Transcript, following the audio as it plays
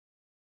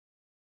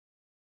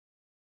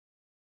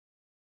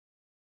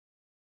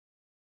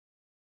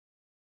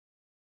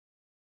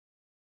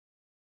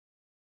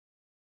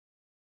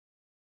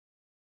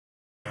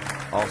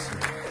Awesome.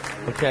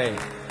 Okay,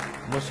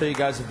 I'm going to show you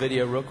guys a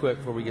video real quick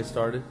before we get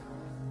started.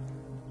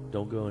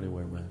 Don't go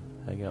anywhere, man.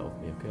 Hang out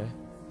with me, okay?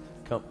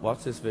 Come,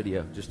 watch this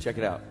video. Just check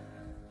it out.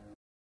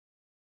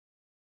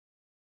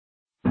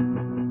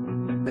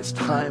 It's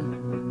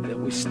time that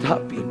we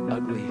stop being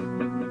ugly.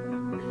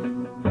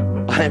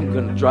 I am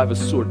going to drive a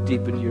sword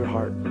deep into your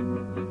heart,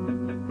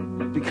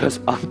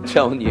 because I'm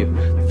telling you,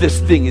 this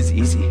thing is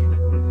easy.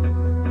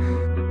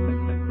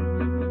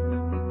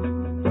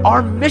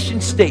 Our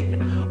mission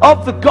statement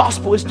of the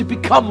gospel is to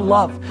become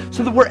love,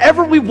 so that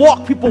wherever we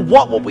walk, people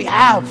want what we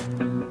have.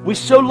 We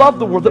so love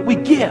the world that we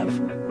give.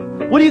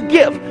 What do you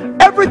give?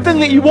 Everything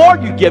that you are,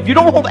 you give. You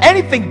don't hold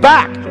anything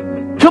back.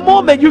 Come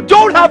on, man, you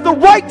don't have the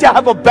right to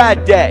have a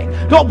bad day.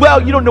 No, well,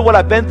 you don't know what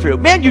I've been through.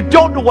 Man, you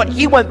don't know what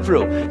he went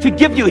through to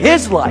give you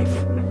his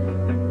life.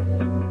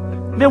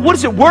 Man, what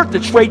is it worth to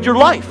trade your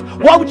life?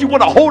 Why would you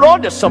want to hold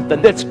on to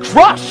something that's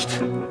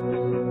crushed?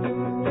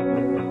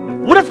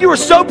 What if you were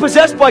so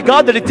possessed by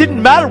God that it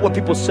didn't matter what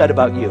people said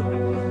about you?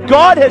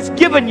 God has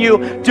given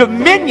you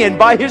dominion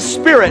by his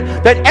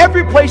Spirit, that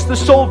every place the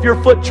sole of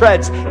your foot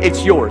treads,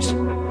 it's yours.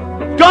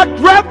 God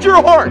grabbed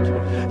your heart,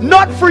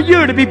 not for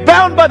you to be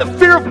bound by the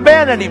fear of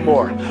man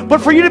anymore,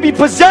 but for you to be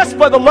possessed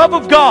by the love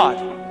of God.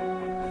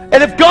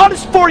 And if God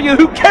is for you,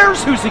 who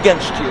cares who's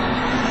against you?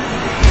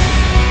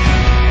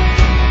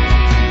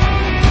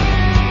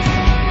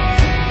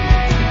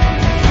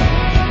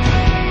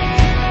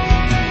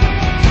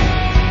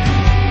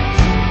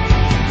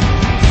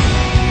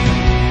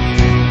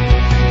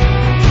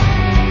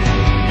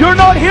 You're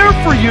not here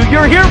for you,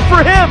 you're here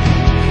for him.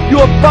 You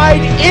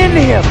abide in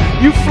him.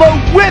 You flow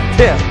with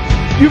him.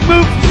 You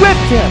move with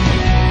him.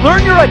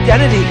 Learn your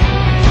identity,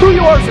 who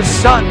you are as a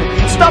son.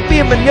 Stop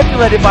being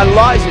manipulated by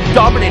lies and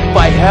dominated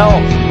by hell.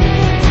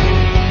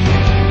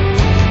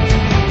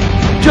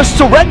 Just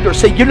surrender.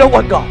 Say, you know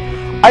what, God?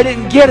 I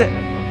didn't get it.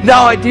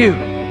 Now I do.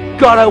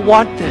 God, I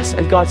want this.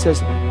 And God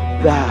says,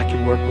 that I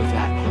can work with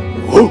that.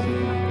 Woo.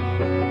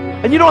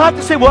 And you don't have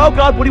to say, well,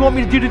 God, what do you want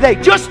me to do today?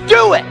 Just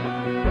do it.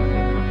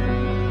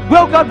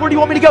 Well, God, where do you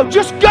want me to go?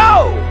 Just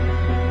go.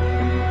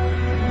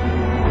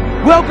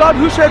 Well, God,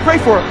 who should I pray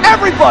for?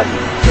 Everybody.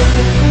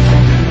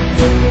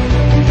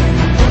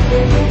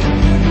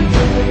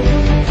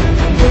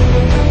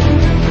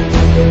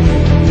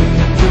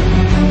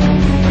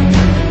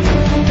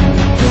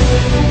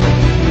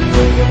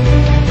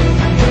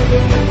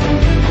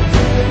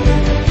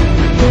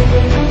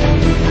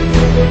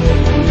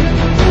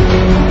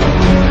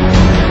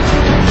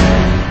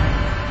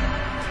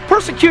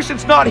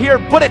 Persecution's not here,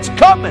 but it's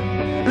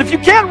coming. And if you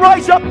can't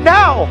rise up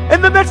now in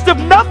the midst of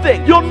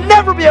nothing, you'll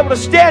never be able to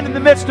stand in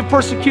the midst of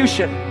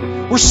persecution.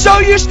 We're so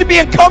used to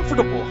being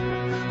comfortable.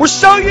 We're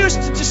so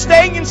used to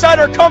staying inside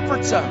our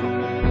comfort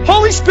zone.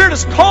 Holy Spirit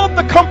has called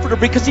the Comforter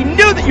because he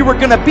knew that you were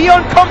going to be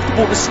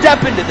uncomfortable to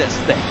step into this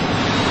thing.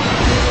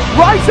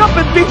 Rise up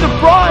and be the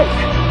bride.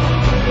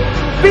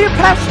 Be a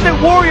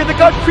passionate warrior that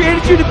God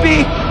created you to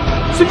be,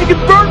 so you can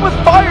burn with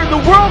fire and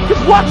the world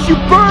can watch you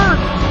burn.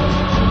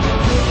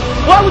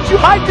 Why would you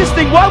hide this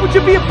thing? Why would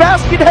you be a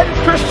basket-headed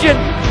Christian?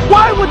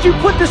 Why would you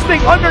put this thing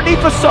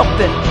underneath of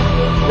something?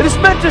 It is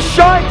meant to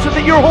shine so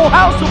that your whole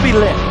house will be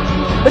lit.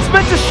 It's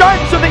meant to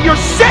shine so that your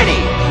city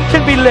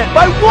can be lit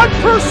by one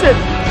person.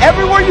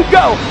 Everywhere you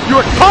go,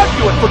 you're a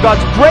conduit for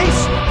God's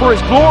grace, for his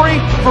glory,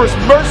 for his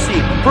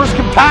mercy, for his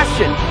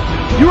compassion.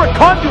 You're a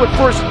conduit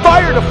for his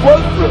fire to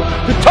flow through,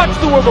 to touch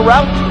the world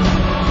around you.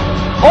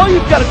 All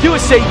you've got to do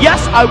is say,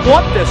 yes, I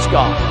want this,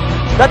 God.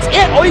 That's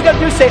it. All you got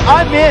to do is say,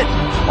 I'm in.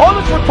 All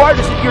that's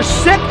required is that you're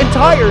sick and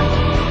tired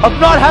of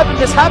not having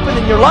this happen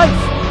in your life.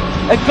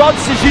 And God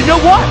says, you know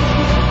what?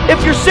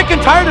 If you're sick and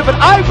tired of it,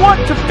 I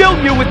want to fill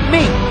you with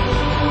me.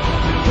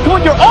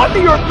 Come on, you're on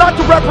the earth not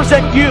to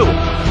represent you.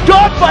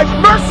 God, by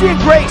mercy and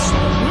grace,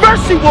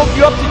 mercy woke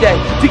you up today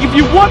to give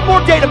you one more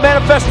day to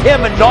manifest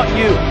him and not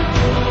you.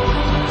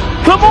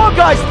 Come on,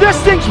 guys, this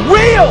thing's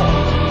real.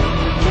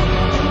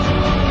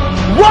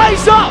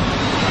 Rise up.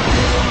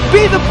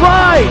 Be the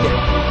bride.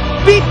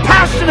 Be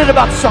passionate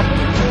about something.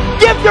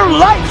 Give your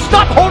life.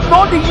 Stop holding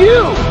on to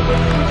you.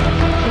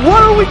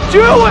 What are we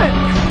doing?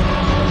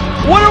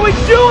 What are we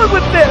doing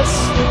with this?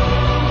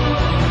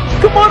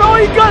 Come on, all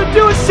you gotta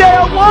do is say,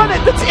 I want it.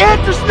 That's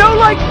it. There's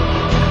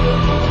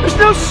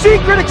no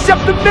secret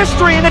except the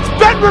mystery, and it's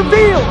been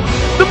revealed.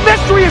 The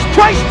mystery is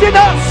Christ in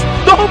us,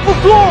 the hope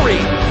of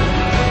glory.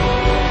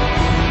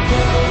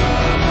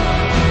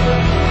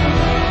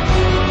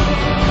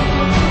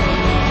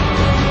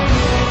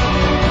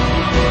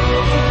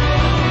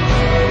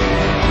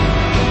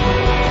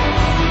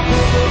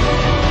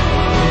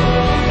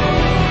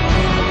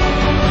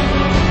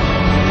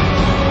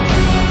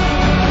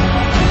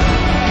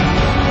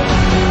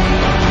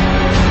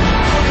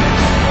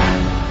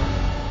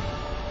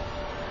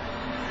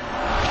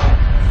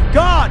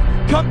 God,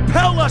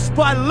 compel us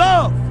by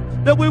love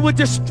that we would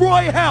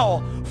destroy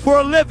hell for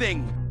a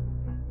living.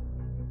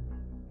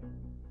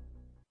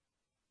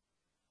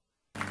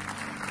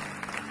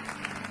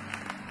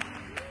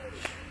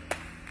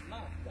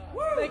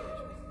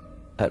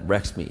 That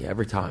wrecks me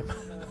every time.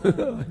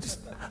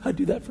 I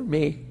do that for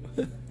me.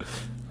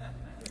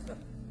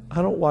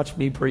 I don't watch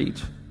me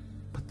preach,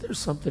 but there's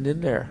something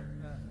in there.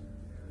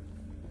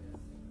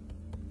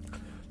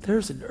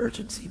 There's an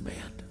urgency, man.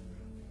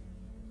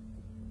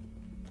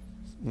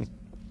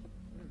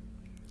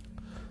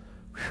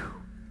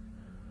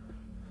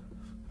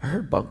 I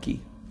heard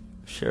Bunky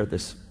share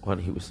this when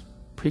he was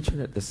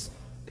preaching at a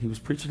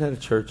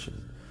church,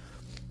 and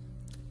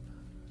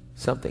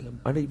something, it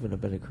might even have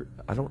been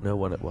I don't know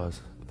what it was.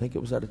 I think it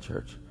was at a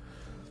church.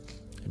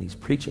 And he's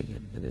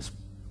preaching, and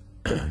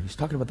he's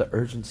talking about the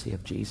urgency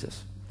of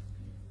Jesus.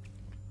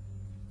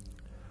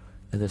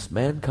 And this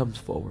man comes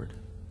forward.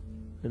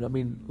 And I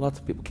mean, lots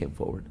of people came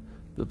forward.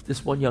 But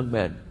this one young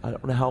man, I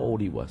don't know how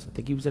old he was. I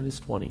think he was in his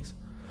 20s.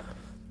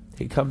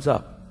 He comes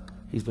up.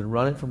 He's been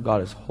running from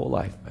God his whole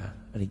life, man.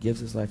 And he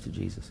gives his life to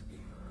Jesus.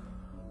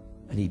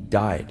 And he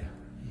died.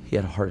 He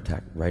had a heart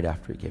attack right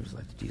after he gave his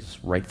life to Jesus,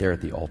 right there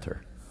at the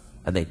altar.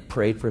 And they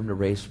prayed for him to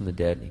raise from the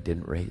dead, and he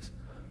didn't raise.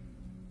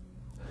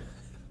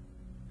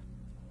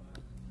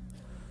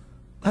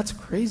 That's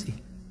crazy.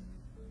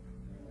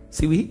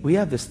 See, we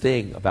have this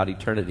thing about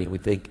eternity, and we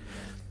think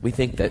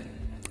that,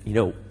 you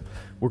know,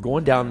 we're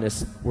going down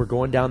this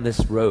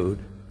road,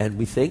 and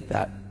we think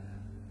that,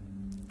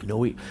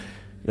 you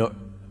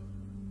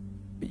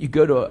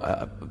go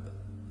to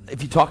if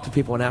you talk to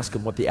people and ask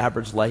them what the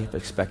average life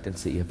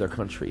expectancy of their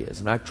country is,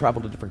 and I've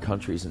traveled to different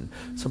countries, and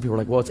some people are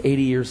like, well, it's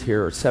 80 years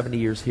here or 70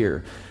 years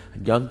here,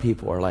 and young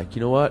people are like,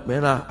 you know what,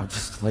 man, I'm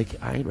just like,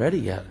 I ain't ready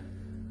yet,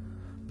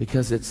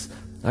 because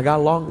I got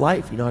a long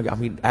life, I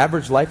mean,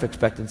 average life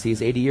expectancy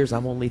is 80 years.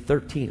 I'm only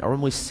 13, or I'm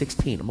only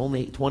 16, I'm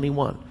only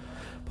 21.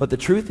 But the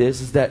truth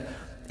is that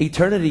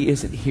eternity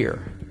isn't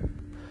here.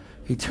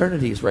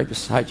 Eternity is right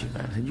beside you,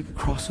 man, and you can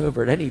cross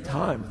over at any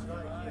time.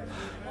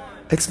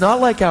 It's not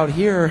like out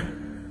here.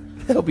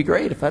 It'll be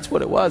great if that's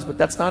what it was, but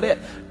that's not it.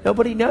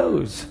 Nobody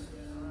knows.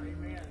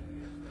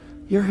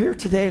 You're here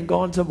today and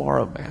gone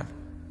tomorrow, man.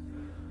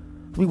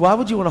 I mean, why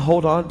would you want to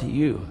hold on to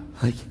you?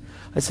 Like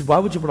I said, why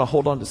would you want to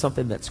hold on to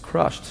something that's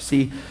crushed?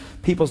 See,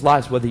 people's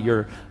lives, whether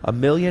you're a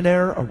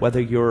millionaire or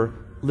whether you're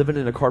living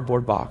in a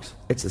cardboard box,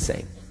 it's the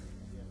same.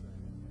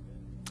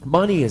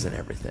 Money isn't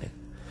everything.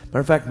 Matter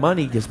of fact,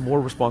 money gives more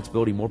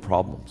responsibility, more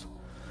problems.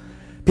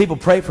 People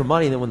pray for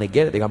money, and then when they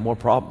get it, they got more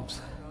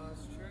problems.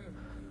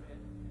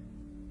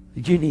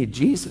 You need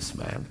Jesus,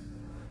 man.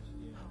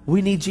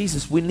 We need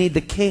Jesus. We need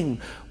the King.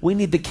 We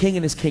need the King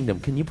and his kingdom.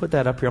 Can you put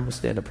that up here? I'm going to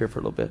stand up here for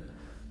a little bit.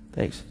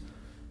 Thanks.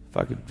 If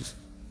I could just...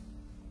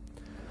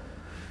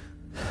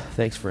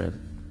 Thanks, friend.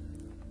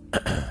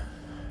 I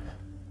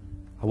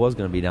was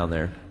going to be down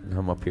there, and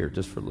I'm up here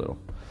just for a little.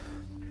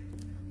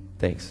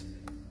 Thanks.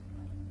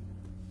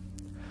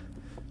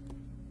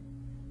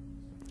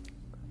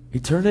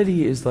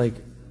 Eternity is like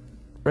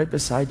right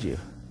beside you.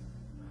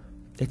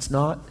 It's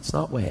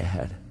not way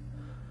ahead.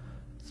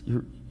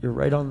 You're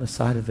right on the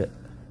side of it.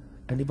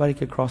 Anybody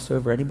could cross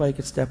over. Anybody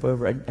could step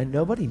over. And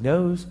nobody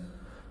knows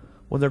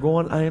when they're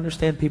going. I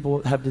understand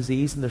people have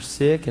disease and they're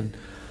sick and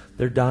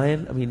they're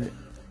dying. I mean,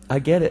 I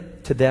get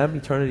it. To them,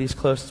 eternity is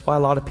close. That's why a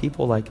lot of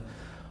people, like,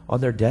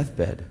 on their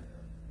deathbed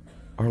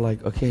are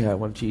like, okay, I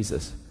want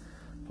Jesus.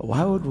 But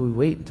why would we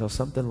wait until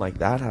something like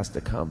that has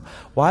to come?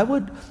 Why?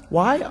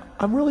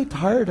 I'm really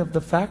tired of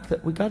the fact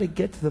that we got to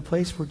get to the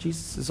place where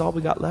Jesus is all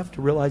we got left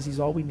to realize he's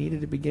all we needed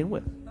to begin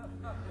with.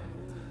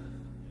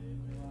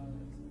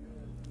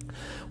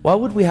 Why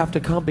would we have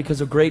to come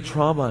because of great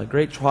trauma, and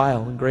great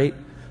trial, and great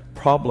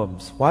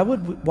problems? Why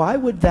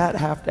would that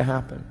have to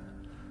happen?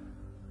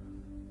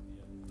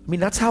 I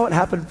mean, that's how it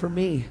happened for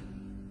me.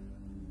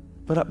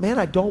 But man,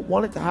 I don't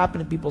want it to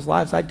happen in people's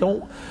lives. I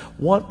don't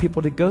want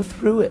people to go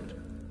through it.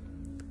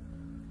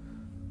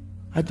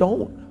 I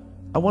don't.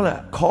 I want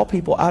to call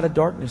people out of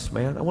darkness,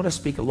 man. I want to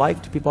speak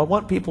life to people. I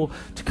want people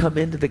to come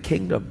into the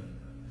kingdom.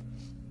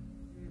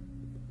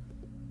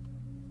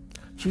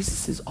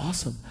 Jesus is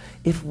awesome.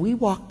 If we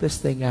walk this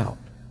thing out,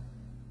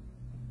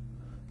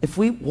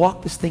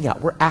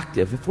 we're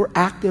active. If we're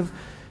active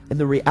in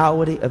the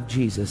reality of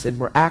Jesus and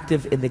we're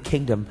active in the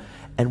kingdom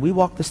and we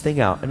walk this thing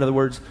out, in other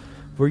words,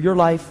 where your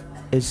life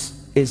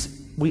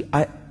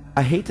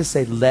I hate to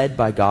say led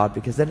by God,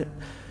 because then it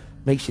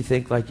makes you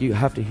think like you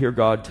have to hear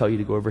God tell you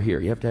to go over here.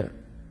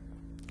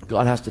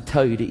 God has to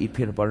tell you to eat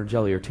peanut butter and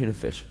jelly or tuna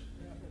fish.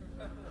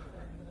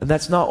 And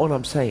that's not what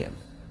I'm saying.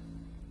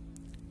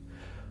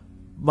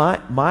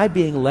 My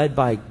being led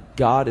by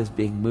God is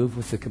being moved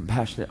with the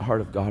compassionate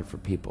heart of God for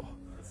people.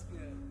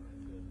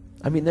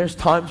 I mean, there's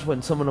times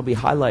when someone will be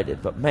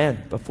highlighted, but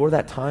man, before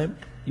that time,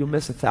 you'll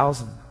miss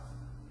 1,000.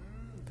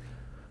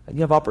 And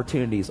you have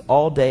opportunities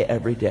all day,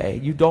 every day.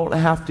 You don't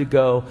have to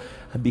go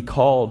and be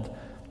called.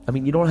 I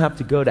mean, you don't have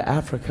to go to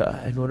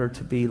Africa in order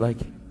to be like,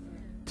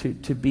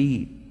 to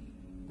be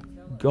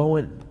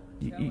going.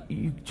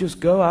 You just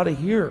go out of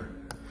here.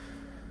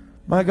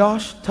 My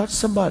gosh, touch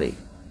somebody.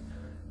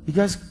 You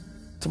guys,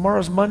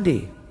 tomorrow's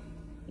Monday.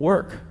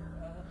 Work.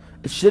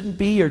 It shouldn't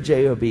be your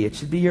J-O-B. It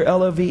should be your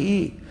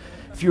L-O-V-E.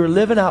 If you were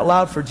living out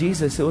loud for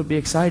Jesus, it would be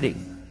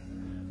exciting.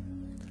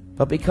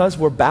 But because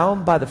we're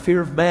bound by the fear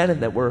of man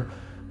and that we're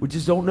We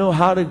just don't know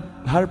how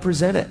to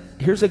present it.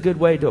 Here's a good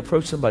way to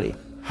approach somebody.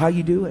 How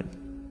you doing?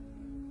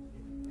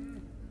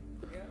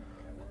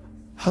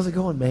 How's it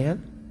going,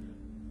 man?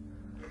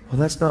 Well,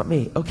 that's not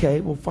me.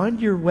 Okay, well, find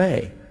your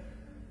way.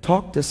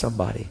 Talk to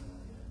somebody.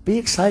 Be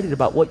excited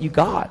about what you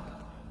got.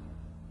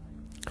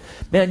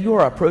 Man, you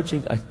are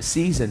approaching a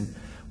season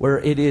where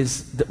it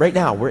is, right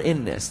now, we're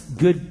in this.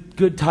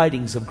 Good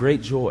tidings of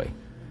great joy.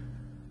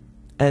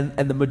 And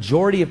the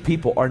majority of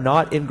people are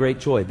not in great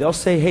joy. They'll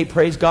say, hey,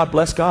 praise God,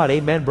 bless God,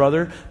 amen,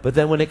 brother. But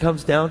then when it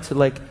comes down to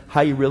like,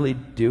 how you really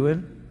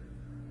doing?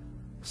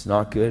 It's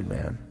not good,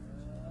 man.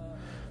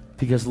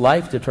 Because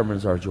life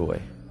determines our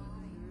joy.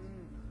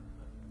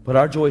 But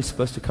our joy is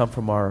supposed to come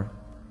from our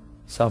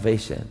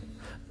salvation.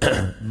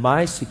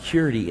 My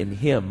security in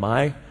Him,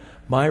 my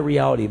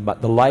reality,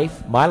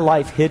 my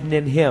life hidden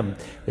in Him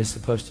is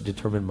supposed to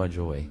determine my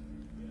joy.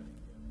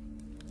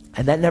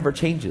 And that never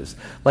changes.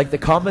 Like the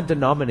common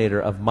denominator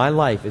of my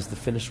life is the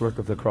finished work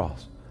of the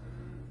cross.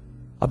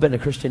 I've been a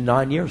Christian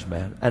 9 years,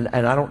 man. And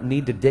I don't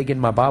need to dig in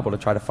my Bible to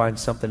try to find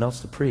something else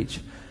to preach.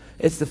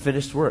 It's the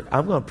finished work.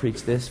 I'm going to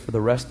preach this for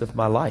the rest of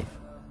my life.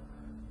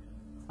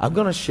 I'm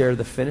going to share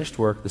the finished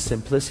work, the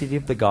simplicity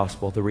of the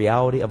gospel, the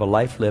reality of a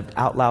life lived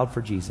out loud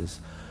for Jesus.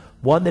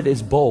 One that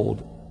is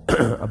bold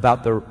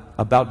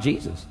about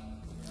Jesus.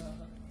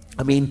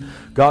 I mean,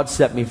 God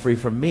set me free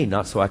from me,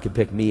 not so I could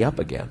pick me up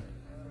again.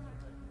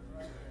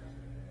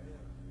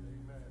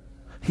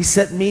 He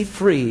set me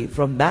free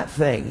from that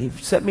thing. He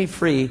set me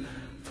free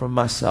from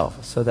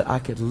myself so that I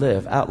could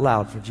live out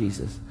loud for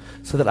Jesus,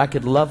 so that I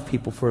could love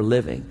people for a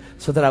living,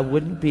 so that I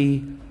wouldn't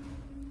be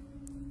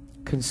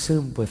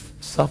consumed with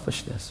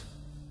selfishness,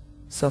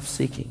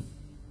 self-seeking,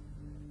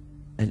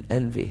 and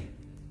envy,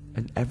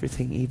 and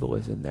everything evil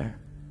is in there.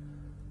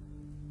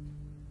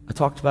 I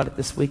talked about it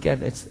this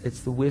weekend.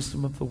 It's the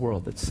wisdom of the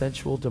world. It's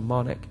sensual,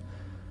 demonic,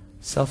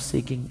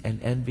 self-seeking,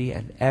 and envy,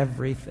 and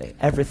everything.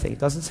 Everything. It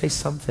doesn't say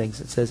some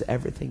things. It says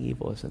everything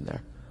evil is in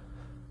there.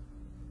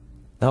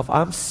 Now, if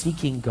I'm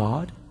seeking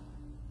God,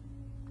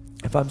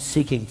 if I'm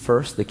seeking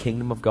first the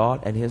kingdom of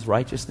God and His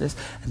righteousness,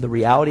 and the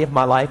reality of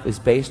my life is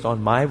based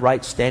on my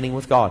right standing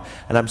with God,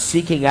 and I'm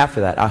seeking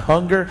after that, I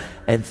hunger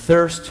and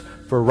thirst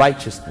for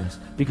righteousness,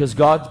 because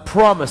God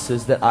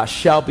promises that I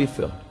shall be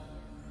filled.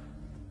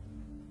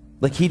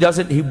 Like He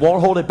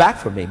won't hold it back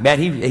from me. Man,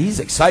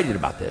 He's excited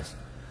about this.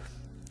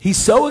 He's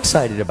so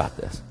excited about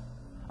this.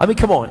 I mean,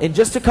 come on. In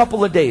just a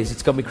couple of days,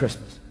 it's going to be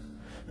Christmas.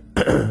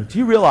 Do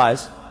you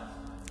realize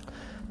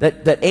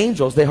that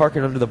angels, they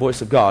hearken unto the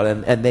voice of God,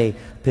 and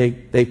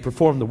they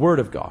perform the word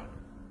of God,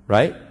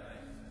 right?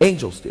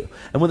 Angels do.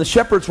 And when the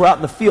shepherds were out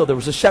in the field, there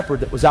was a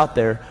shepherd that was out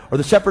there, or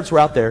the shepherds were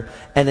out there,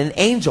 and an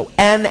angel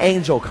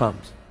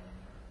comes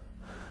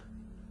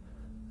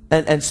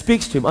and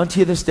speaks to him. Unto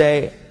you this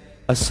day,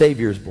 a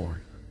Savior is born.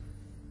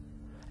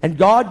 And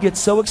God gets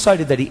so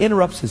excited that He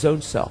interrupts His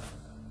own self.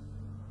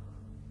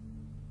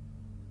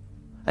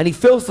 And He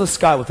fills the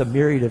sky with a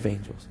myriad of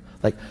angels.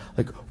 Like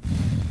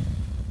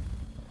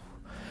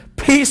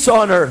peace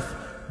on earth,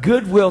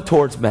 goodwill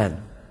towards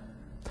men.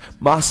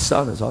 My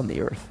Son is on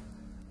the earth.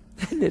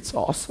 And it's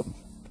awesome.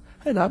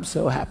 And I'm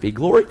so happy.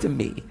 Glory to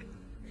me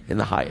in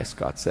the highest,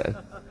 God said.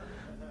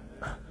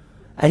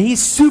 And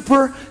He's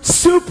super,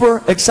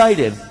 super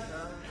excited.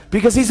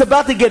 Because He's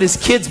about to get His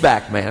kids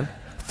back, man.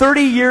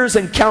 30 years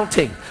and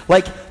counting.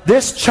 Like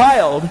this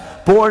child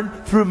born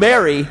through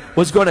Mary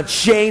was going to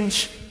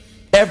change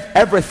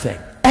everything.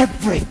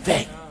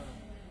 Everything.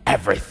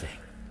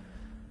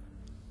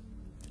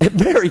 And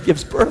Mary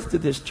gives birth to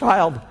this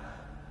child.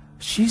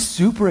 She's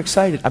super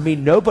excited. I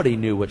mean, nobody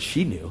knew what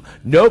she knew.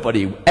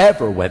 Nobody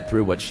ever went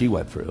through what she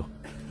went through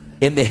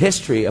in the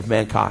history of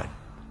mankind.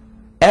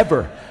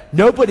 Ever.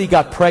 Nobody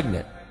got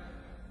pregnant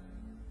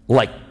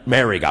like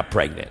Mary got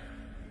pregnant.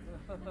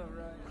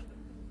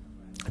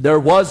 There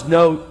was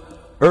no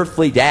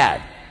earthly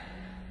dad.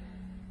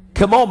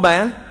 Come on,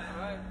 man.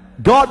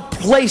 God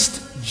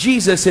placed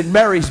Jesus in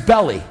Mary's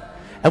belly.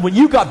 And when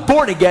you got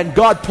born again,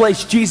 God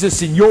placed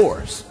Jesus in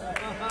yours.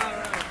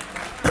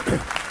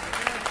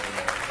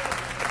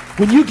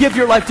 When you give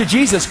your life to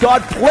Jesus,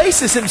 God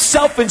places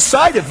Himself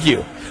inside of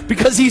you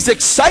because He's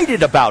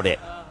excited about it.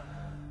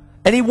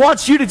 And He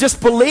wants you to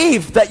just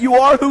believe that you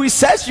are who He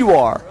says you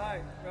are.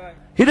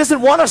 He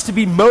doesn't want us to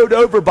be mowed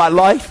over by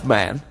life,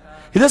 man.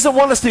 He doesn't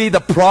want us to be the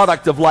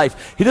product of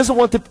life. He doesn't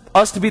want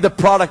us to be the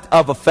product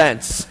of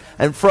offense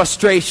and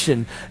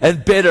frustration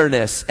and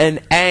bitterness and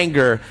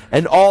anger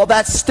and all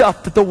that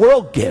stuff that the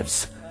world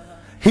gives.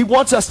 He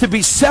wants us to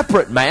be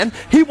separate, man.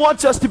 He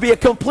wants us to be a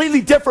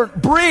completely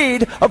different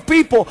breed of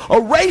people,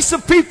 a race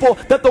of people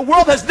that the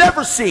world has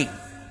never seen.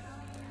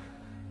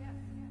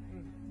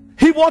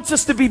 He wants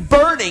us to be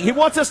burning. He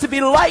wants us to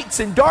be lights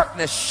in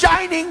darkness,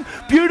 shining,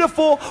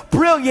 beautiful,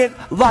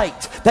 brilliant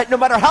light. That no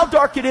matter how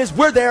dark it is,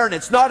 we're there and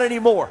it's not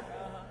anymore.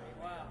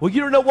 Well,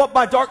 you don't know what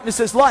my darkness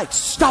is like.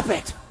 Stop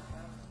it.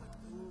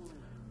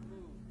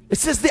 It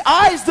says the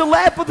eye is the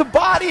lamp of the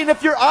body, and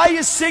if your eye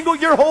is single,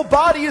 your whole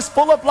body is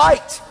full of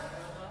light.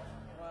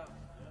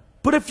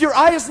 But if your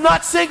eye is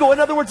not single, in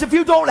other words, if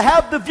you don't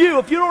have the view,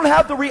 if you don't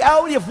have the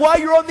reality of why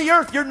you're on the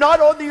earth, you're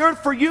not on the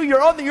earth for you,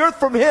 you're on the earth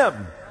from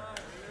Him.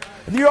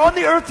 And you're on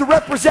the earth to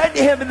represent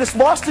Him in this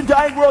lost and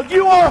dying world.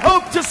 You are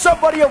hope to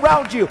somebody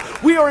around you.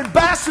 We are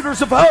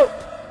ambassadors of hope.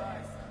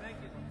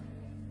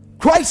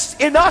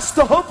 Christ in us,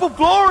 the hope of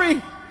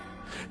glory.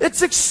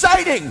 It's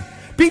exciting.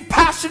 Be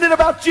passionate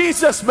about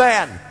Jesus,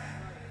 man.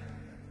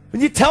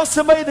 When you tell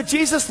somebody that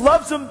Jesus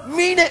loves them,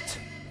 mean it.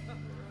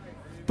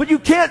 But you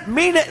can't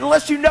mean it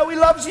unless you know He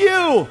loves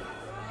you.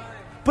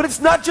 But it's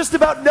not just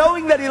about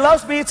knowing that He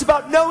loves me, it's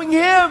about knowing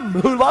Him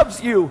who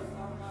loves you.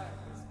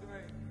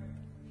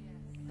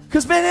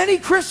 Because, man, any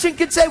Christian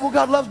can say, well,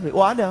 God loves me.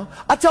 Well, I know.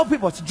 I tell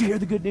people, I said, did you hear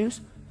the good news?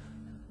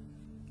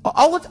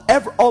 All the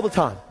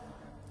time.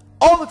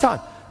 All the time.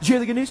 Did you hear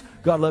the good news?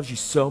 God loves you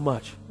so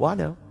much. Well, I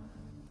know.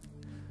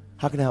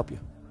 How can I help you?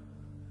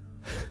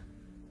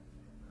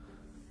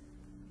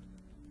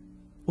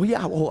 Well,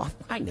 yeah, well,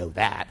 I know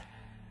that.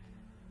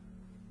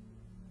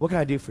 What can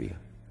I do for you?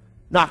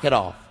 Knock it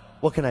off.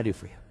 What can I do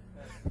for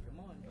you?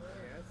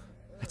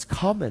 It's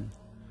common.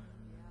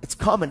 It's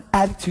common.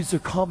 Attitudes are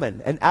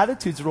common. And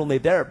attitudes are only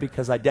there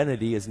because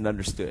identity isn't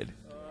understood.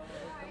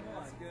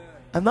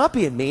 I'm not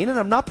being mean, and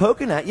I'm not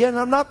poking at you, and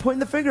I'm not pointing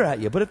the finger at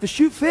you. But if the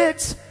shoe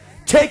fits,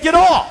 take it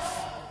off.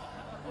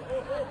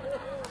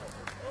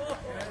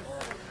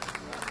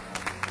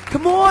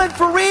 Come on,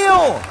 for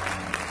real.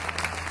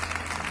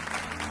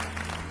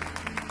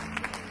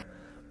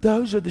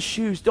 Those are the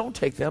shoes. Don't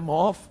take them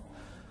off.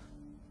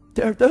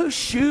 Those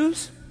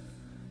shoes.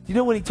 You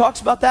know when he talks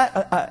about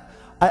that?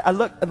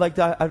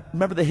 I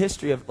remember the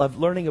history of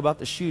learning about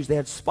the shoes. They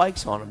had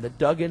spikes on them that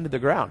dug into the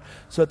ground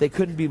so that they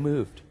couldn't be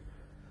moved.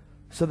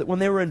 So that when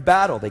they were in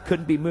battle, they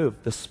couldn't be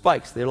moved. The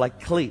spikes, they're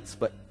like cleats,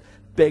 but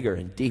bigger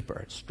and deeper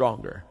and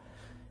stronger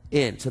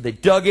in. So they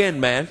dug in,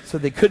 man, so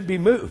they couldn't be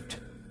moved.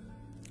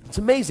 It's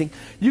amazing.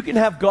 You can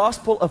have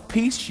gospel of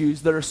peace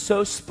shoes that are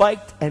so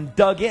spiked and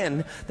dug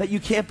in that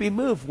you can't be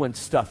moved when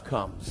stuff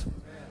comes.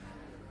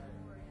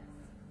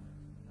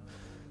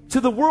 To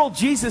the world,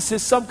 Jesus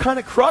is some kind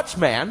of crutch,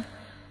 man.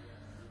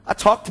 I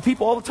talk to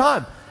people all the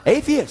time.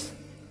 Atheists.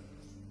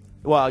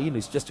 Well, you know,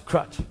 it's just a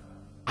crutch.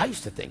 I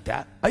used to think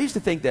that. I used to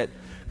think that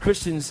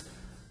Christians,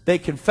 they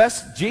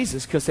confess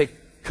Jesus because they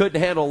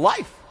couldn't handle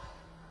life.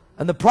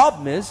 And the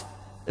problem is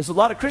a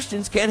lot of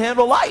Christians can't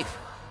handle life.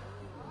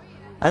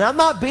 And I'm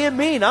not being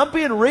mean. I'm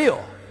being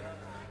real.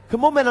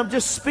 Come on, man. I'm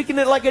just speaking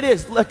it like it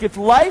is. Look, if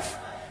life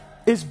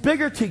is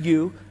bigger to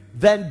you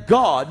than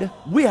God,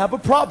 we have a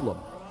problem.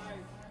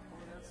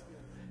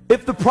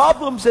 If the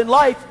problems in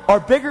life are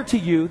bigger to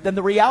you than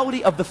the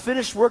reality of the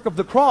finished work of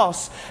the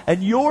cross,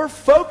 and your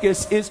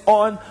focus is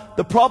on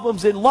the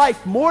problems in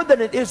life more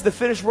than it is the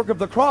finished work of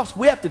the cross,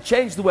 we have to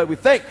change the way we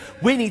think.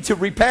 We need to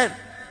repent.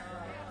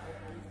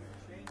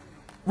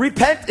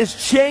 Repent is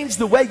change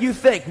the way you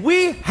think.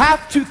 We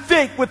have to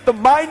think with the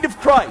mind of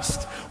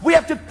Christ. We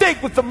have to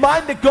think with the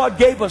mind that God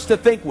gave us to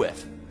think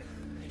with.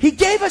 He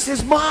gave us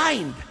His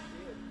mind.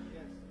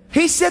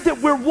 He said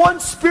that we're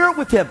one spirit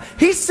with Him.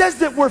 He says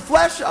that we're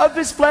flesh of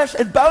His flesh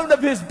and bone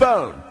of His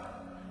bone.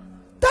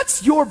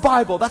 That's your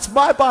Bible. That's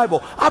my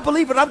Bible. I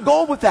believe it. I'm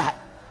going with that.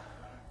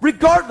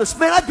 Regardless,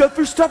 man, I go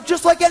through stuff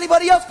just like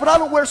anybody else, but I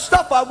don't wear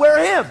stuff. I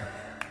wear Him.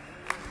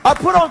 I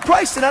put on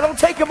Christ and I don't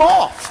take Him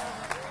off.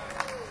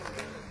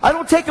 I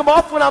don't take Him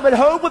off when I'm at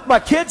home with my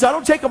kids. I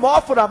don't take Him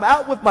off when I'm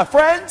out with my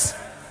friends.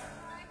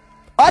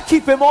 I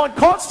keep Him on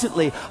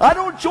constantly. I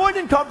don't join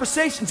in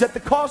conversations at the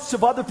cost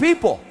of other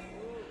people.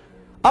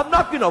 I'm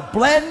not going to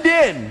blend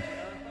in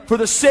for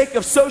the sake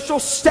of social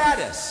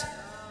status.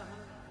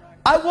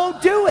 I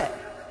won't do it.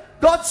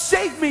 God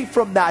saved me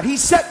from that. He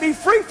set me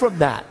free from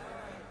that.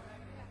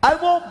 I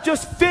won't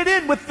just fit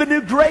in with the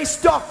new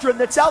grace doctrine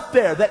that's out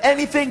there, that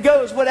anything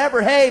goes,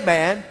 whatever. Hey,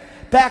 man,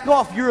 back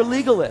off. You're a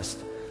legalist.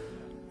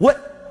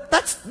 What?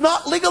 That's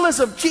not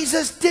legalism.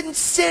 Jesus didn't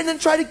sin and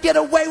try to get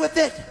away with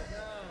it.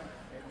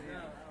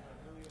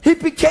 He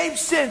became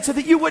sin so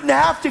that you wouldn't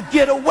have to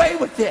get away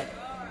with it.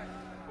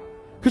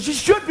 Because you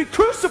should be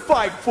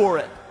crucified for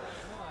it.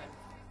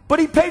 But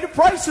He paid a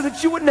price so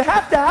that you wouldn't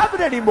have to have it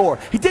anymore.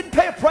 He didn't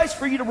pay a price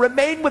for you to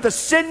remain with a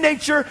sin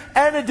nature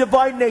and a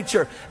divine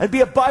nature and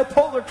be a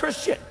bipolar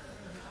Christian.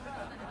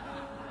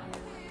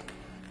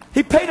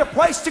 He paid a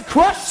price to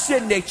crush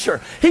sin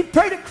nature. He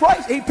paid a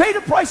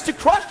price to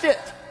crush it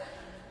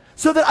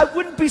so that I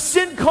wouldn't be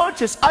sin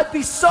conscious. I'd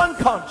be son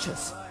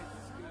conscious.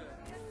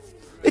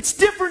 It's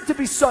different to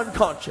be son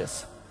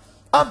conscious.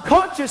 I'm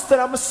conscious that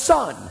I'm a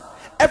son.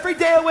 Every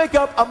day I wake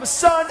up, I'm a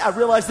son. I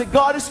realize that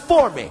God is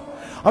for me.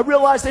 I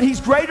realize that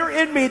He's greater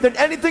in me than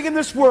anything in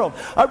this world.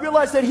 I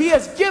realize that He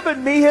has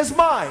given me His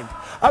mind.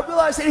 I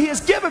realize that He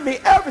has given me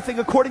everything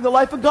according to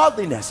life and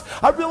godliness.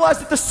 I realize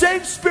that the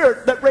same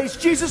Spirit that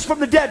raised Jesus from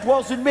the dead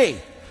dwells in me.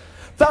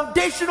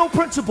 Foundational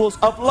principles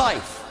of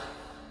life,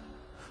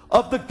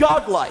 of the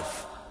God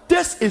life.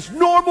 This is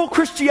normal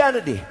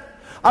Christianity.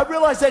 I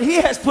realize that He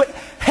has put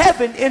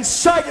heaven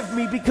inside of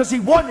me because He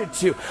wanted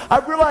to. I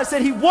realize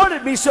that He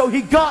wanted me, so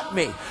He got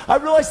me. I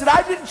realize that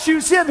I didn't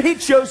choose Him, He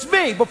chose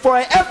me before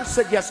I ever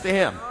said yes to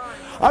Him.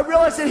 I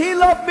realized that he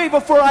loved me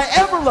before I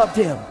ever loved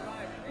him.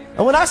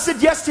 And when I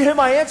said yes to him,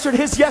 I answered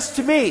his yes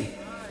to me.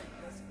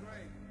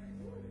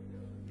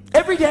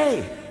 Every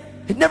day.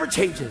 It never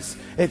changes.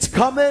 It's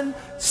common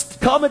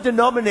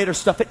denominator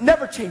stuff. It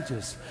never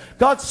changes.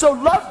 God so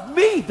loved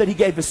me that he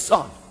gave his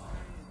son.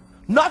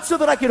 Not so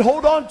that I could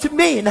hold on to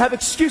me and have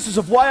excuses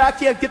of why I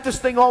can't get this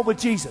thing on with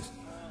Jesus.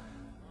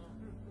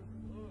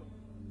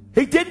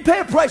 He didn't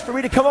pay a price for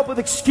me to come up with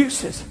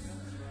excuses.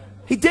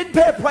 He didn't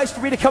pay a price for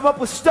me to come up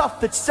with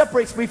stuff that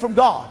separates me from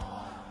God.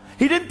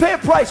 He didn't pay a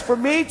price for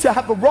me to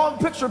have the wrong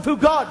picture of who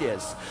God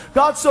is.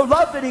 God so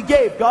loved that he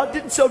gave. God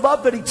didn't so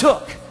love that he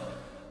took.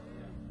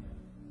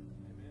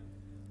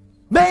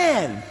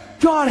 Man,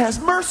 God has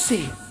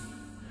mercy.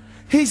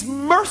 He's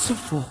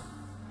merciful.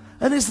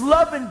 And his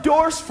love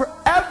endures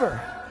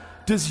forever.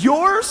 Does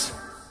yours?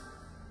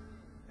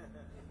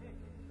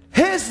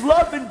 His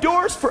love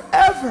endures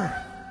forever.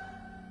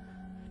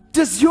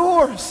 Does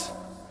yours?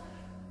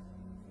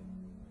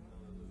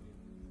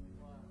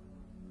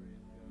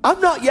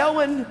 I'm not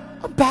yelling.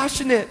 I'm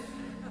passionate.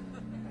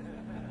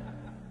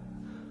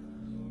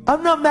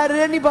 I'm not mad at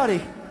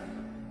anybody.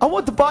 I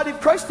want the body of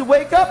Christ to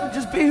wake up and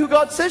just be who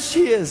God says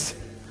she is.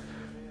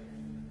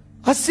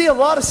 I see a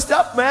lot of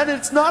stuff, man, and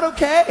it's not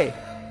okay.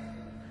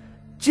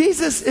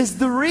 Jesus is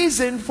the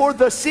reason for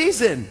the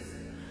season.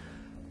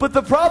 But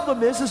the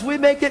problem is we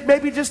make it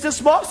maybe just a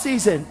small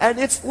season. And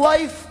it's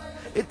life.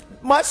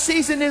 My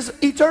season is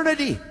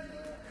eternity.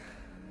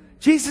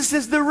 Jesus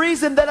is the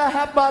reason that I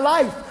have my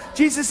life.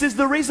 Jesus is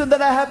the reason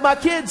that I have my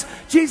kids.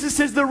 Jesus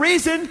is the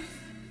reason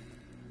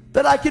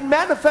that I can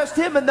manifest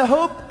him in the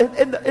hope,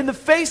 in the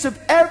face of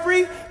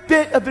every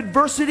bit of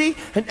adversity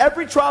and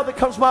every trial that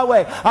comes my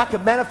way. I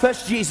can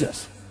manifest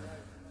Jesus.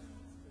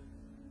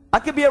 I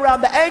can be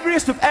around the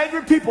angriest of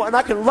angry people and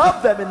I can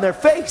love them in their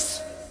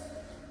face.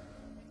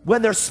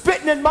 When they're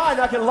spitting in mine,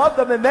 I can love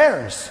them in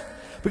theirs.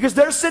 Because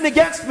their sin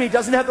against me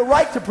doesn't have the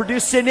right to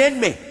produce sin in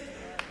me.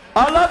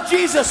 I love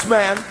Jesus,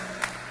 man.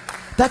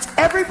 That's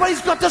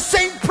everybody's got the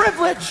same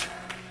privilege.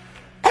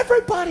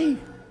 Everybody.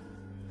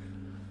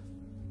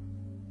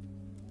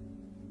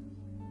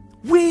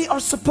 We are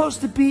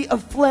supposed to be a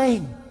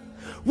flame.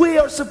 We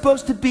are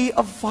supposed to be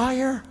a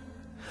fire.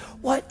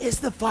 What is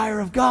the fire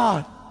of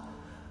God?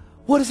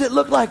 What does it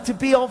look like to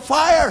be on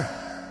fire?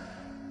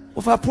 Well,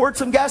 if I poured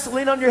some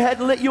gasoline on your head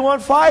and lit you on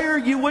fire,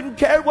 you wouldn't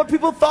care what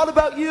people thought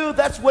about you.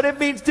 That's what it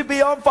means to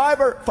be on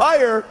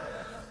fire.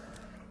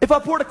 If I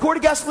poured a quart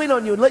of gasoline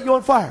on you and lit you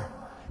on fire,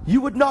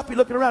 you would not be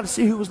looking around to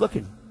see who was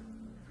looking.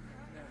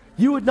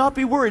 You would not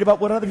be worried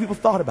about what other people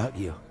thought about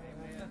you.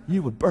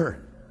 You would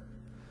burn.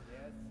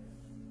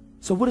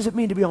 So what does it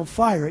mean to be on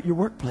fire at your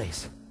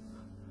workplace?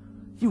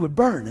 You would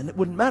burn, and it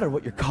wouldn't matter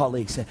what your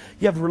colleagues say.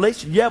 You have a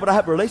relationship. Yeah, but I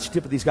have a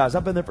relationship with these guys.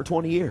 I've been there for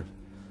 20 years.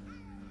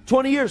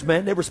 20 years,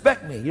 man. They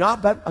respect me. I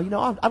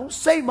don't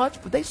say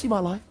much, but they see my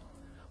life.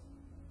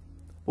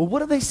 Well, what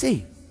do they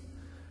see?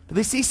 Do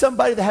they see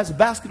somebody that has a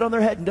basket on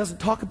their head and doesn't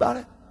talk about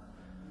it?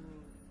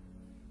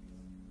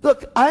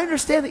 Look, I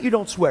understand that you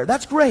don't swear.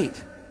 That's great.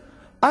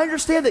 I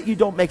understand that you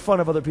don't make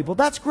fun of other people.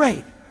 That's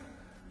great.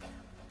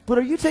 But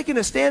are you taking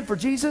a stand for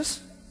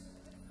Jesus?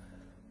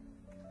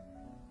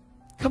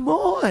 Come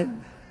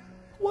on.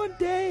 One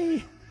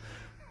day,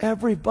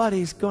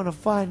 everybody's going to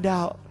find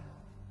out.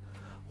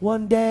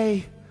 One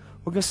day,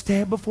 we're going to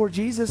stand before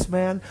Jesus,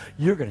 man.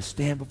 You're going to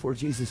stand before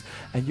Jesus,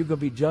 and you're going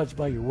to be judged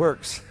by your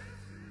works.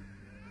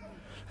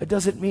 It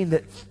doesn't mean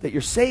that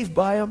you're saved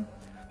by him.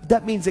 But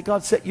that means that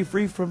God set you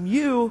free from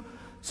you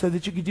so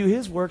that you can do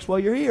his works while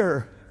you're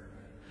here.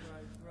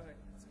 Right.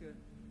 That's good.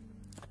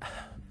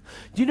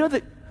 Do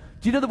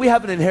you know that we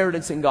have an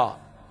inheritance in God?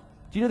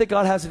 Do you know that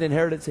God has an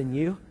inheritance in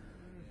you?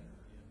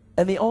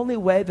 And the only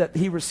way that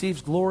he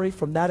receives glory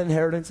from that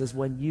inheritance is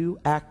when you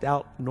act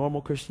out normal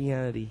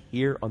Christianity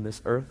here on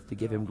this earth to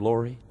give him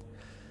glory.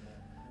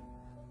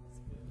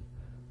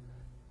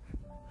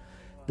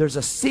 There's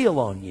a seal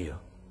on you.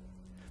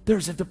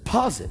 There's a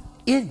deposit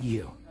in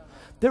you.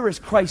 There is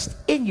Christ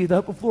in you, the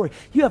hope of glory.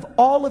 You have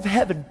all of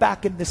heaven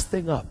backing this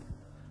thing up.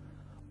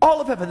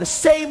 All of heaven, the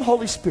same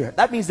Holy Spirit.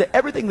 That means that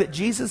everything that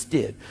Jesus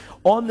did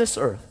on this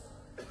earth,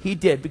 he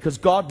did because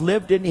God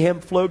lived in him,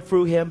 flowed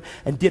through him,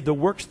 and did the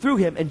works through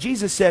him. And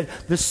Jesus said,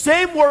 the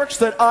same works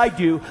that I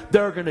do,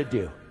 they're going to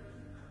do.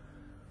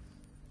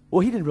 Well,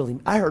 he didn't really,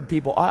 I heard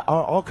people,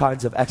 all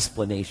kinds of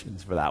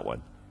explanations for that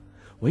one.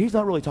 Well, he's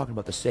not really talking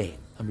about the same.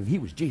 I mean, he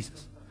was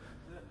Jesus.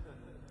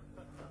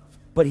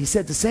 But he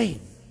said the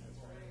same.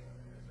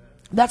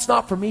 That's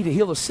not for me to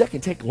heal the sick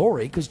and take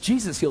glory, because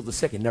Jesus healed the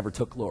sick and never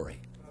took glory.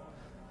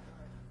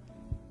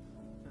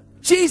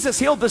 Jesus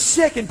healed the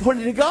sick and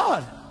pointed to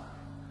God.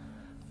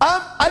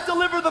 I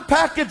deliver the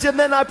package and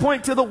then I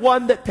point to the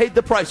one that paid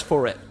the price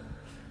for it.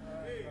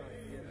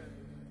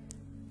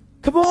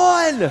 Come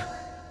on.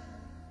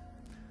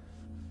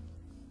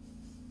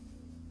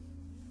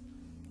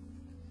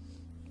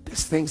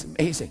 This thing's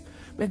amazing.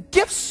 Man,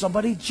 give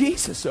somebody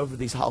Jesus over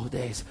these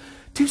holidays.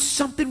 Do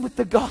something with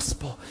the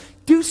gospel.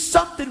 Do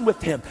something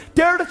with him.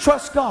 Dare to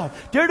trust God.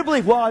 Dare to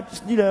believe, well,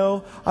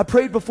 I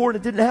prayed before and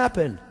it didn't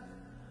happen.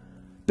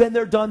 Been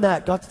there, done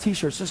that, got the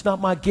t-shirts, just not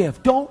my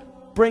gift. Don't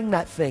bring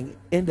that thing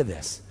into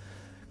this,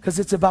 because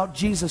it's about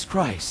Jesus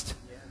Christ.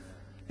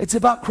 It's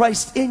about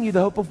Christ in you,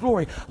 the hope of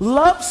glory.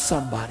 Love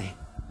somebody.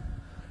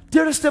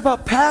 Dare to step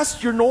out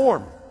past your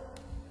norm.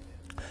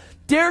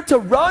 Dare to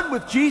run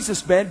with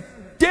Jesus, man.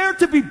 Dare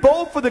to be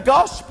bold for the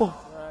gospel.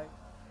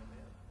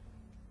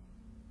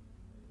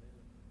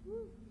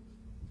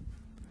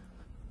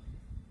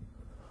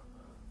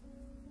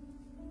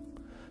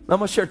 I'm going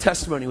to share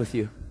testimony with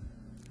you.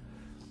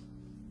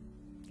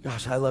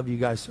 Gosh, I love you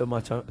guys so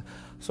much.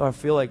 So I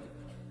feel like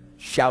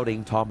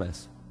shouting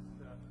Thomas.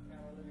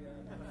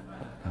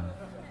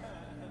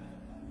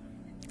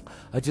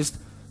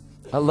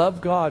 I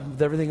love God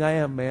with everything I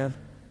am, man.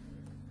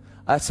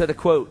 I said a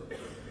quote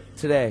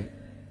today.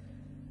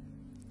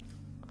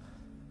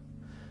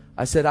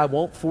 I said, I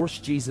won't force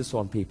Jesus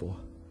on people,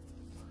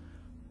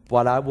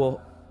 but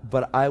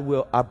I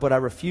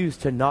refuse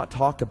to not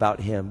talk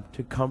about him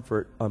to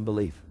comfort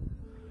unbelief.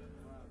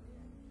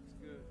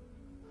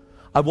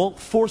 I won't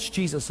force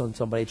Jesus on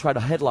somebody, try to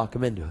headlock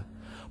him into it,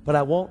 but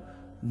I will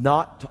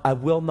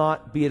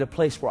not be at a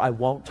place where I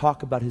won't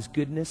talk about his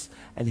goodness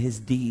and his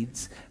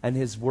deeds and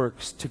his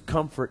works to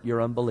comfort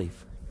your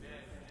unbelief.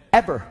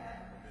 Ever.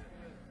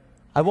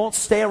 I won't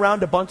stay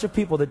around a bunch of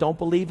people that don't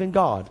believe in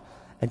God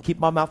and keep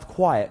my mouth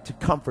quiet to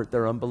comfort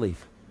their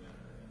unbelief.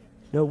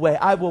 No way.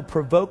 I will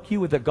provoke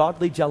you with a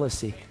godly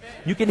jealousy.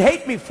 You can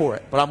hate me for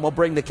it, but I'm going to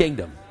bring the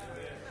kingdom.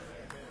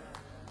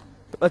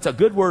 That's a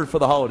good word for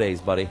the holidays,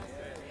 buddy.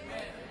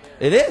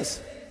 It is.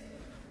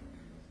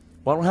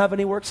 Well, I don't have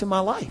any works in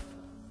my life.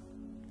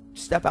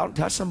 Step out and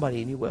touch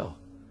somebody and you will.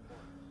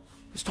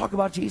 Just talk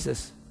about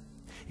Jesus.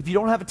 If you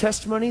don't have a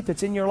testimony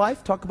that's in your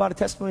life, talk about a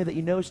testimony that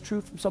you know is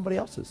true from somebody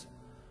else's.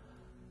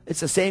 It's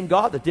the same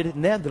God that did it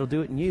in them that'll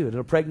do it in you.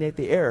 It'll pregnate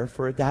the air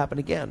for it to happen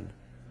again.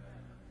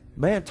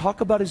 Man,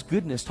 talk about his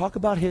goodness. Talk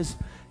about his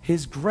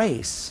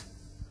grace.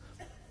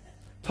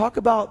 Talk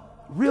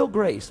about real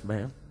grace,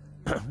 man.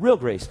 Real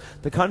grace.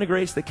 The kind of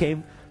grace that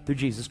came through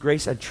Jesus.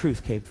 Grace and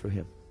truth came through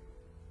him.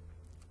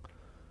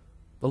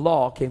 The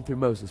law came through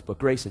Moses, but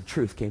grace and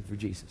truth came through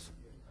Jesus.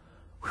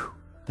 Whew.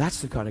 That's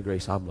the kind of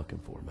grace I'm looking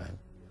for, man.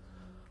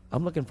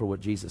 I'm looking for what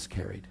Jesus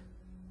carried.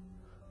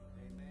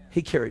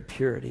 He carried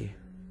purity.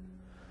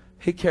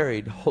 He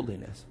carried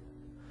holiness.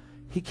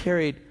 He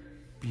carried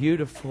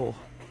beautiful,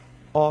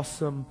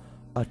 awesome,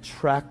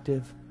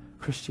 attractive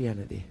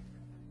Christianity.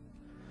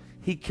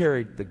 He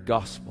carried the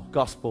gospel.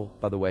 Gospel,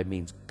 by the way,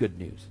 means good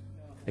news.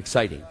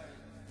 Exciting.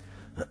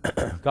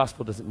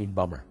 Gospel doesn't mean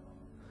bummer.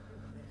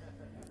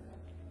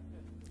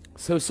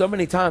 So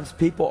many times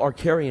people are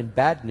carrying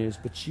bad news,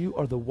 but you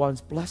are the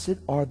ones, blessed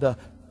are the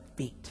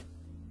feet.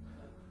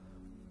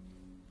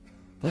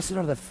 Blessed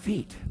are the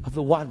feet of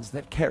the ones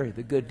that carry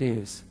the good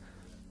news.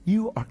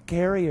 You are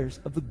carriers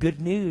of the good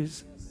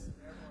news.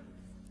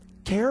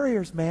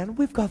 Carriers, man.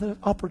 We've got the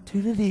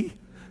opportunity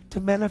to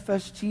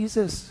manifest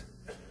Jesus.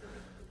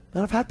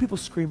 And I've had people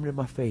screaming in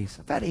my face.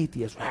 I've had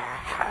atheists.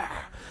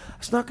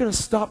 It's not going to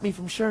stop me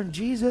from sharing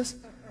Jesus.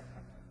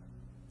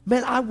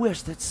 Man, I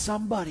wish that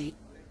somebody,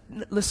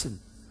 listen,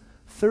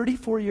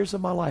 34 years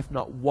of my life,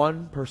 not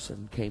one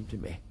person came to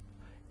me.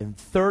 In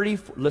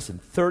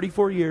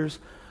 34 years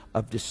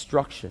of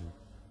destruction,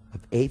 of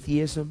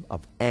atheism,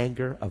 of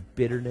anger, of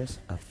bitterness,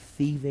 of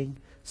thieving,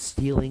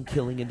 stealing,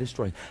 killing, and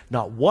destroying.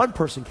 Not one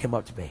person came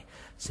up to me and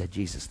said,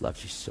 Jesus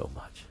loves you so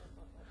much.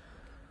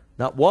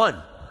 Not one.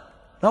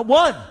 Not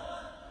one.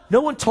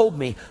 No one told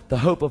me the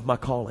hope of my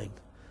calling.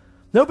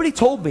 Nobody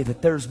told me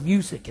that there's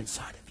music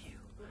inside of you.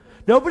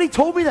 Nobody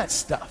told me that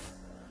stuff.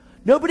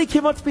 Nobody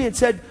came up to me and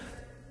said,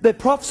 they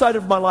prophesied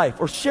of my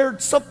life or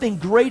shared something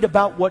great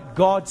about what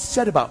God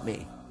said about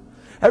me.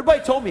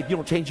 Everybody told me, if you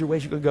don't change your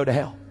ways, you're going to go to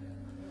hell.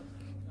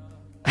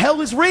 Hell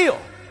is real.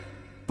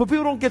 But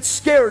people don't get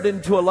scared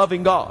into a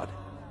loving God.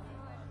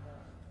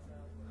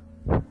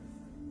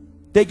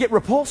 They get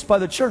repulsed by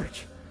the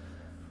church.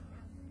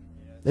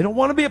 They don't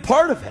want to be a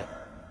part of it.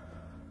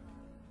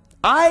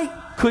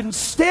 I couldn't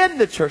stand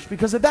the church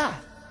because of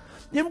that.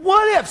 And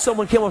what if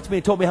someone came up to me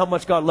and told me how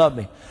much God loved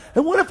me?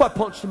 And what if I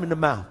punched him in the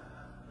mouth?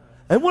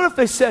 And what if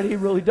they said he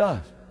really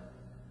does?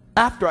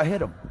 After I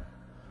hit him.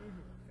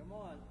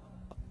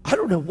 I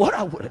don't know what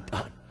I would have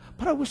done.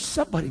 But I wish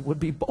somebody would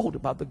be bold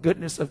about the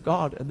goodness of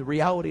God and the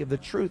reality of the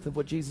truth of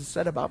what Jesus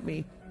said about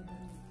me.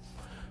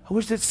 I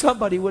wish that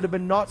somebody would have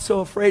been not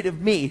so afraid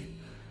of me,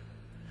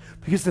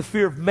 because the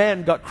fear of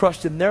man got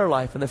crushed in their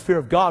life and the fear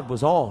of God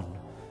was on.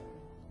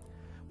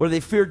 Where they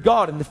feared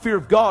God, and the fear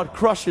of God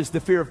crushes the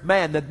fear of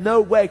man. That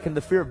no way can the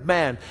fear of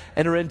man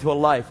enter into a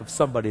life of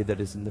somebody that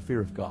is in the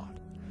fear of God.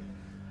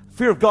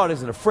 Fear of God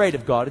isn't afraid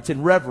of God. It's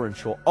in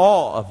reverential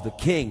awe of the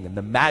King and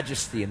the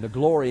majesty and the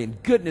glory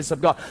and goodness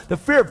of God. The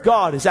fear of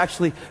God is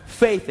actually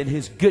faith in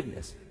his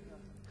goodness.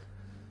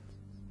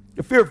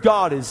 The fear of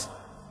God is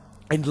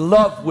in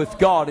love with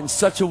God in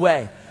such a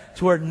way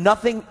to where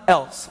nothing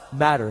else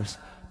matters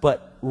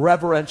but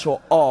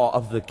reverential awe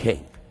of the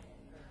King.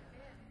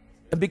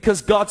 And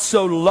because God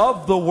so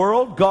loved the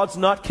world, God's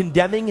not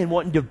condemning and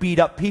wanting to beat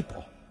up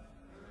people.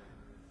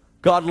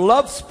 God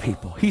loves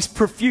people. He's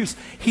profuse.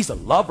 He's a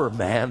lover,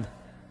 man.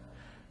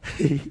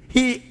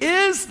 He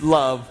is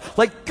love.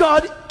 Like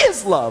God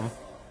is love.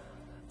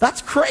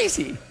 That's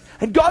crazy.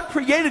 And God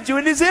created you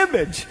in His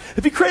image.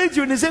 If He created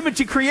you in His image,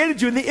 He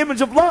created you in the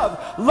image of love.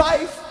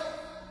 Life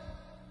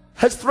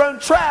has thrown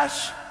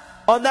trash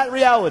on that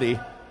reality.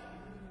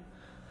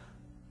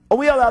 And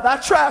we allow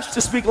that trash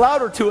to speak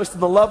louder to us than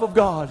the love of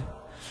God.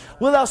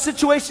 We allow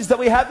situations that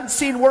we haven't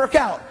seen work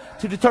out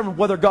to determine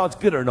whether God's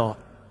good or not,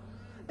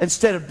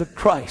 instead of the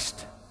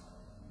Christ.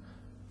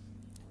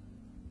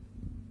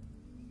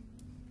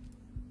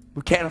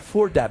 We can't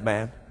afford that,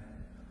 man.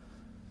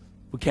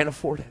 We can't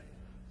afford it.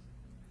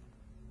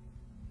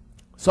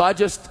 So I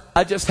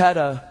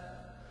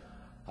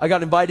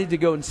got invited to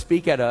go and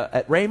speak at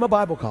Rhema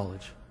Bible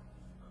College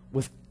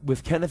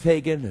with Kenneth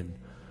Hagin, and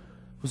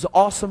it was an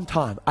awesome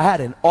time. I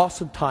had an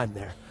awesome time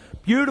there.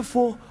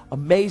 Beautiful,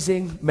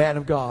 amazing man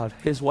of God.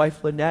 His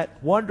wife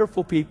Lynette,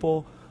 wonderful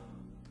people.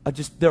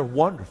 They're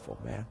wonderful,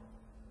 man.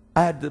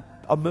 I had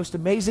a most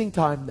amazing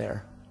time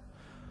there.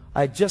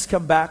 I had just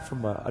come back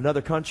from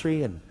another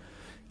country and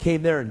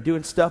came there and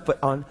doing stuff. But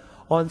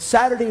on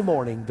Saturday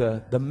morning,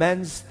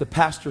 the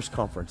pastors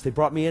conference, they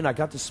brought me in. I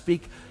got to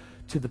speak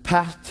at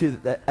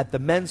the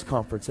men's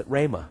conference at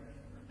Rhema.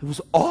 It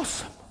was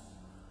awesome.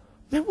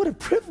 Man, what a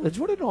privilege,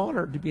 what an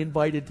honor to be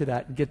invited to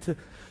that and get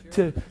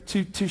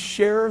to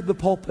share the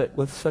pulpit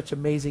with such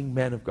amazing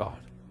men of God.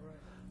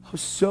 I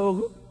was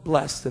so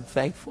blessed and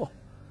thankful.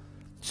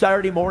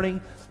 Saturday morning,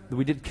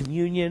 we did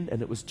communion,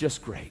 and it was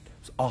just great.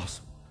 It was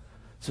awesome.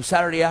 So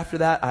Saturday after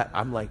that,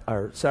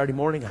 Saturday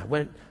morning, I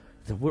went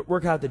to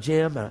work out at the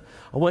gym. I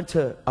went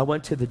to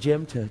the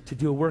gym to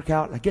do a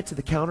workout, and I get to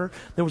the counter.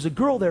 There was a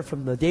girl there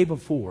from the day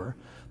before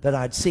that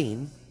I'd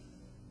seen.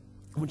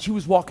 When she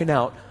was walking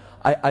out,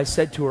 I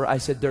said to her, I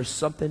said, there's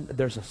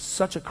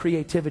such a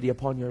creativity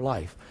upon your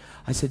life.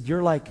 I said,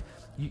 you're like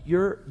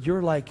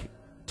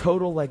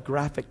total like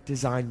graphic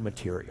design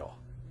material.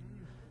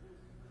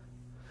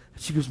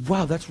 She goes,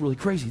 wow, that's really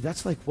crazy.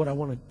 That's like what I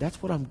want to,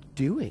 that's what I'm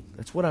doing.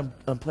 That's what I'm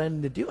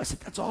planning to do. I said,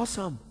 that's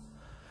awesome.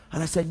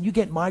 And I said, you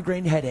get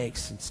migraine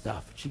headaches and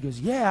stuff. She goes,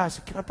 yeah. I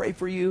said, can I pray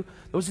for you?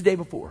 That was the day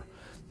before.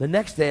 The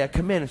next day I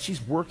come in and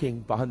she's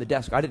working behind the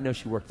desk. I didn't know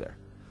she worked there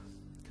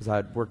because I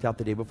had worked out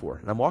the day before.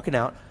 And I'm walking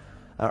out,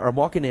 I'm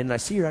walking in and I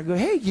see her. I go,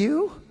 hey,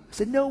 you. I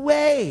said, no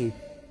way.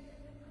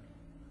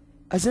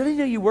 I said, I didn't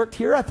know you worked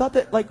here. I thought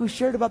that like we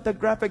shared about the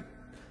graphic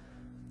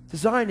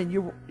design and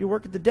you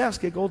work at the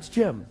desk at Gold's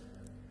Gym.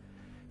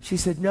 She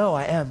said, no,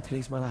 I am.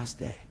 Today's my last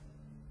day.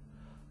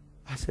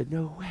 I said,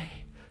 no way.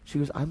 She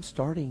goes, I'm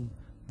starting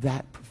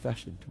that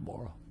profession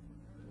tomorrow.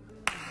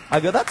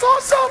 I go, that's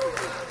awesome.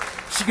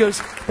 She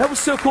goes, that was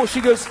so cool.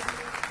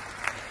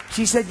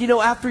 She said, you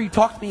know, after you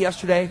talked to me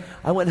yesterday,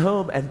 I went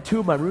home and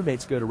 2 of my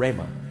roommates go to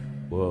Rhema.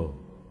 Whoa.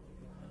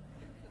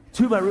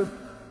 2 of my roommates.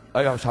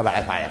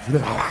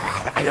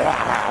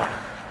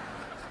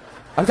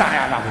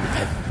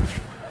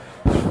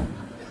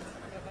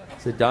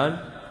 Is it done?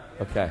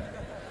 Okay.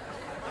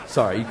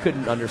 Sorry, you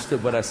couldn't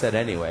understand what I said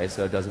anyway,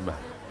 so it doesn't matter.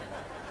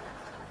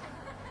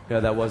 No,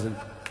 that wasn't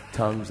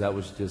tongues, that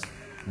was just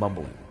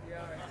mumbling.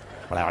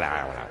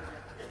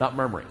 Not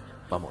murmuring,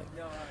 mumbling.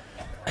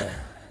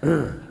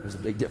 There's a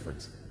big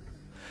difference.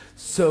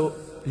 So,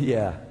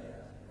 yeah.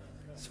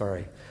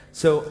 Sorry.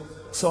 So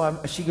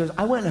she goes,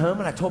 I went home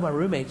and I told my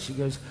roommate, she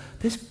goes,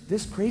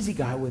 this crazy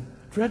guy with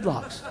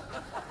dreadlocks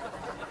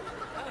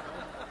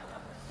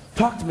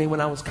talked to me when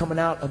I was coming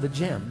out of the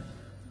gym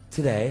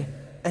today,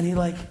 and he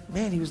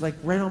was like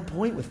right on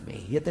point with me.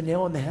 He hit the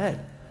nail on the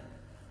head.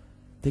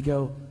 They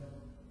go,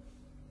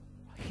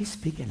 he's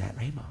speaking at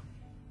Rhema.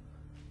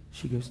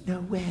 She goes, no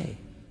way.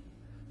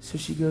 So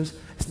she goes,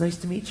 it's nice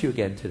to meet you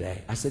again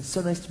today. I said, so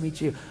nice to meet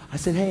you. I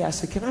said, hey,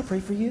 can I pray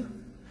for you?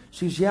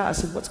 She goes, yeah. I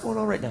said, what's going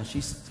on right now?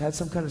 She had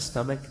some kind of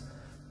stomach.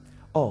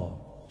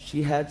 Oh,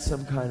 she had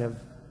some kind of,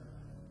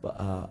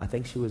 I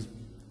think she was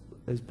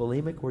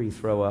bulimic, where you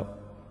throw up.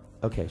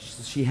 Okay,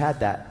 she had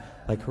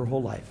that like her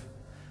whole life.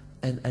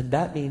 And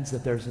that means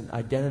that there's an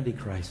identity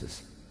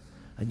crisis.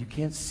 And you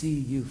can't see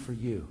you for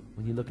you.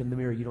 When you look in the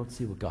mirror, you don't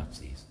see what God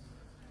sees.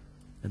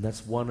 And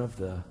that's one of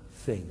the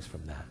things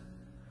from that.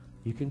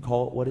 You can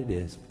call it what it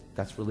is.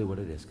 That's really what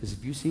it is. Because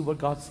if you see what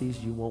God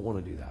sees, you won't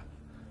want to do that.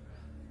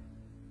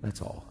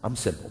 That's all. I'm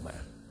simple, man.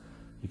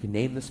 You can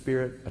name the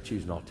spirit. I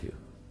choose not to.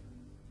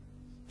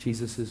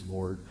 Jesus is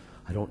Lord.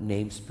 I don't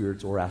name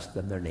spirits or ask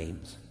them their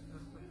names.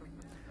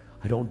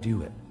 I don't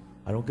do it.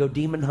 I don't go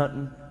demon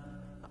hunting.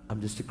 I'm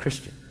just a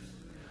Christian.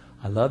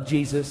 I love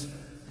Jesus,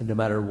 and no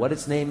matter what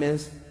its name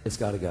is, it's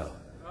got to go.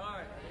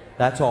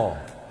 That's all.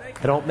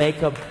 I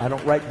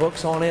don't write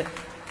books on it.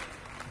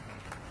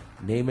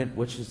 Name it,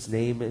 which its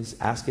name is,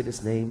 ask it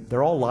its name.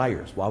 They're all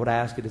liars. Why would I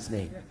ask it its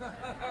name?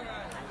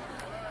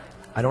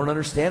 I don't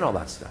understand all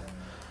that stuff.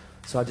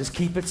 So I just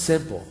keep it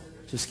simple.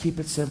 Just keep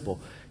it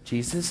simple.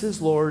 Jesus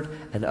is Lord,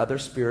 and other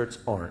spirits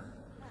aren't.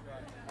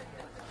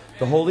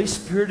 The Holy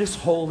Spirit is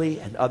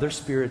holy, and other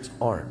spirits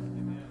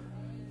aren't.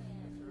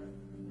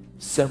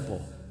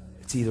 Simple.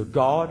 It's either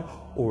God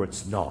or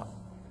it's not.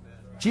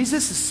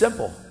 Jesus is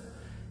simple.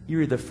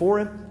 You're either for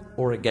him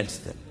or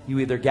against him. You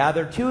either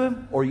gather to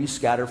him or you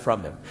scatter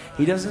from him.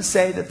 He doesn't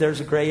say that there's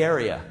a gray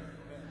area.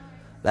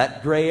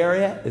 That gray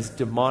area is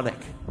demonic.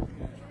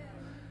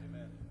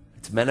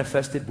 It's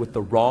manifested with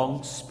the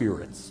wrong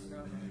spirits.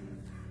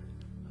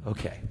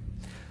 Okay.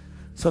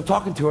 So I'm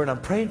talking to her and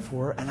I'm praying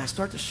for her, and I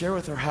start to share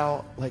with her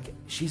how, like,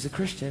 she's a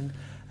Christian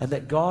and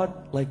that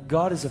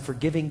God is a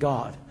forgiving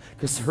God.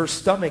 Because her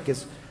stomach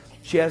is,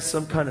 she has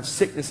some kind of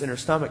sickness in her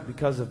stomach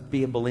because of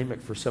being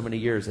bulimic for so many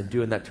years and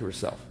doing that to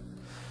herself.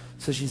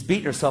 So she's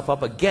beating herself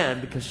up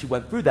again because she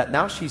went through that.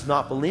 Now she's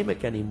not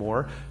bulimic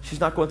anymore. She's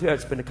not going through that.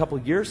 It's been a couple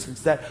of years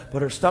since that,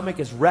 but her stomach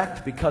is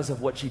wrecked because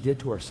of what she did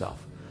to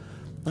herself.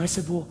 And I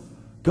said, well,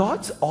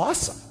 God's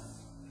awesome.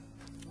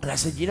 And I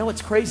said, you know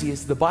what's crazy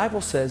is the Bible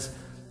says,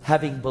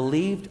 having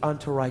believed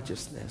unto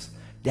righteousness,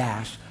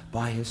 dash,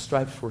 by his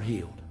stripes were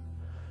healed.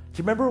 Do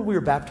you remember when we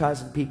were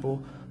baptizing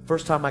people?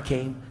 First time I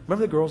came,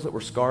 remember the girls that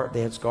were scarred,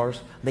 they had scars,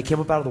 and they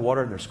came up out of the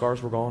water and their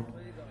scars were gone?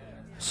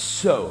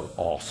 So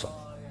awesome.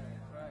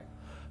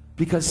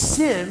 Because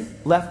sin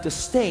left a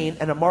stain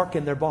and a mark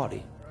in their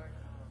body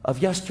of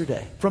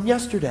yesterday, from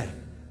yesterday.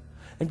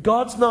 And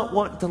God's not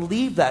wanting to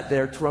leave that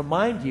there to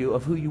remind you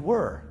of who you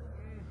were.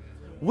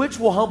 Which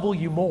will humble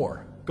you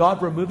more?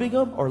 God removing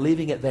them or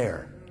leaving it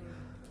there?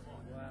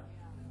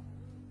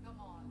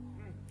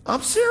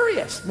 I'm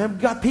serious. Man,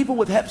 we've got people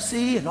with Hep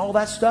C and all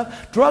that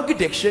stuff. Drug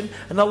addiction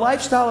and the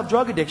lifestyle of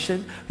drug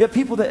addiction. We have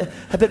people that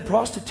have been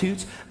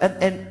prostitutes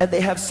and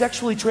they have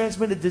sexually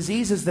transmitted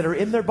diseases that are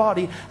in their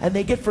body, and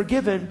they get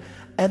forgiven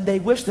and they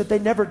wish that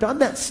they'd never done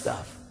that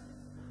stuff.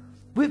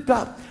 We've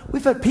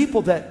had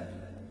people that,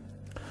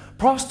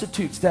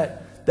 prostitutes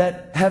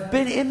that have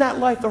been in that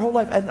life their whole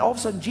life, and all of a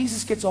sudden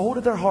Jesus gets a hold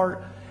of their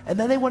heart and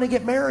then they want to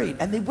get married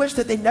and they wish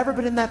that they'd never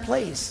been in that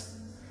place.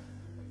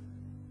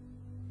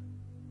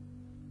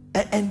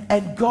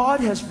 And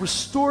God has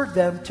restored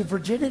them to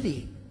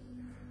virginity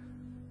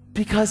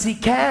because he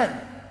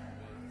can.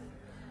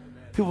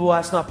 People will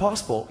ask, not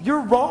possible.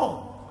 You're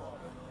wrong.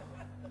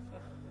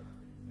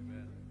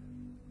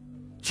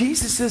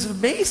 Jesus is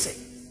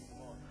amazing.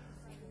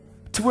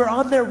 To where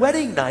on their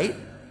wedding night,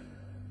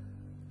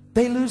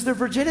 they lose their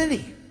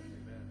virginity.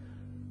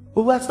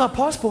 Well, that's not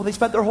possible. They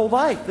spent their whole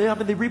life.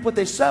 They reap what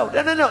they sowed.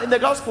 No. In the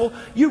gospel,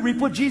 you reap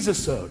what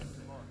Jesus sowed.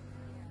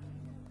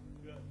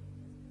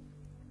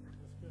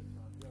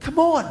 Come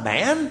on,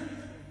 man.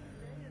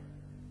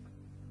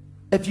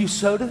 If you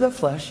sow to the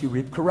flesh, you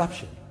reap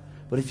corruption.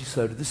 But if you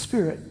sow to the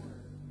Spirit,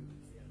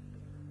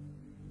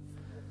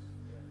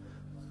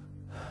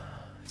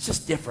 it's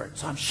just different.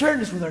 So I'm sharing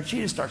this with her.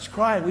 She just starts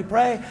crying. We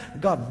pray,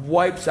 and God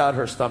wipes out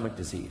her stomach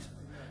disease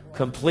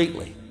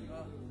completely.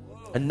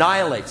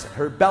 Annihilates it.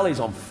 Her belly's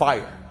on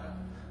fire.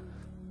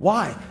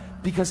 Why?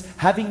 Because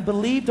having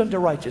believed unto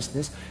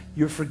righteousness,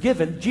 you're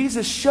forgiven.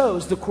 Jesus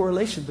shows the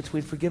correlation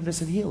between forgiveness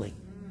and healing.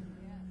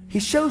 He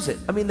shows it.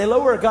 I mean, they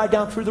lower a guy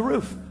down through the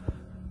roof.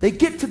 They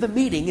get to the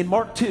meeting in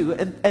Mark 2,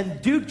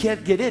 and dude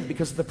can't get in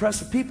because of the press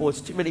of people.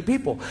 It's too many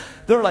people.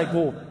 They're like,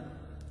 well,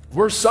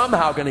 we're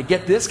somehow going to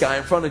get this guy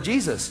in front of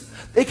Jesus.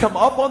 They come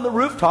up on the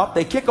rooftop.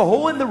 They kick a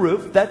hole in the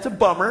roof. That's a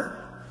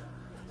bummer.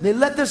 They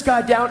let this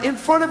guy down in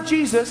front of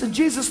Jesus, and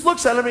Jesus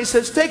looks at him and he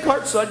says, take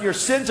heart, son, your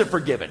sins are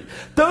forgiven.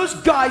 Those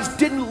guys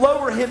didn't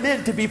lower him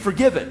in to be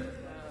forgiven.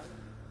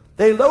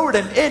 They lowered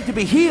him in to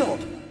be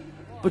healed.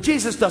 But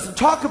Jesus doesn't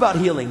talk about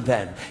healing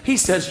then. He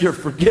says, you're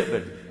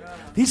forgiven.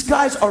 These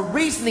guys are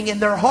reasoning in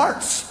their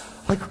hearts.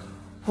 Like,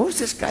 who does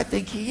this guy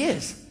think he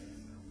is?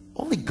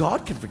 Only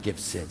God can forgive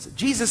sins.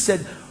 Jesus said,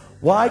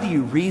 why do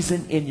you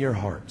reason in your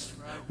hearts?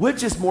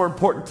 Which is more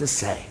important to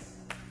say?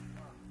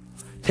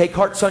 Take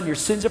heart, son, your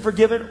sins are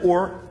forgiven,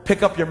 or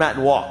pick up your mat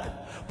and walk.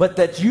 But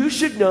that you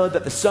should know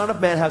that the Son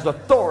of Man has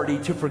authority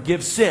to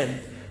forgive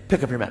sin,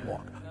 pick up your mat and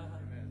walk.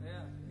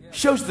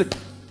 Shows the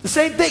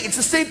same thing. It's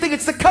the same thing.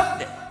 It's the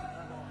covenant.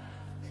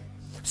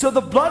 So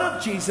the blood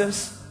of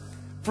Jesus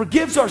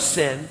forgives our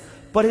sin,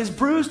 but his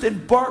bruised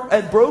and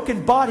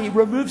broken body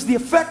removes the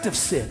effect of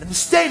sin and the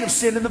stain of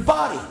sin in the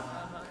body.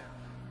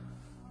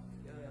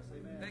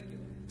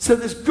 So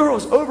this girl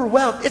is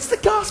overwhelmed. It's the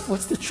gospel.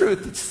 It's the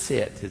truth. It's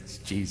it. It's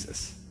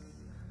Jesus.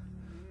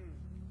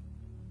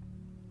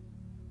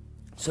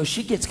 So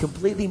she gets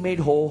completely made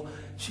whole.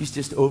 She's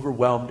just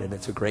overwhelmed, and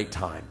it's a great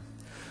time.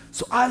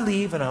 So I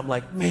leave, and I'm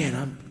like,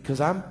 man,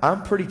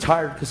 I'm pretty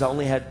tired because I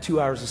only had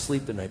 2 hours of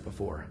sleep the night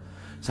before.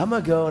 So I'm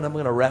going to go, and I'm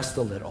going to rest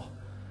a little.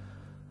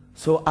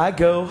 So I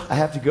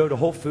have to go to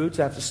Whole Foods.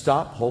 I have to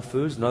stop. Whole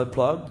Foods, another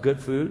plug, good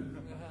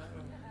food.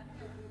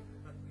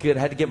 Good, I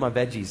had to get my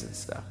veggies and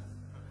stuff.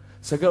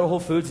 So I go to Whole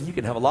Foods, and you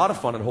can have a lot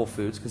of fun at Whole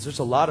Foods because there's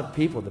a lot of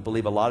people that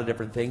believe a lot of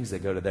different things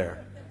that go to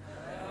there.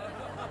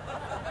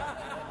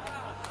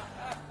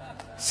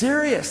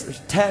 Serious. There's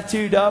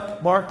tattooed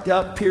up, marked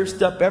up,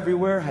 pierced up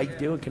everywhere. How you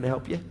doing? Can I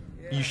help you?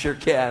 You sure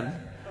can.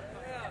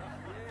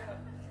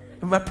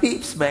 And my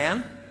peeps,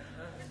 man.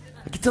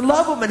 I get to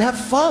love them and have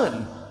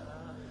fun.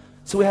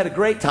 So we had a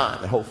great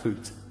time at Whole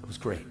Foods. It was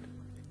great.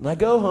 And I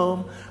go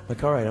home. I'm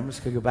like, all right, I'm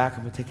just going to go back. I'm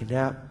going to take a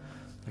nap.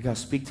 I got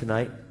to speak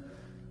tonight.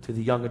 to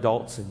the young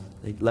adults, and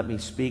they let me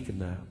speak,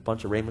 and a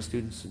bunch of Rhema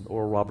students and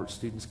Oral Roberts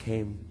students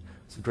came.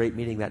 It was a great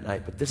meeting that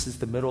night, but this is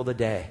the middle of the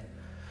day.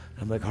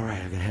 I'm like, all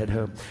right, I gotta head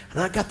home.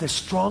 And I got this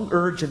strong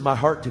urge in my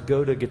heart to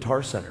go to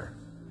Guitar Center.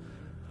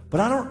 But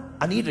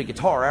I need a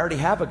guitar. I already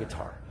have a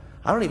guitar.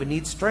 I don't even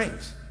need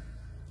strings.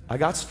 I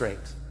got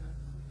strings.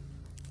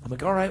 I'm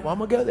like, all right, well, I'm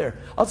gonna go there.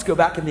 I'll just go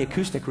back in the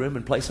acoustic room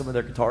and play some of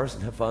their guitars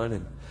and have fun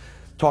and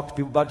talk to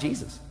people about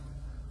Jesus.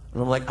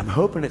 And I'm like, I'm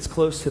hoping it's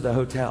close to the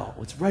hotel.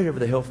 It's right over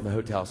the hill from the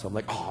hotel. So I'm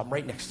like, oh, I'm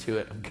right next to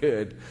it. I'm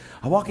good.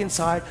 I walk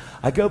inside.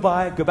 I go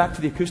back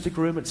to the acoustic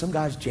room, and some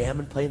guy's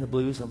jamming, playing the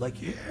blues. I'm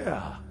like,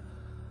 yeah,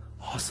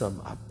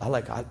 awesome.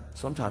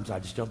 Sometimes I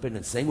just jump in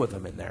and sing with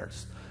them in there.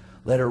 Just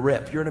let her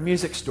rip. You're in a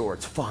music store.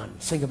 It's fun.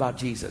 Sing about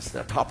Jesus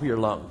at the top of your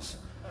lungs.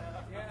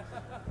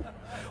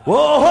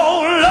 Whoa,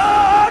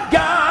 Lord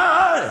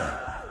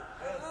God.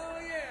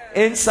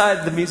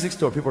 Inside the music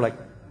store, people are like,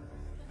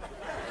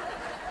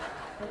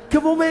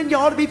 come on, man, you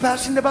ought to be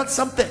passionate about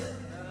something.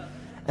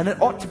 And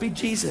it ought to be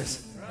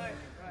Jesus.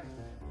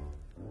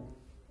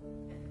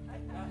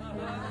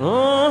 Who?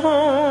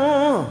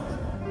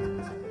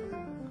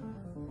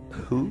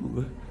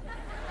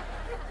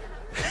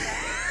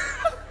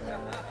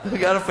 We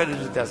got to finish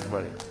the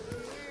testimony.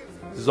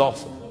 This is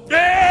awesome.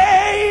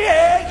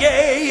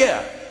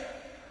 Yeah.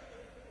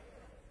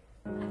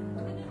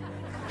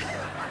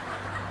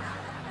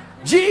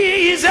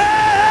 Jesus!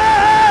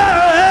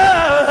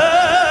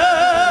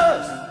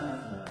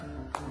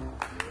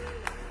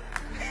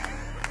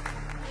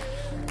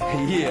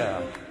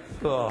 Yeah.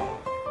 Oh.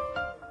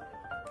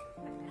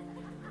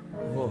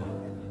 Oh.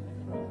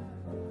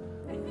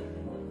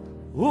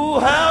 Oh,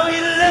 how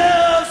he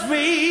loves me.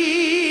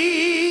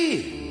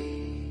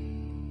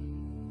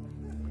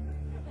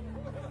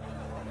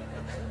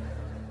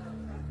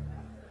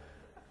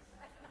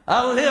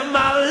 I'll live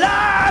my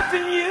life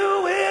and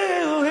you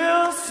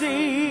will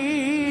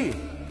see.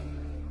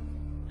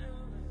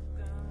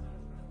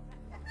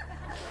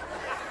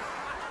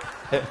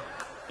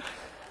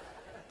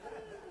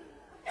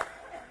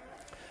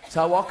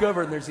 So I walk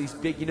over, and there's these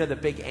big, you know, the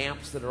big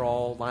amps that are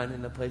all lined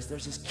into place.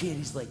 There's this kid,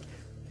 he's like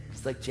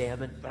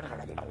jamming,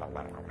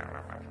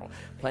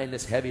 playing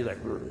this heavy, like,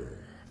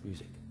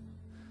 music.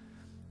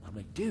 I'm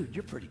like, dude,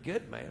 you're pretty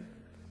good, man.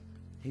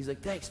 He's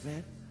like, thanks,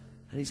 man.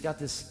 And he's got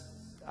this,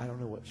 I don't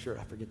know what shirt,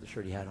 I forget the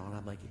shirt he had on.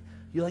 I'm like,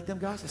 you like them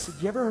guys? I said,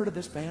 you ever heard of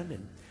this band?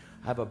 And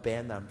I have a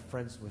band that I'm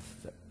friends with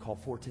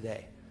called For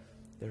Today.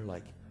 They're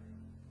like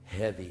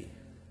heavy,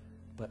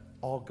 but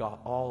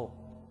all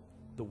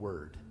the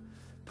word.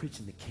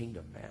 Preaching the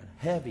kingdom, man.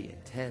 Heavy,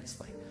 intense,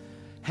 like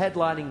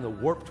headlining the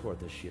Warped Tour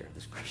this year.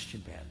 This Christian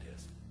band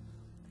is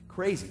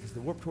crazy, because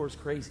the Warped Tour is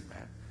crazy,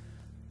 man.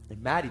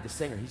 And Maddie, the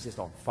singer, he's just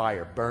on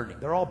fire, burning.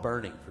 They're all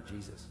burning for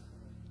Jesus.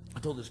 I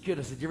told this kid,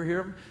 I said, you ever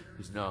hear them?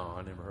 He goes, no,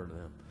 I never heard of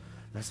them.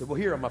 And I said, well,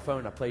 here on my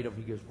phone, I played them.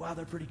 He goes, wow,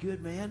 they're pretty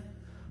good, man.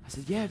 I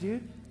said, yeah,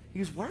 dude. He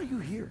goes, why are you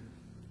here?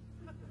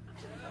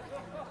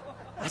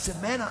 I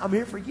said, man, I'm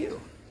here for you.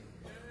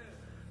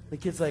 The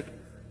kid's like,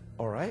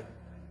 all right.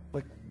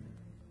 Like,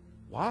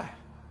 why?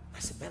 I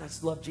said, man, I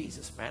just love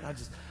Jesus, man. I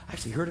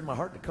actually heard in my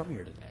heart to come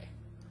here today.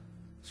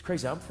 It's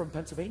crazy. I'm from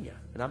Pennsylvania,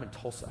 and I'm in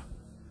Tulsa.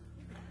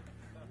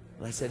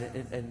 And I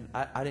said, and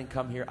I didn't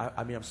come here.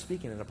 I mean, I'm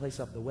speaking in a place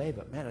up the way,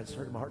 but man, I just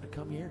heard in my heart to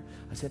come here.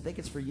 I said, I think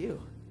it's for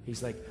you.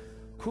 He's like,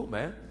 cool,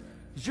 man.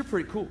 He goes, you're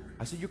pretty cool.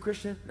 I said, you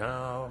Christian?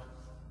 No.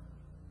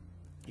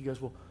 He goes,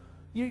 well,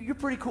 you're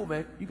pretty cool,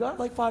 man. You got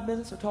like 5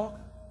 minutes to talk?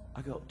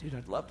 I go, dude,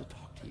 I'd love to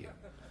talk to you.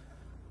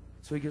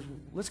 So he goes, well,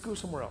 let's go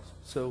somewhere else.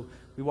 So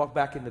we walked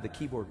back into the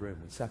keyboard room.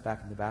 We sat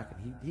back in the back,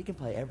 and he can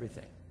play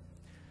everything.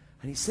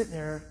 And he's sitting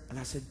there, and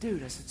I said,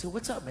 dude, so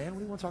what's up, man? What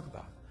do you want to talk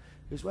about?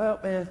 He goes, well,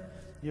 man,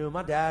 you know,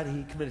 my dad,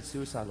 he committed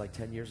suicide like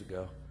 10 years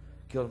ago.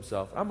 Killed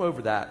himself. I'm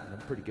over that, and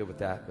I'm pretty good with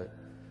that. But,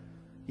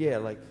 yeah,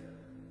 like,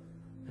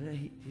 and then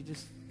he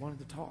just wanted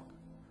to talk.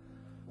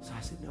 So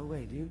I said, no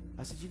way, dude.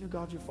 I said, you know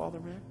God's your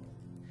father, man?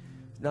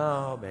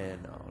 No, man,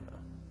 no.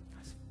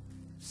 I said,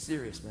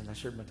 serious, man. I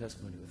shared my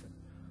testimony with him.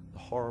 The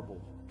horrible,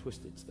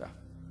 twisted stuff.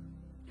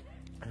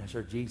 And I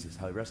shared Jesus,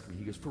 how he rescued me.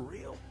 He goes, for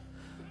real?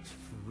 I said,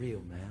 for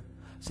real, man.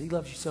 So he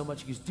loves you so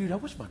much. He goes, dude, I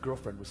wish my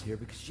girlfriend was here,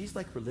 because she's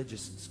like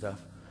religious and stuff.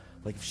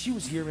 Like if she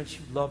was here, man, she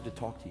would love to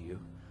talk to you.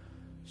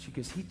 She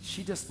goes,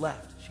 she just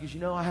left. She goes, you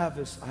know, I have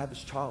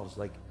this child,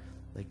 like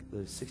the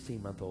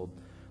 16-month-old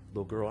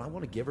little girl. I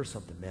want to give her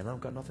something, man. I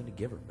don't got nothing to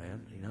give her,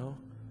 man, you know?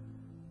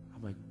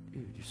 I'm like,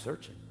 dude, you're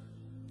searching.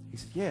 He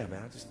said, yeah,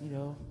 man, I don't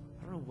know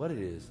what it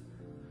is.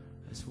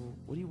 I said, well,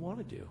 what do you want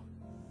to do?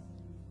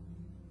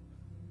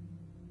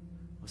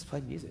 Let's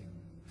play music.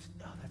 I said,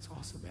 oh, that's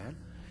awesome, man.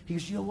 He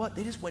goes, you know what?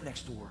 They just went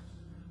next door.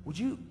 Would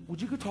you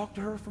go talk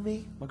to her for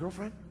me, my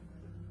girlfriend?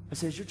 I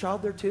said, is your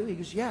child there too? He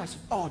goes, yeah. I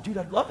said, oh, dude,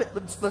 I'd love it.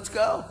 Let's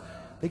go.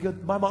 They go,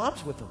 my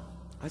mom's with them.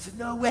 I said,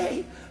 no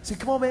way. I said,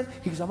 come on, man.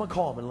 He goes, I'm going to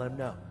call him and let him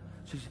know.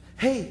 So he said,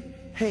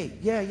 hey,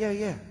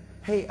 yeah.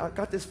 Hey, I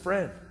got this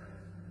friend.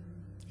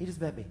 He just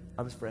met me.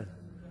 I'm his friend.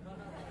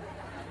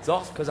 It's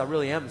awesome because I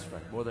really am his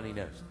friend, more than he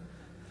knows.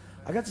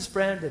 I got this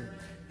friend, and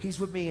he's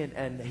with me,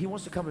 and he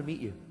wants to come and meet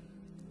you.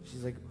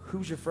 She's like,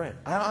 who's your friend?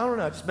 I don't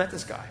know, I just met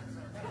this guy.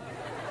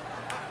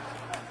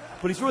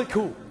 But he's really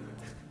cool.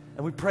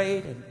 And we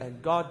prayed,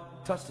 and God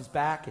touched his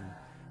back, and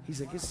he's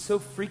like, this is so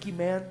freaky,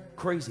 man,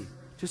 crazy.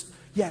 Just,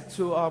 yeah,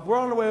 so we're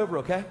on our way over,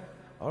 okay?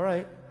 All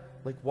right.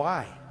 Like,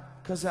 why?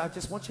 Because I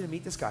just want you to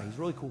meet this guy. He's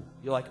really cool.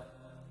 You're like,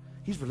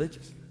 he's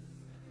religious.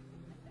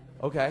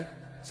 Okay.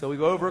 So we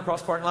go over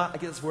across the parking lot. I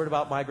get this word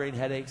about migraine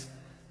headaches.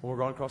 When we're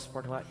going across the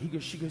parking lot, he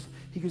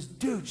goes,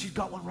 dude, she's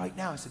got one right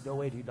now. I said, no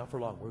way, dude, not for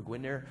long. We'll go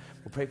in there.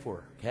 We'll pray for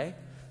her, okay?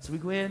 So we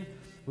go in.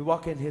 We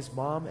walk in. His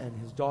mom and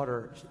his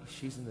daughter,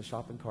 she's in the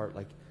shopping cart.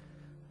 Like,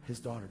 his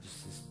daughter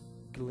just is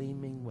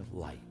gleaming with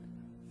light.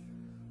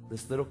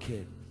 This little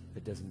kid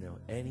that doesn't know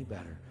any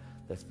better,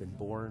 that's been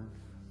born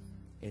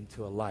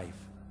into a life,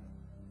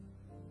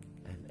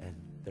 and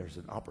there's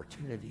an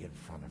opportunity in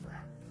front of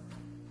her.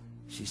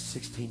 She's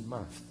 16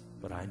 months,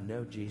 but I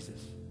know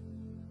Jesus,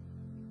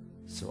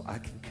 so I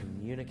can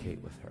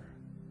communicate with her.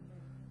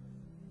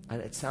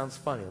 And it sounds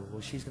funny.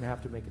 Well, she's going to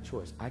have to make a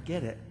choice. I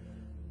get it,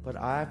 but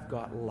I've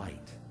got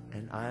light,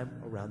 and I'm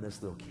around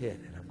this little kid,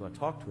 and I'm going to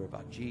talk to her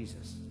about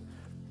Jesus.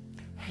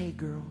 Hey,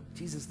 girl,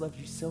 Jesus loves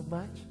you so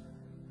much.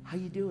 How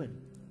you doing?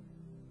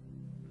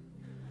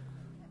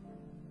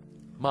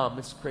 Mom,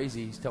 it's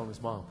crazy. He's telling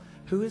his mom,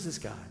 who is this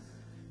guy?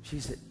 He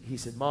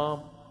said,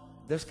 Mom,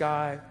 this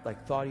guy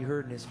thought he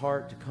heard in his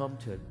heart to come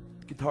to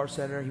Guitar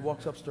Center. He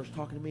walks up, starts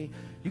talking to me.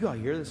 You got to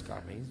hear this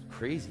guy, man. He's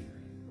crazy.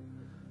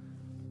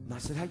 And I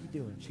said, how you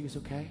doing? She goes,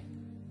 okay.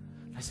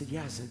 I said,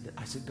 yeah.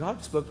 I said,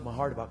 God spoke to my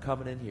heart about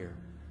coming in here.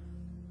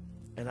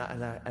 And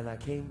I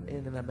came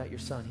in and I met your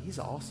son. He's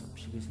awesome.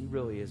 She goes, he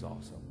really is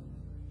awesome.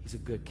 He's a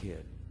good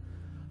kid.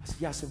 I said,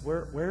 yeah. I said,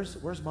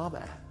 where's Mama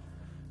at?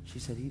 She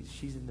said,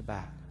 she's in the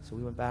back. So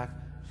we went back.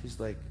 She's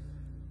like,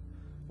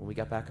 when we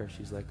got back there,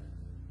 she's like,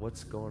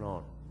 what's going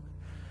on?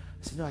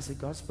 I said, no. I said,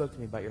 God spoke to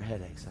me about your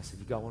headaches. I said,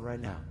 you got one right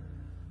now.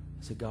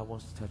 I said, God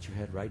wants to touch your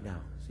head right now,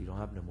 so you don't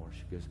have no more.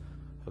 She goes,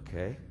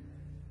 okay.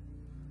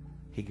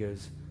 He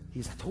goes,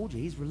 I told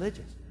you, he's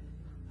religious.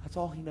 That's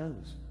all he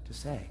knows to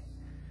say.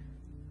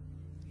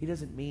 He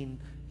doesn't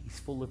mean he's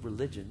full of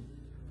religion.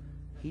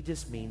 He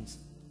just means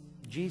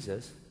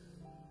Jesus,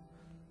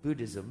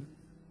 Buddhism,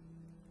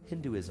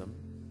 Hinduism,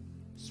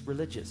 is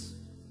religious.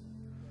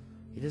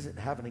 He doesn't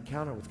have an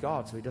encounter with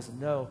God, so he doesn't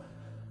know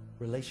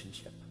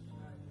relationship.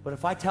 But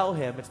if I tell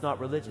him it's not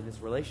religion,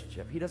 it's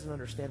relationship, he doesn't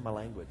understand my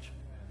language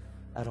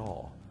at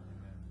all.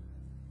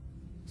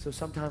 So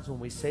sometimes when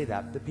we say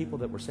that, the people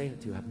that we're saying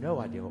it to have no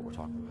idea what we're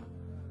talking about.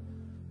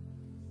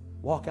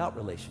 Walk out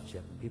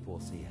relationship and people will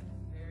see it.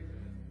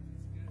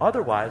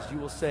 Otherwise, you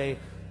will say,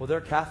 well, they're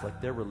Catholic,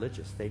 they're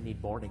religious, they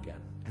need born again.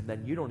 And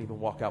then you don't even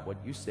walk out what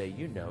you say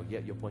you know,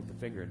 yet you'll point the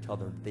finger and tell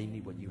them they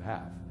need what you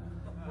have.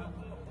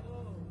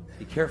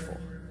 Be careful.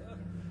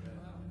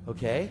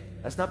 Okay?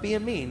 That's not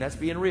being mean, that's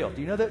being real.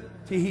 Do you know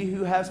that to he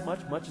who has much,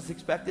 much is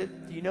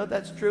expected? Do you know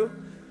that's true?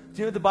 Do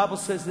you know the Bible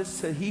says this?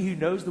 Said he who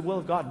knows the will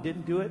of God and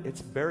didn't do it,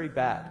 it's very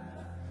bad.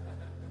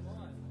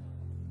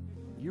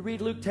 You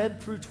read Luke 10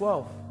 through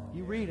 12.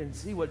 You read and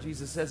see what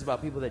Jesus says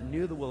about people that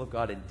knew the will of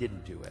God and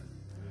didn't do it.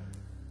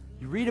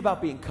 You read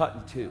about being cut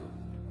in two.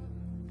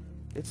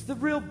 It's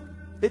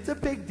a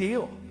big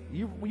deal.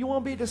 You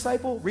want to be a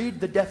disciple? Read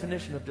the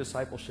definition of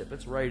discipleship.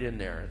 It's right in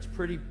there. It's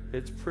pretty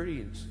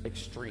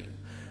extreme.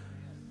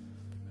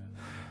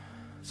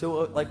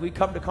 So we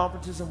come to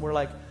conferences and we're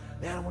like,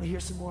 man, I want to hear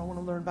some more. I want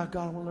to learn about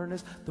God. I want to learn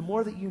this. The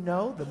more that you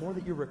know, the more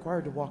that you're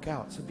required to walk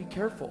out. So be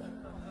careful.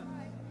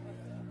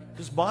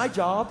 Because my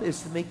job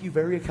is to make you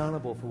very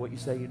accountable for what you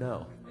say you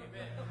know.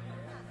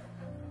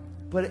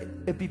 But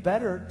it'd be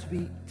better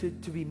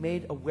to be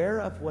made aware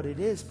of what it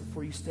is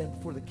before you stand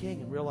before the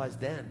King and realize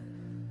then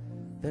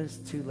it's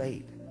too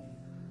late.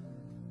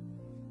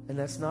 And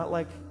that's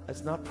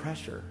not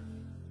pressure.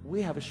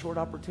 We have a short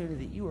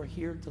opportunity. You are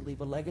here to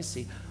leave a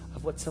legacy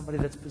of what somebody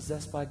that's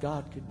possessed by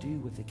God could do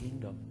with the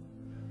kingdom.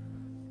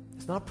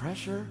 It's not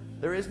pressure.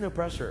 There is no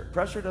pressure.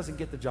 Pressure doesn't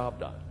get the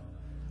job done.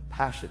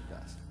 Passion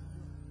does.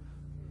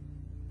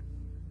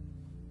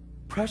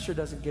 Pressure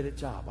doesn't get a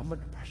job. I'm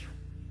under pressure.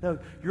 No,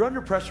 you're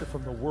under pressure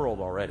from the world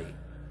already.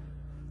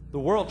 The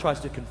world tries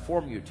to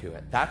conform you to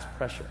it. That's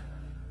pressure.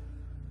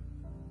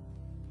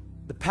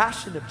 The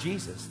passion of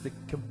Jesus, the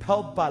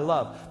compelled by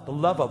love, the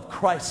love of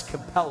Christ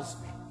compels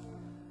me.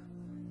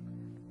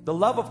 The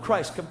love of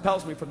Christ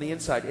compels me from the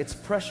inside. It's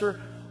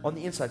pressure on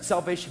the inside.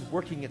 Salvation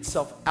working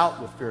itself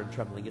out with fear and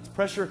trembling. It's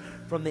pressure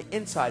from the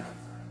inside,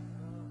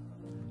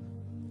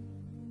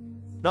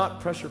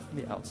 not pressure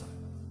from the outside.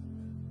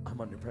 I'm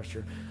under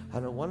pressure. I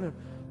don't want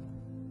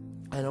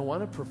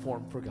to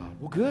perform for God.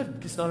 Well,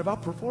 good. It's not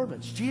about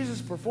performance.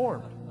 Jesus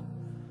performed.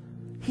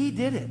 He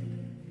did it.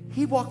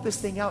 He walked this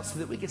thing out so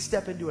that we could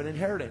step into an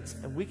inheritance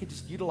and we could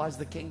just utilize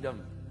the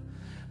kingdom.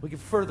 We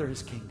could further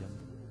his kingdom.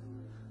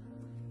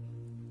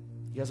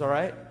 You guys all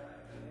right?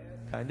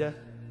 Kinda?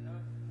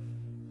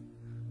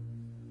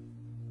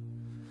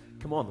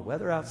 Come on, the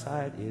weather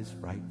outside is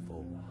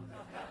frightful.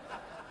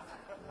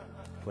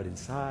 But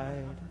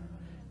inside,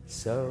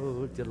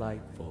 so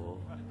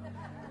delightful.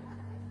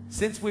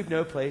 Since we've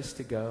no place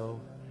to go,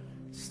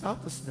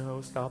 Stop the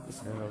snow, stop the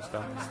snow,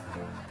 stop the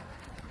snow.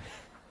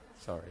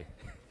 Sorry.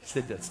 You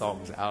said that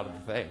song's out of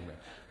the thing. Man.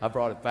 I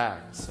brought it back.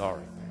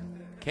 Sorry,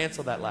 man.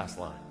 Cancel that last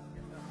line.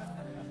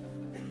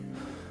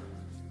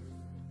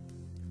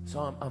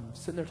 So I'm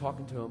sitting there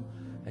talking to him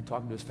and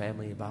talking to his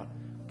family about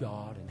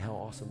God and how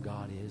awesome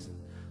God is. And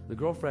the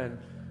girlfriend,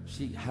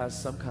 she has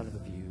some kind of a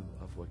view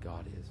of what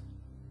God is.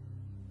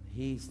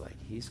 He's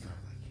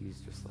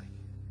just like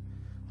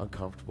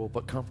uncomfortable,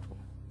 but comfortable,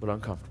 but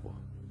uncomfortable.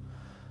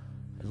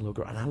 And the little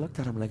girl, and I looked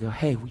at him and I go,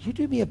 hey, will you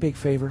do me a big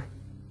favor?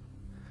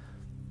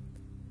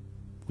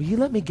 Will you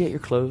let me get your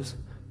clothes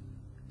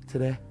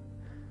today?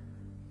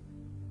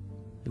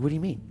 What do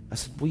you mean? I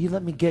said, will you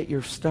let me get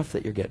your stuff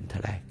that you're getting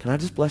today? Can I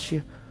just bless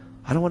you?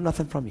 I don't want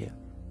nothing from you.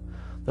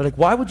 They're like,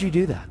 why would you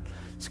do that?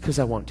 It's because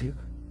I want to.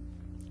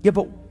 Yeah,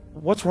 but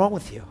what's wrong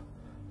with you?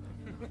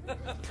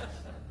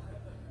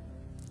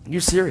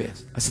 You're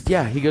serious? I said,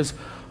 yeah. He goes,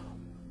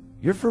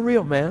 you're for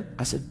real, man.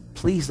 I said,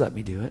 please let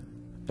me do it.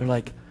 They're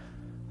like,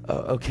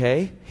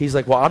 okay. He's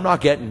like, well, I'm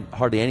not getting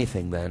hardly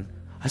anything then.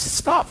 I said,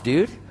 stop,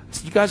 dude.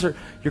 I said,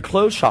 you're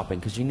clothes shopping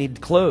because you need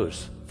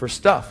clothes for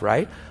stuff,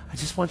 right? I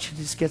just want you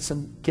to just get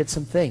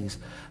some things.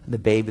 And the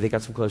baby, they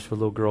got some clothes for the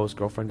little girl. His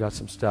girlfriend got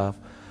some stuff.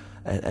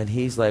 And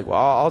he's like, well,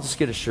 I'll just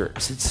get a shirt. I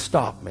said,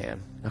 stop,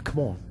 man. Now, come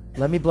on.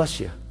 Let me bless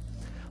you.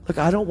 Look,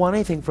 I don't want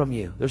anything from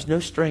you. There's no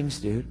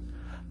strings, dude.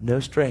 No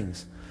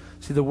strings.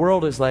 See, the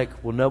world is like,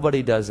 well,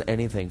 nobody does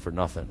anything for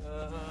nothing.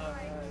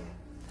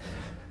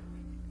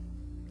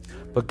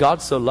 But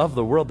God so loved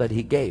the world that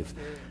he gave.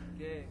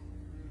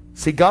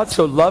 See, God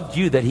so loved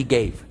you that he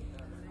gave.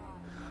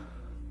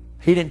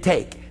 He didn't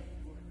take.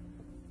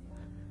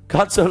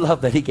 God so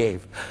loved that he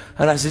gave.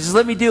 And I said, just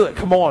let me do it.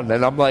 Come on.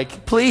 And I'm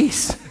like,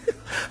 please.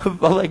 I'm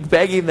like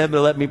begging them to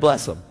let me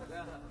bless them.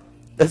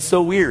 That's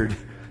so weird.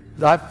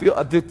 I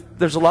feel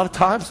there's a lot of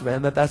times,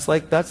 man, that's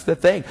the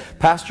thing.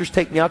 Pastors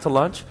take me out to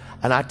lunch,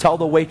 and I tell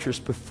the waitress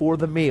before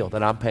the meal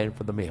that I'm paying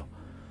for the meal.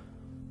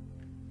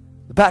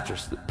 The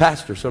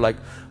pastors are like,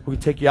 we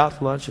can take you out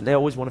to lunch, and they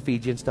always want to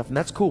feed you and stuff, and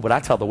that's cool, but I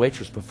tell the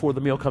waitress before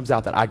the meal comes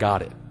out that I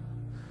got it.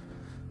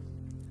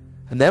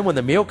 And then when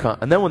the meal comes,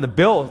 and then when the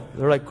bill,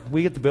 they're like,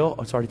 we get the bill,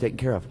 oh, it's already taken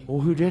care of. Well,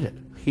 who did it?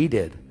 He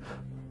did.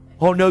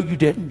 Oh, no, you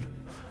didn't.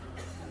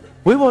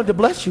 We wanted to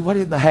bless you. What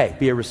didn't the, hey,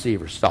 be a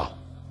receiver, stop.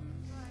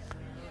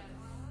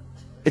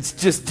 It's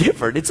just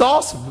different. It's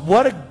awesome.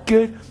 What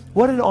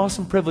an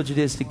awesome privilege it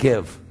is to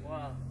give.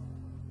 Wow.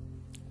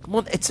 Come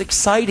on, it's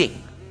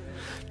exciting.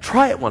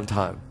 Try it one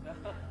time.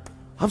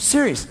 I'm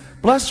serious.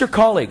 Bless your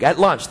colleague at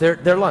lunch, their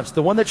lunch,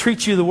 the one that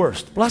treats you the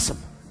worst. Bless them.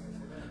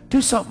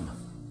 Do something.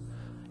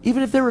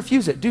 Even if they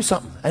refuse it, do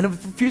something. And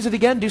if they refuse it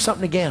again, do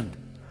something again.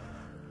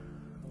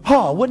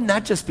 Oh, wouldn't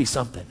that just be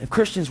something? If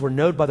Christians were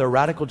known by their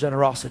radical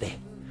generosity.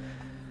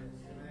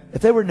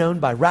 If they were known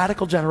by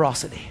radical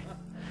generosity.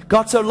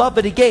 God so loved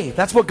that he gave.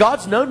 That's what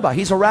God's known by.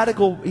 He's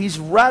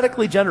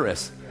radically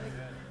generous.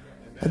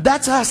 And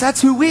that's us.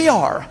 That's who we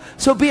are.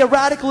 So be a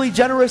radically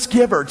generous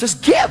giver.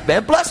 Just give,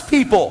 man. Bless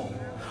people.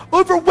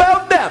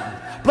 Overwhelm them.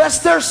 Bless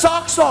their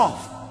socks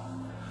off.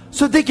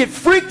 So they get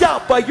freaked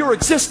out by your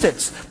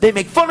existence. They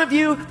make fun of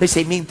you. They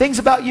say mean things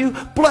about you.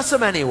 Bless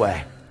them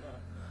anyway.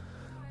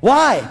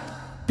 Why?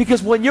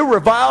 Because when you're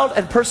reviled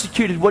and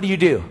persecuted, what do?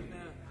 You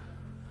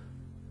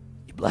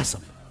bless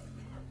them.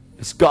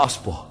 It's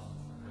gospel.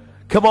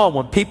 Come on,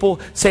 when people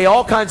say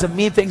all kinds of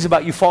mean things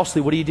about you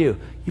falsely, what do?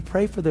 You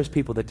pray for those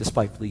people that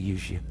despitefully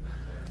use you.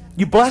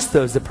 You bless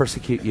those that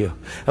persecute you.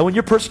 And when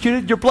you're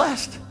persecuted, you're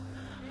blessed.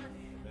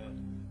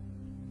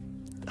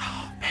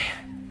 Oh,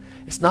 man.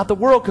 It's not the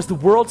world, because the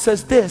world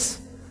says this.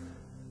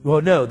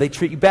 Well, no, they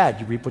treat you bad.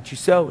 You reap what you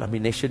sow. I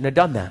mean, they shouldn't have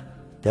done that.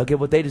 They'll get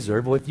what they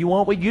deserve. Well, if you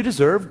want what you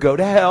deserve, go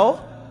to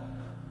hell.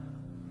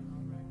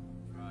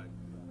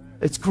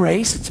 It's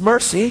grace. It's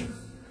mercy.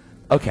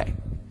 Okay.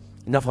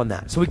 Enough on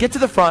that. So we get to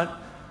the front.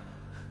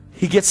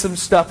 He gets some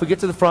stuff. We get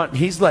to the front. And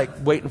he's like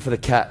waiting for the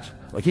catch.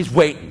 Like he's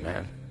waiting,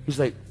 man. He's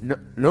like,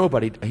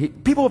 nobody.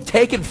 People have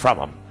taken from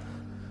him.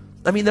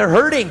 I mean, they're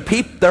hurting.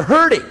 They're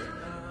hurting.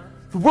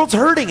 The world's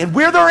hurting, and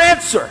we're their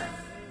answer.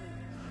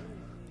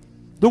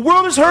 The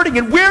world is hurting,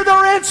 and we're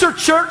their answer,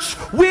 church.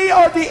 We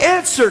are the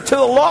answer to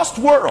the lost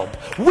world.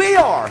 We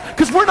are.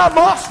 Because we're not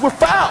lost. We're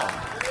found.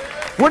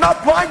 We're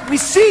not blind. We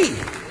see.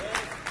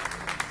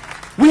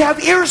 We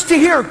have ears to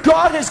hear.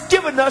 God has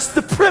given us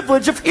the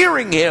privilege of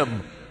hearing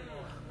him.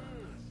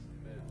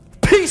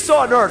 Peace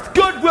on earth,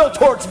 goodwill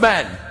towards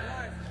men.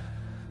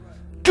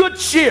 Good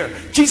cheer.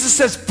 Jesus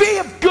says, be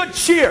of good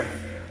cheer.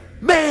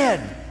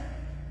 Man,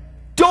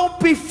 don't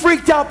be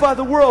freaked out by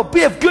the world.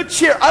 Be of good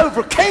cheer. I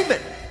overcame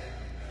it.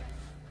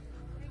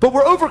 But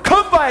we're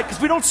overcome by it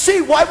because we don't see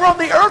why we're on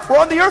the earth. We're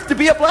on the earth to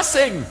be a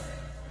blessing.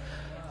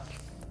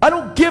 I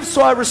don't give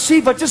so I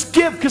receive. I just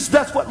give because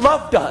that's what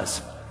love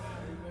does.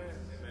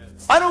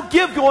 I don't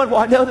give going, well,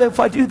 I know that if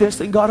I do this,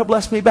 then God will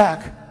bless me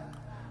back.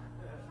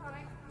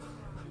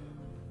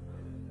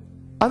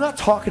 I'm not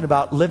talking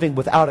about living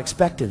without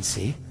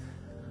expectancy,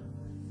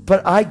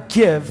 but I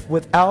give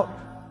without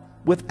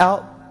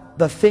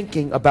the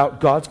thinking about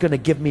God's going to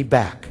give me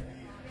back.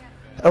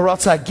 Or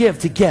else I give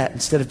to get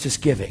instead of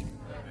just giving.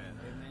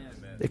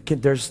 It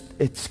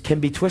can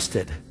be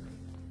twisted.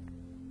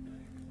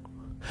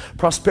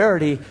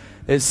 Prosperity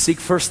is seek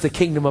first the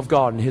kingdom of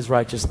God and his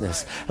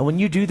righteousness. And when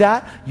you do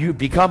that, you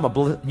become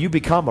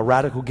a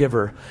radical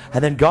giver.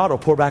 And then God will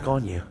pour back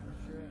on you.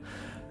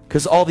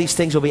 Because all these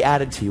things will be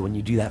added to you when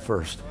you do that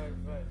first.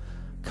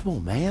 Come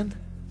on, man.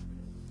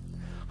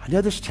 I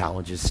know this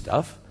challenges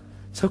stuff.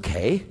 It's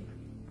okay.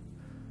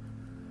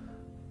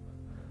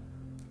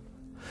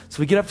 So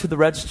we get up to the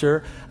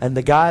register, and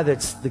the guy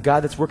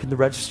that's working the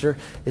register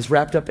is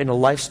wrapped up in a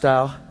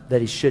lifestyle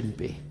that he shouldn't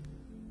be.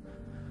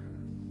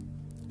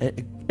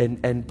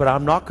 But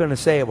I'm not going to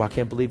say, well, I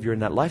can't believe you're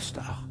in that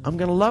lifestyle. I'm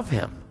going to love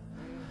him.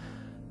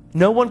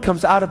 No one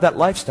comes out of that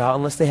lifestyle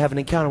unless they have an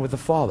encounter with the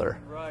Father.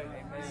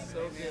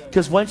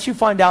 Because once you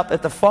find out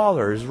that the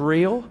Father is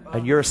real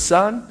and you're a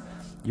son,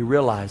 you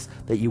realize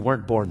that you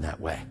weren't born that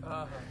way.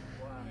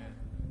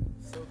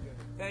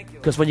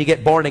 Because when you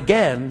get born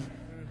again,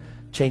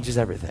 changes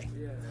everything.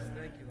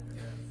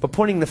 But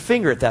pointing the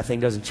finger at that thing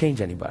doesn't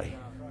change anybody.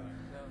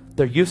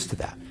 They're used to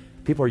that.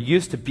 People are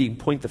used to being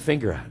point the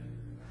finger at.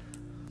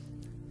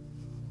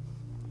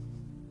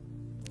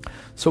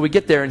 So we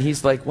get there and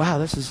he's like, wow,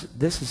 this is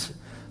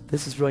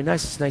really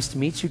nice. It's nice to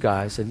meet you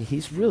guys. And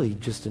he's really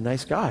just a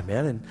nice guy,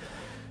 man. And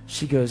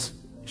he goes,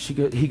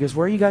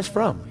 where are you guys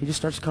from? He just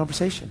starts a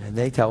conversation. And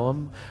they tell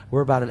him,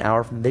 we're about an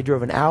hour from, they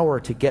drove an hour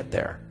to get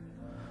there.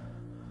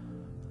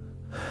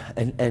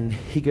 And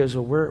he goes,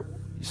 well,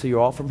 so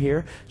you're all from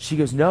here? She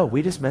goes, no,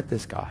 we just met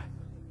this guy.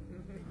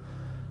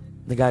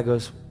 The guy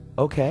goes,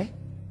 okay.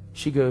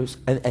 She goes,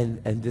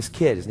 and this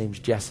kid, his name's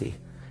Jesse.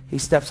 He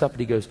steps up and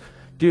he goes,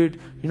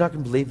 dude, you're not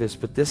going to believe this,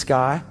 but this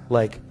guy,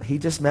 like, he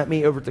just met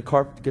me over at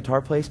the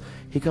guitar place.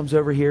 He comes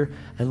over here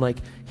and, like,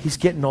 he's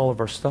getting all of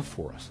our stuff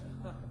for us.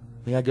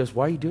 The guy goes,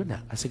 why are you doing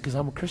that? I said, because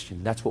I'm a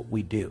Christian. That's what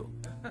we do.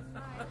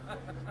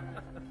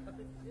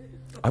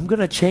 I'm going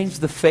to change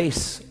the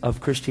face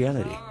of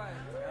Christianity.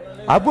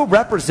 I will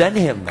represent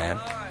him, man.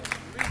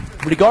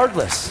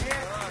 Regardless.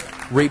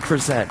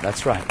 Represent,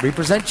 that's right.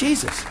 Represent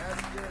Jesus.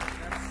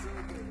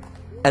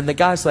 And the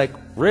guy's like,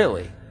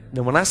 really?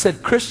 Now, when I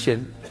said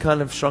Christian,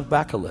 kind of shrunk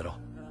back a little.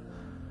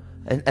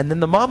 And then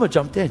the mama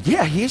jumped in.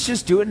 Yeah, he's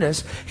just doing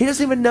this. He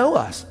doesn't even know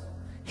us.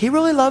 He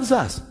really loves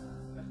us.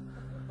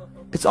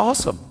 It's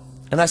awesome.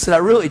 And I said, I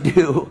really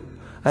do.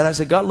 And I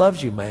said, God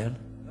loves you, man.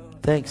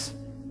 Thanks.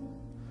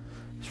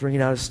 He's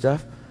ringing out his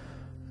stuff.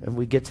 And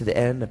we get to the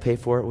end. I pay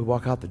for it. We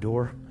walk out the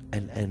door.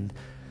 And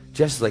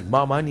Jesse's like,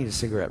 Mom, I need a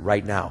cigarette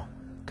right now.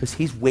 Because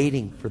he's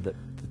waiting for the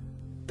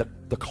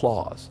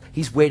clause.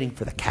 He's waiting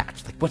for the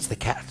catch. Like, what's the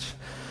catch?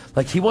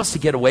 Like, he wants to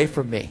get away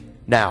from me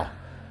now.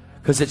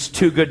 Because it's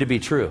too good to be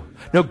true.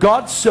 No,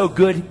 God's so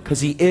good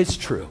because he is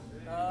true.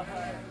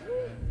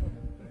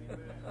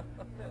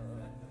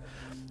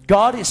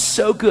 God is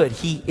so good,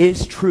 he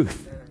is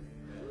truth.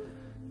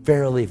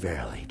 Verily,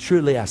 verily,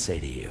 truly I say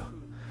to you,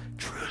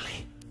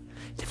 truly,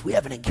 if we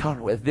have an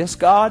encounter with this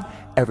God,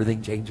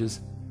 everything changes.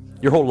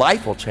 Your whole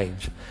life will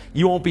change.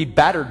 You won't be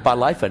battered by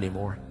life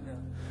anymore.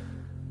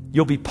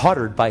 You'll be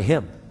pottered by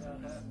him.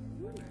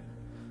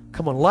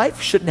 Come on, life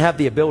shouldn't have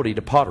the ability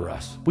to potter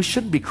us. We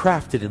shouldn't be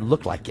crafted and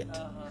look like it.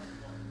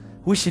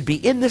 We should be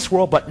in this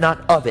world, but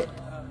not of it.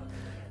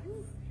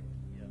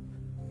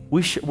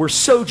 We're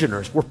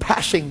sojourners. We're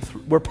passing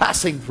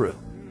through.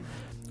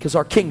 Because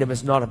our kingdom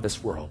is not of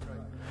this world.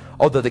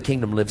 Although the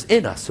kingdom lives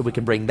in us, so we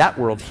can bring that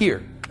world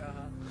here.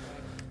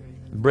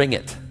 Bring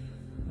it.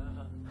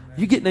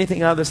 You getting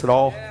anything out of this at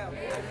all?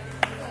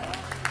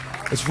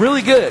 It's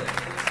really good.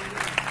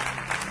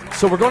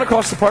 So we're going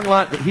across the parking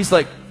lot. He's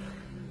like,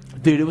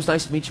 dude, it was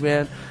nice to meet you,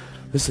 man.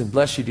 Listen,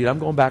 bless you, dude. I'm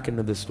going back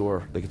into the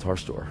store, the guitar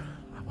store.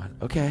 I went,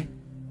 okay.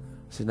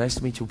 I said, nice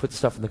to meet you. We'll put the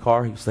stuff in the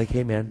car. He was like,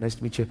 hey, man, nice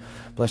to meet you.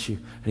 Bless you.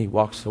 And he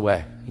walks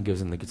away. He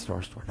goes in the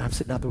guitar store. And I'm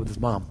sitting out there with his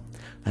mom.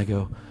 And I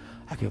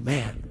go,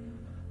 man.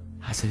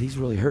 I said, he's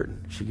really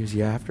hurting. She goes,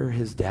 yeah, after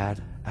his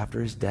dad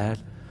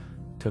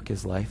took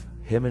his life,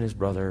 him and his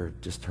brother are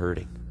just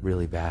hurting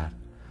really bad.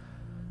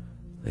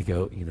 They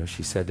go,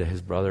 she said to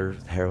his brother,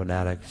 heroin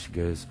addict, she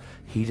goes,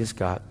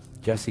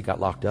 Jesse got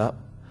locked up.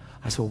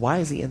 I said, well, why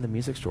is he in the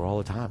music store all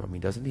the time? I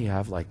mean, doesn't he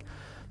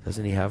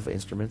have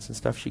instruments and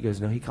stuff? She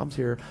goes, no, he comes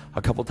here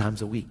a couple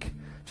times a week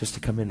just to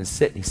come in and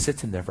sit. And he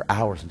sits in there for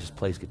hours and just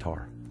plays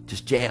guitar.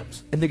 Just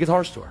jams in the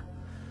guitar store.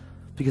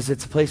 Because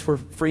it's a place for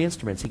free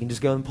instruments. He can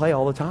just go and play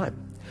all the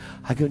time.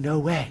 I go, no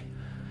way.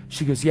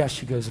 She goes, yes.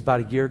 She goes,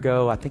 about a year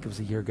ago, I think it was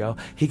a year ago,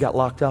 he got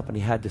locked up and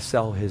he had to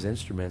sell his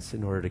instruments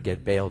in order to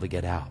get bail to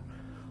get out.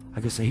 I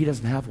go, so he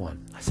doesn't have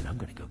one. I said, I'm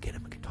going to go get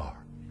him a guitar.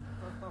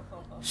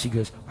 She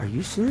goes, are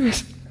you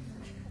serious?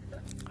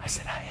 I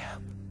said, I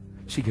am.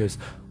 She goes,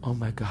 oh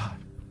my God.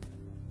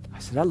 I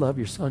said, I love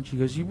your son. She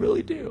goes, you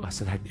really do? I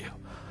said, I do.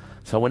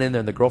 So I went in there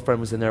and the girlfriend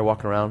was in there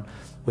walking around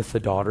with the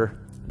daughter.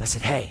 And I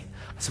said, hey.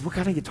 I said, what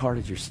kind of guitar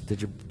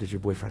did your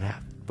boyfriend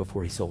have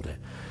before he sold it?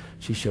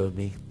 She showed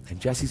me. And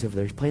Jesse's over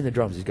there. He's playing the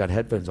drums. He's got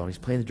headphones on. He's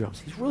playing the drums.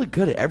 He's really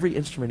good at every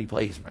instrument he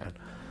plays, man.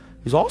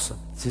 He's awesome.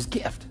 It's his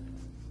gift.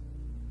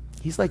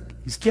 He's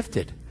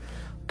gifted.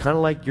 kind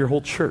of like your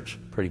whole church,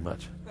 pretty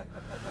much.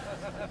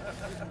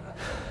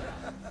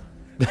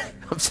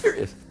 I'm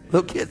serious.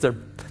 Little kids, they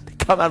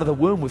come out of the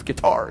womb with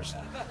guitars.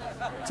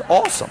 It's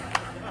awesome.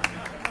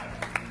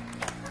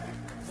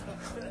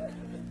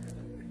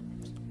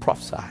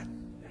 Prophesied.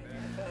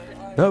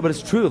 No, but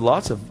it's true.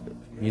 Lots of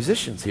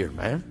musicians here,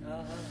 man.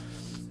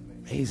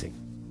 Amazing.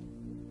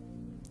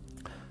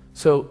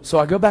 So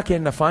I go back in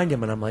and I find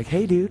him and I'm like,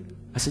 hey, dude.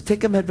 I said, take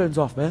them headphones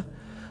off, man.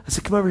 I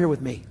said, come over here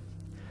with me.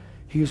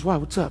 He goes, why?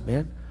 What's up,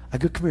 man? I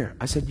go, come here.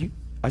 I said,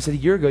 a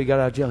year ago you got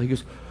out of jail. He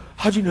goes,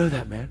 how'd you know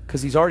that, man?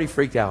 Because he's already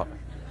freaked out.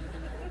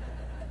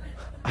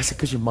 I said,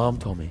 because your mom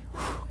told me.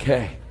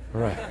 Okay,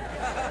 all right.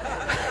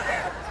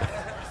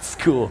 It's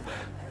cool.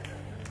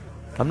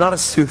 I'm not a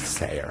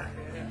soothsayer.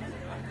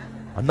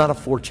 I'm not a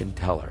fortune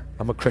teller.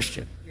 I'm a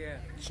Christian.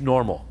 It's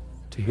normal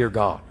to hear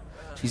God.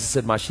 Jesus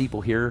said, my sheep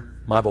will hear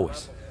my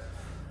voice,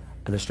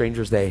 and the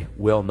strangers they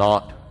will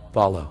not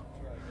follow.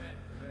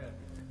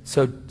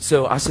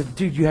 So I said,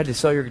 dude, you had to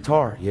sell your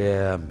guitar.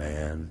 Yeah,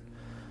 man.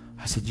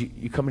 I said,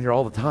 you come in here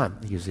all the time.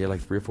 He goes, yeah,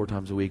 like 3 or 4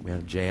 times a week,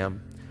 man,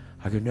 jam.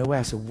 I go, no way.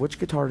 I said, which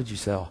guitar did you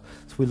sell?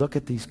 So we look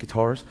at these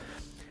guitars,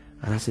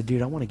 and I said,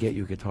 dude, I want to get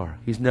you a guitar.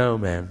 He's, no,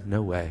 man,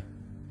 no way.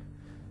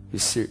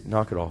 He's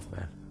knock it off,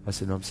 man. I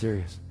said, no, I'm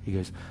serious. He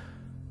goes,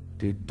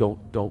 dude,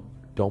 don't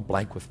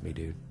blank with me,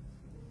 dude.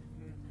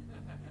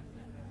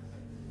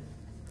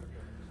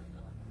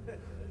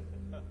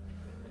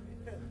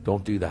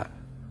 Don't do that.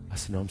 I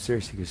said, no, I'm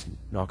serious. He goes,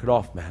 knock it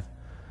off, man.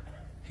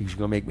 He goes, you're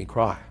going to make me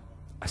cry.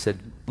 I said,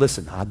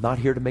 listen, I'm not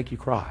here to make you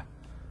cry,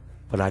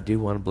 but I do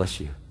want to bless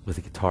you with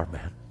a guitar,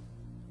 man.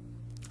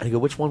 And he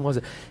goes, which one was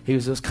it? He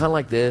goes, it was kind of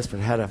like this, but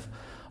it had a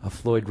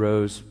Floyd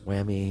Rose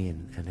whammy,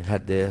 and it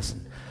had this.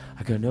 And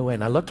I go, no way.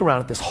 And I looked around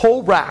at this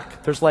whole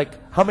rack. There's like,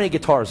 how many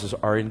guitars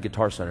are in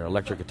Guitar Center,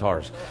 electric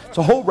guitars? It's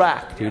a whole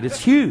rack, dude. It's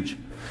huge.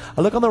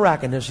 I look on the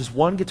rack, and there's just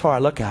one guitar I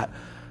look at,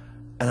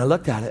 and I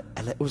looked at it,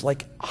 and it was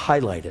like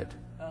highlighted.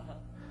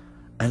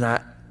 And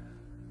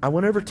I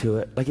went over to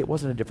it, like it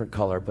wasn't a different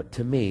color, but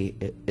to me,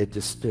 it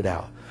just stood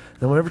out.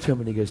 And I went over to him,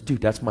 and he goes,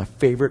 dude, that's my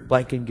favorite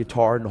blanking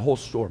guitar in the whole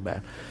store,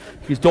 man.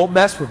 He goes, don't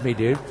mess with me,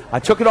 dude. I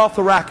took it off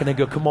the rack, and I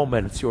go, come on,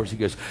 man, it's yours. He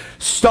goes,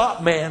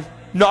 stop, man.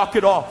 Knock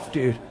it off,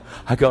 dude.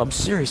 I go, I'm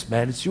serious,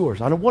 man. It's yours.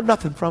 I don't want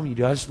nothing from you,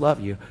 dude. I just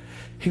love you.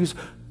 He goes,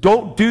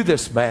 don't do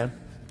this, man.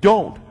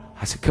 Don't.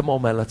 I said, come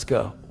on, man, let's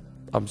go.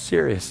 I'm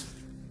serious.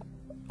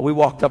 We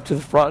walked up to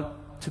the front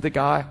to the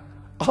guy.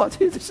 Oh,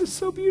 dude, this is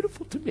so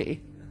beautiful to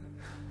me.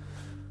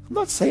 I'm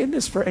not saying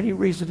this for any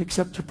reason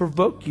except to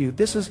provoke you.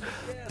 This is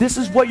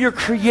what you're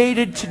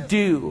created to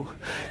do.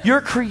 You're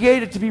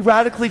created to be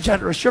radically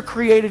generous. You're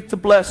created to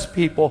bless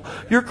people.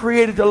 You're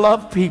created to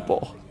love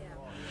people.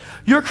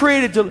 You're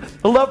created to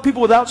love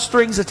people without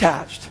strings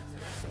attached.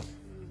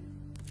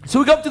 So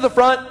we go up to the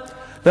front,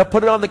 they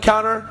put it on the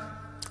counter,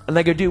 and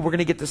they go, dude, we're going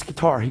to get this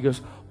guitar. He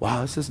goes,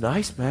 wow, this is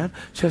nice, man.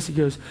 Jesse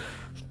goes,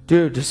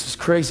 dude, this is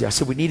crazy. I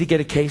said, we need to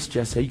get a case,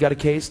 Jesse. You got a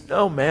case?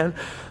 No, man.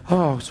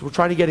 Oh, so we're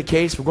trying to get a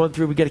case. We're going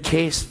through, we get a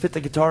case, fit the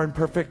guitar in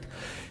perfect.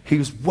 He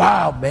goes,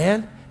 wow,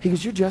 man. He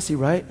goes, you're Jesse,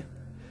 right?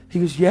 He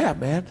goes, yeah,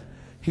 man.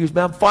 He goes,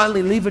 man, I'm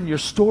finally leaving your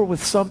store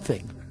with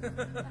something.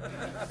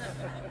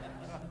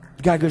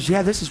 The guy goes,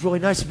 yeah, this is really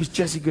nice. He goes,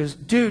 Jesse goes,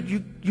 dude,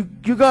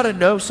 you got to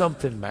know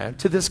something, man,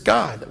 to this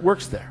guy that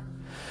works there.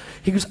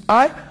 He goes,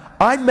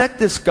 I met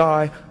this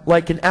guy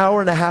like an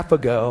hour and a half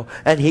ago,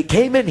 and he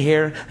came in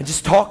here and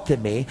just talked to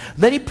me. And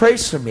then he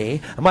prays for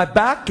me, and my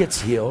back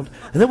gets healed.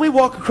 And then we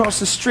walk across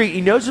the street.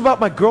 He knows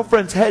about my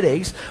girlfriend's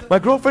headaches. My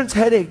girlfriend's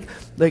headache,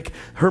 like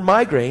her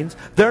migraines,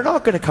 they're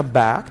not going to come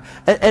back.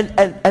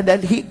 And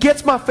then he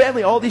gets my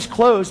family all these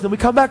clothes, and then we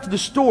come back to the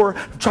store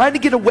trying to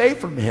get away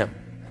from him.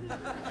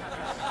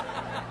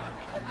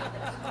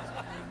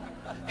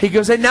 He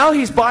goes, and now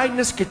he's buying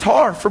this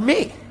guitar for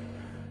me.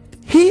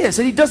 He is,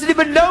 and he doesn't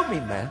even know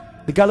me, man.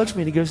 The guy looks at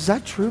me and he goes, is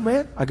that true,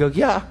 man? I go,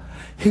 yeah.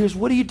 He goes,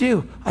 what do you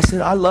do? I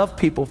said, I love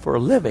people for a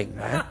living,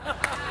 man.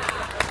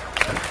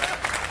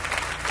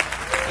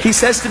 He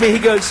says to me, he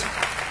goes,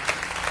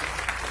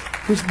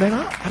 man,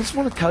 I just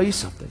want to tell you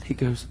something. He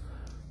goes,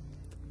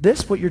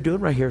 what you're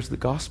doing right here is the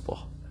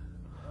gospel.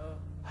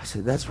 I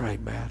said, that's right,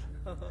 man.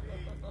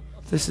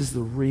 This is the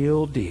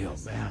real deal,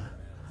 man.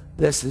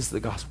 This is the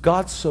gospel.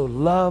 God so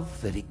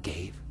loved that he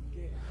gave.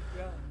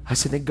 I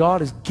said, and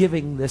God is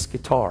giving this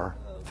guitar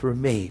through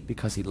me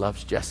because he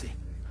loves Jesse.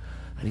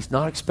 And he's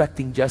not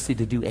expecting Jesse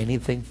to do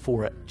anything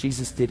for it.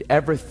 Jesus did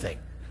everything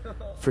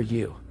for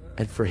you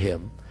and for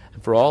him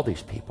and for all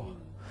these people.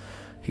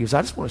 He goes,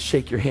 I just want to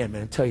shake your hand,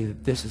 man, and tell you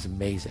that this is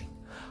amazing.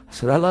 I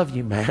said, I love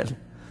you, man.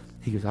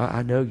 He goes,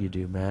 I know you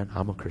do, man.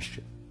 I'm a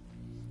Christian.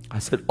 I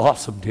said,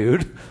 awesome,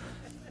 dude.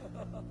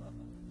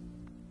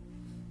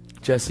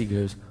 Jesse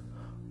goes,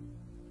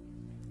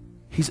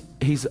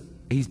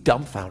 he's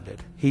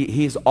dumbfounded.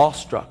 He is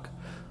awestruck.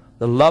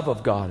 The love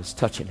of God is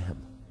touching him.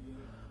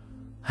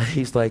 And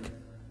he's like,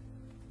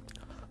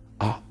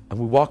 oh. And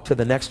we walk to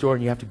the next door,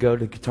 and you have to go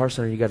to the Guitar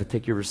Center. You got to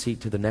take your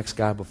receipt to the next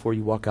guy before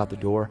you walk out the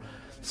door.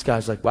 This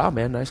guy's like, wow,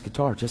 man, nice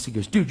guitar. Jesse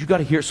goes, dude, you got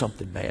to hear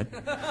something, man.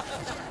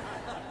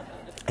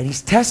 And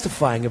he's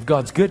testifying of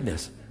God's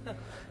goodness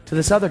to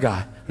this other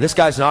guy. This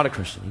guy's not a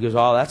Christian. He goes,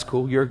 oh, that's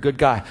cool. You're a good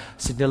guy. I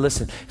said, no,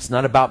 listen, it's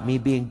not about me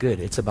being good.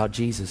 It's about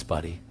Jesus,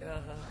 buddy.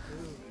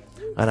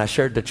 And I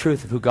shared the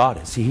truth of who God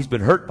is. See, he's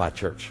been hurt by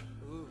church.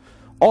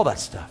 All that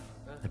stuff.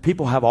 And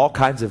people have all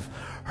kinds of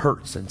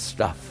hurts and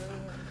stuff.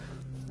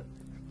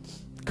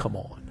 Come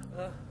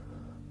on.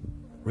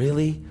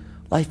 Really?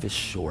 Life is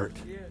short.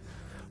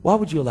 Why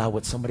would you allow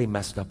what somebody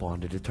messed up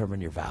on to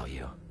determine your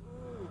value?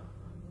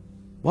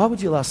 Why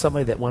would you allow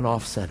somebody that went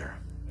off center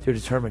to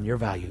determine your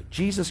value?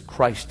 Jesus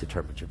Christ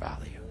determines your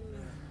value.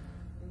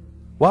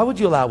 Why would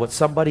you allow what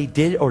somebody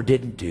did or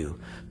didn't do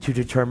to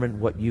determine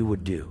what you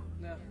would do?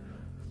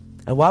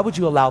 And why would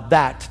you allow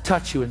that to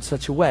touch you in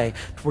such a way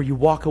to where you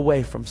walk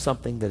away from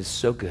something that is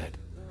so good?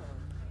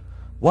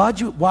 Why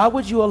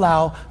would you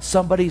allow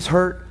somebody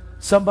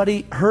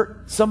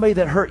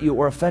that hurt you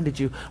or offended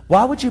you?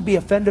 Why would you be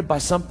offended by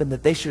something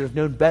that they should have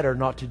known better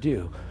not to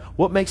do?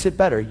 What makes it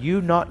better?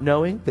 You not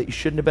knowing that you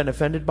shouldn't have been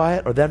offended by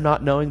it, or them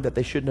not knowing that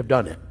they shouldn't have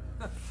done it?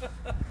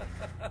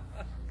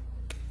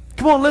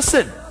 Come on,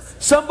 listen.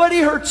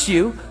 Somebody hurts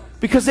you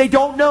because they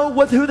don't know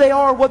who they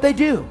are or what they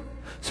do.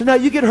 So now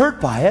you get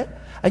hurt by it,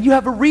 and you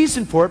have a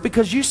reason for it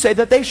because you say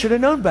that they should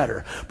have known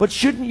better. But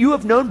shouldn't you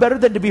have known better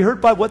than to be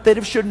hurt by what they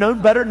should have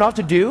known better not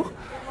to do?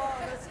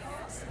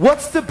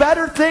 What's the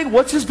better thing?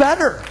 Which is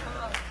better?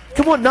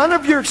 Come on, none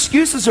of your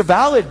excuses are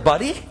valid,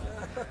 buddy.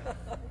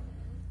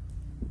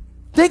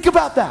 Think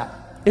about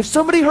that. If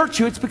somebody hurts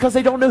you, it's because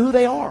they don't know who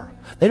they are.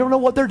 They don't know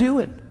what they're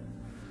doing.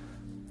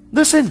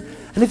 Listen,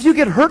 and if you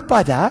get hurt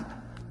by that,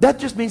 that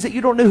just means that you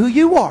don't know who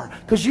you are,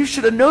 because you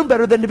should have known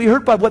better than to be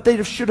hurt by what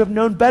they should have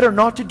known better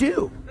not to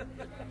do.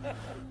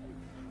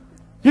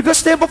 You're going to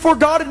stand before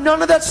God, and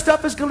none of that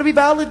stuff is going to be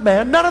valid,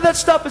 man. None of that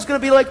stuff is going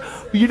to be like,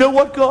 you know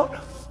what, God?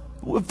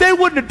 If they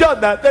wouldn't have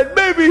done that, then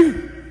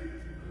maybe.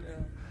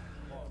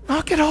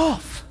 Knock it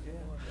off.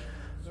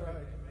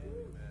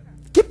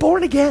 Get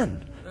born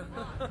again.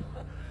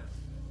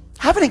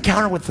 Have an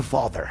encounter with the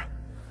Father.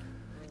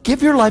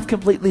 Give your life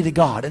completely to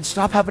God and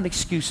stop having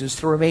excuses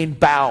to remain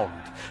bound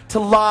to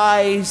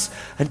lies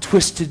and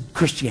twisted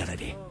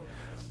Christianity.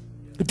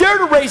 Dare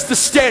to raise the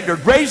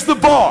standard, raise the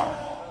bar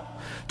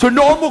to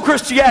normal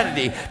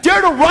Christianity.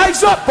 Dare to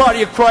rise up,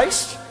 body of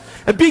Christ,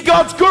 and be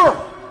God's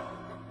girl.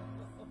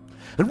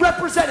 And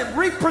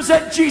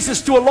represent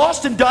Jesus to a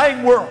lost and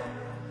dying world.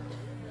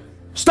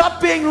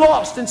 Stop being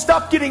lost and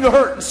stop getting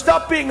hurt and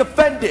stop being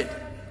offended.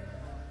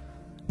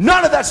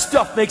 None of that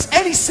stuff makes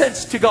any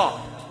sense to God.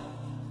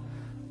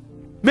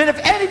 Man, if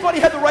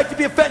anybody had the right to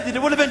be offended,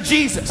 it would have been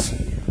Jesus.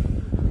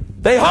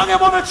 They hung him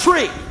on a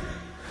tree.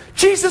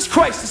 Jesus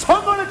Christ is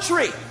hung on a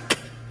tree.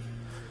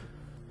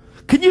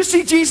 Can you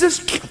see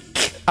Jesus?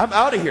 I'm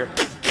out of here.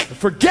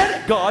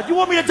 Forget it, God. You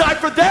want me to die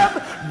for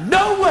them?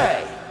 No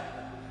way.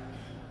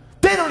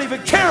 They don't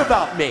even care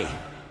about me.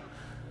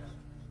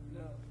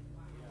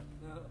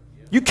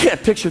 You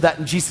can't picture that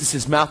in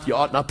Jesus' mouth. You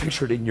ought not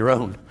picture it in your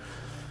own.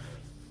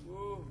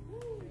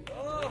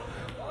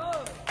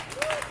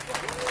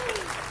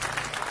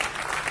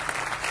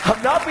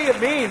 I'm not being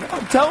mean.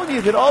 I'm telling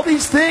you that all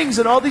these things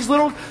and all these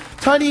little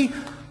tiny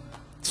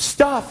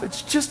stuff,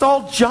 it's just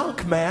all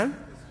junk, man.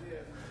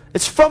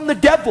 It's from the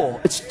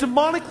devil. It's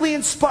demonically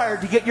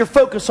inspired to get your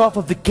focus off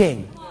of the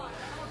King.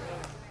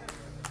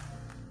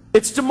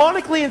 It's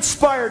demonically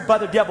inspired by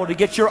the devil to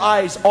get your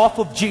eyes off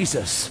of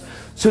Jesus,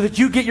 so that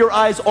you get your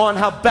eyes on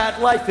how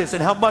bad life is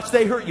and how much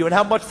they hurt you and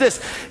how much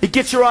this. It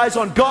gets your eyes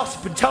on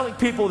gossip and telling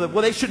people that,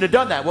 well, they shouldn't have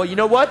done that. Well, you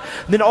know what?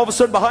 And then all of a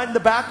sudden behind the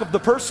back of the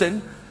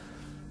person,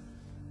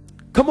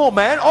 come on,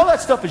 man, all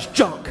that stuff is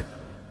junk.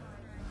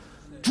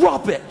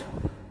 Drop it.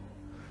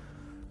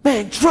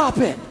 Man, drop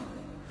it.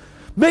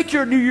 Make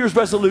your New Year's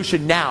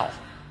resolution now.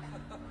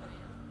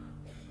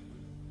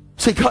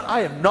 Say, God,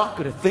 I am not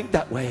going to think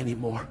that way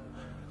anymore.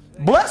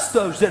 Bless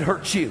those that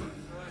hurt you.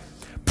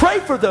 Pray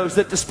for those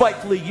that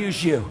despitefully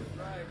use you.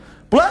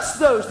 Bless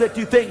those that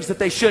do things that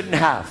they shouldn't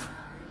have.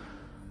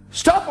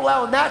 Stop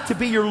allowing that to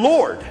be your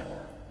Lord.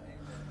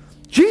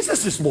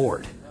 Jesus is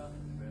Lord.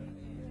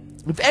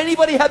 If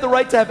anybody had the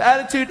right to have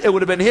attitude, it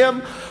would have been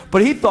him,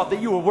 but he thought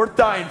that you were worth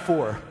dying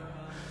for.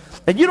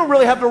 And you don't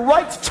really have the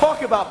right to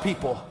talk about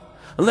people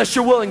unless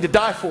you're willing to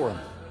die for them.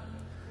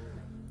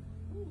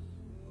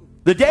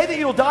 The day that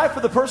you'll die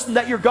for the person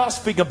that you're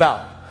gossiping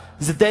about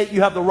is the day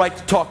you have the right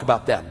to talk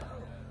about them.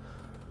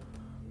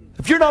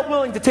 If you're not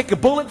willing to take a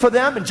bullet for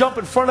them and jump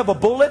in front of a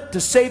bullet to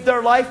save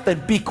their life,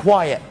 then be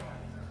quiet.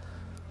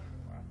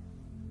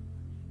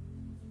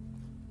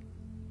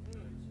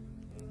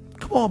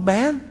 Come on,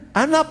 man.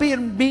 I'm not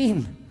being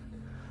mean.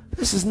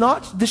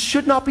 This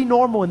should not be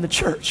normal in the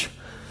church.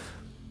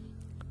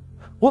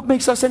 What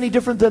makes us any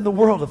different than the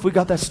world if we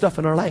got that stuff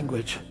in our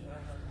language?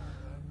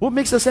 What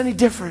makes us any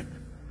different?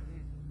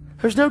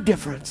 There's no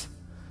difference.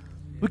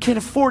 We can't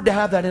afford to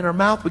have that in our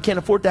mouth. We can't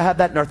afford to have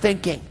that in our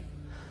thinking.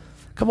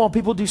 Come on,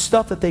 people do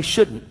stuff that they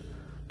shouldn't.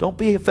 Don't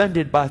be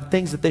offended by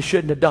things that they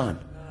shouldn't have done.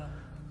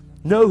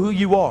 Know who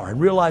you are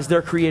and realize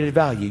their created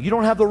value. You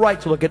don't have the right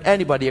to look at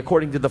anybody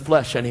according to the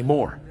flesh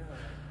anymore.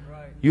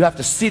 You have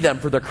to see them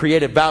for their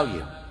creative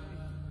value.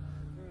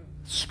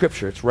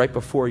 Scripture, it's right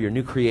before your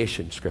new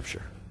creation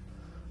scripture.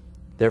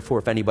 Therefore,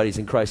 if anybody's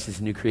in Christ, he's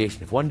a new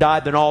creation. If one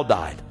died, then all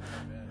died.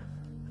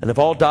 And if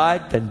all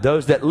died, then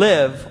those that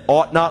live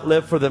ought not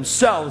live for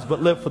themselves,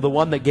 but live for the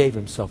one that gave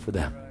himself for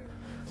them.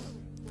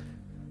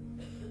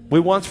 We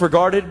once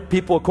regarded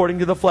people according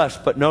to the flesh,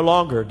 but no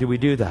longer do we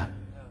do that.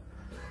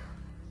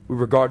 We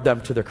regard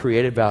them to their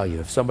created value.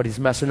 If somebody's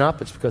messing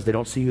up, it's because they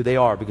don't see who they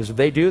are. Because if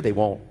they do, they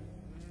won't.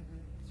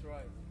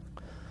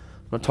 I'm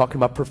not talking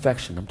about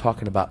perfection. I'm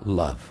talking about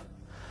love.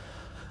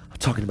 I'm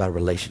talking about a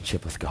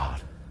relationship with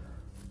God.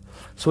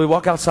 So we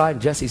walk outside,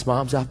 and Jesse's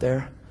mom's out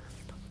there.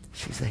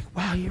 She's like,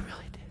 wow, you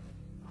really did.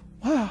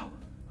 Wow.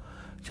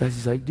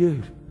 Jesse's like,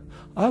 dude,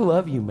 I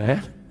love you,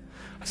 man.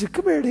 I said,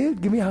 come here,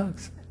 dude. Give me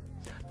hugs.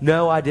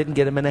 No, I didn't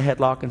get him in a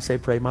headlock and say,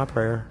 pray my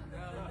prayer.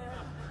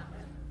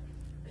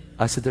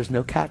 I said, there's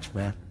no catch,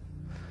 man.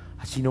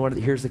 I said, you know what?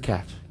 Here's the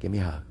catch. Give me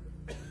a hug.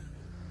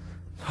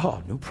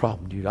 Oh, no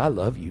problem, dude. I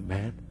love you,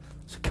 man.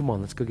 I said, come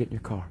on, let's go get in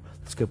your car.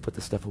 Let's go put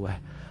this stuff away.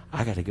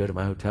 I got to go to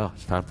my hotel.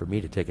 It's time for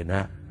me to take a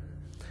nap.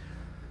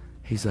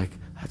 He's like,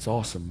 that's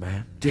awesome,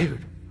 man.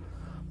 Dude,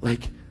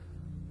 like,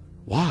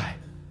 why?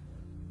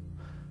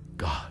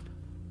 God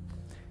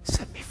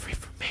set me free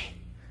from me.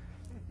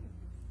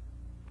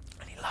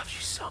 And he loves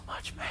you so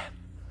much, man.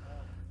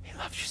 He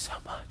loves you so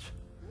much.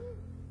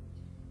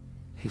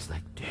 He's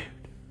like, dude,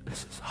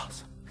 this is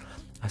awesome.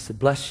 I said,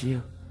 bless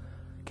you.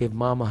 Gave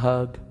mom a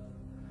hug.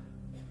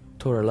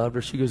 Told her I loved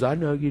her. She goes, I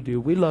know you do.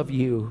 We love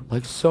you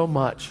like so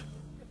much.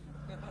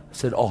 I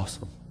said,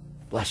 awesome.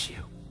 Bless you.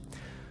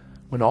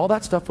 When all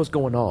that stuff was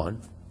going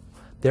on,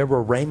 there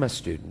were Rhema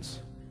students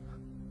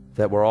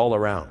that were all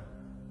around.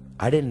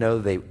 I didn't know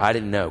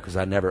because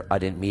I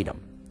didn't meet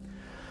them.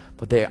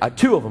 But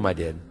two of them I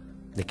did.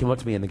 They came up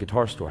to me in the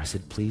guitar store. I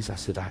said, please, I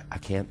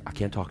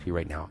can't talk to you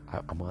right now.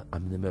 I'm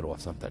in the middle of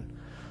something.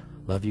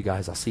 Love you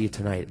guys. I'll see you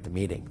tonight at the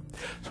meeting.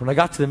 So when I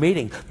got to the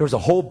meeting, there was a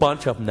whole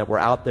bunch of them that were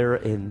out there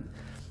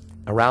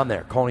around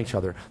there calling each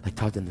other, like,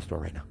 Todd's in the store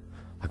right now.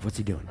 Like, what's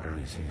he doing? I don't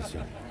know what he's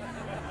doing.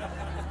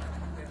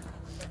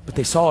 But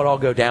they saw it all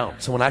go down.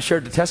 So when I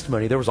shared the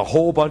testimony, there was a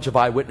whole bunch of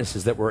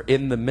eyewitnesses that were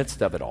in the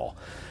midst of it all.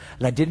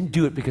 And I didn't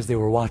do it because they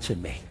were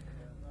watching me.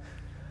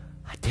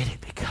 I did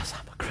it because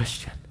I'm a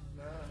Christian.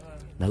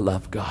 And I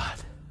love God.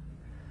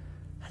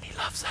 And he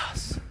loves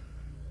us.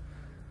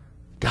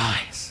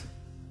 Guys,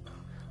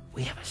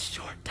 we have a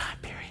short time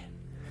period.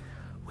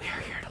 We are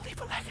here to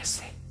leave a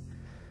legacy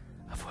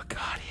of what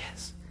God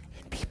is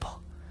in people.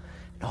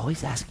 And all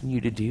he's asking you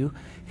to do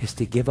is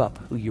to give up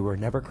who you were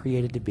never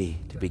created to be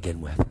to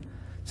begin with,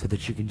 so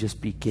that you can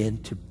just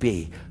begin to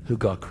be who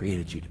God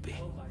created you to be.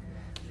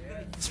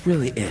 It's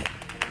really it.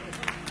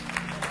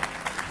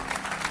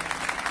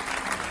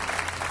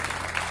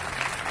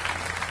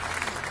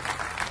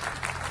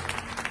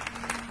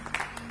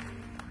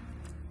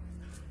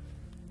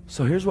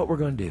 So here's what we're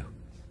going to do.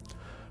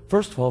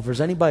 First of all, if there's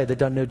anybody that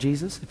doesn't know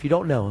Jesus, if you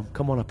don't know him,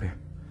 come on up here.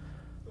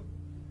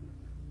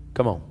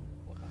 Come on.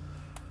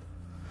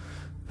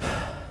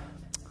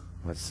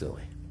 That's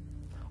silly.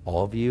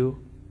 All of you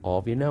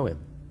know him.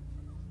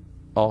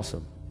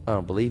 Awesome. I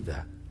don't believe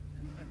that.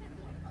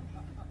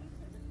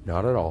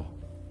 Not at all.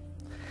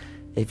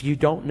 If you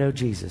don't know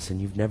Jesus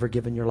and you've never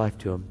given your life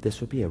to him,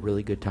 this would be a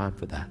really good time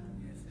for that.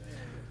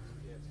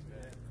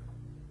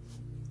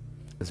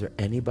 Is there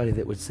anybody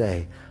that would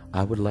say,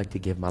 I would like to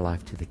give my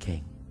life to the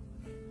King?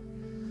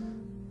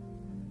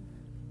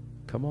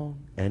 Come on.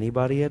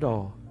 Anybody at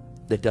all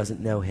that doesn't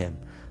know him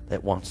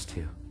that wants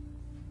to?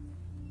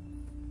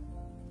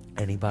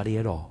 Anybody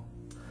at all?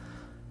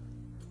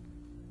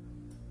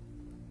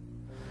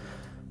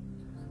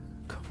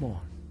 Come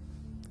on.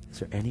 Is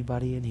there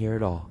anybody in here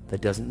at all that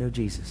doesn't know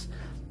Jesus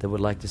that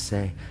would like to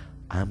say,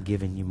 I'm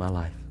giving you my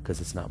life because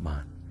it's not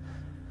mine?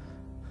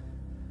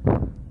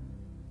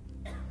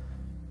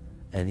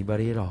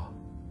 Anybody at all?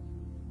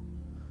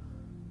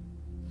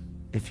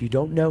 If you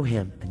don't know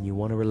him and you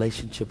want a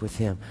relationship with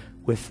him,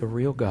 with the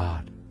real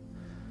God,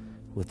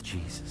 with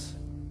Jesus,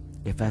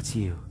 if that's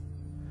you,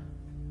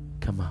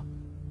 come up.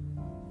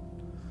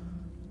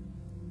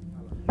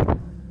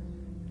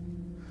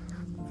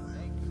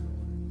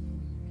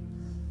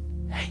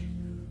 Hey,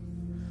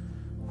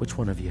 which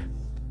one of you?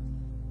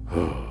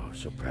 Oh,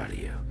 so proud of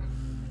you.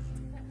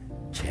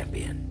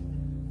 Champion.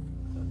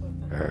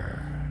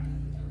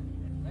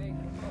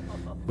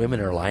 Women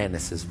are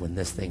lionesses when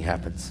this thing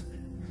happens.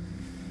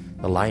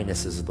 The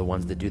lionesses are the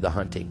ones that do the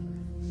hunting.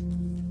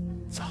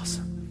 It's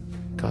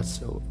awesome. God's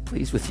so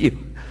pleased with you.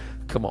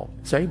 Come on.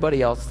 Is there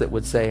anybody else that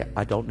would say,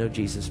 I don't know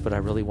Jesus, but I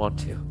really want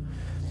to?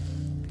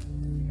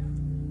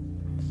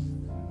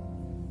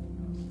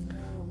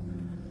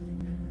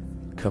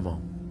 Come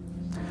on.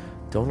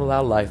 Don't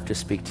allow life to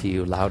speak to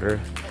you louder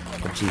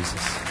than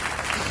Jesus.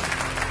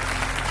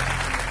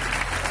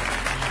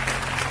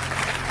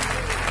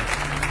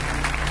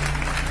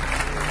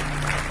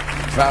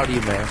 Proud of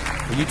you, man.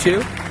 Are you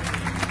too?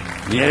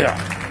 Yeah.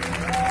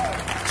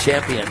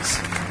 Champions.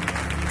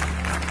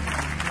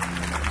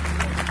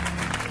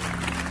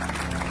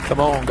 Come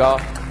on,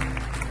 God.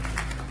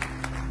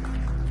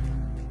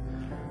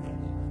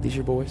 These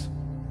your boys?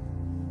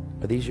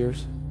 Are these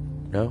yours?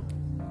 No?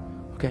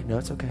 Okay, no,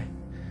 it's okay.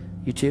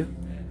 You too?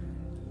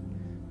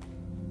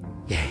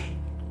 Yay.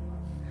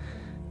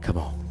 Come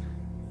on.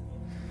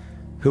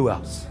 Who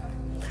else?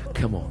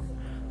 Come on.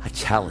 I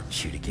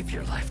challenge you to give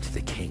your life to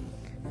the King.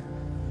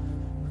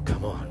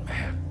 Come on,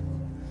 man.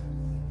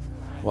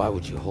 Why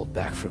would you hold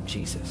back from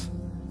Jesus?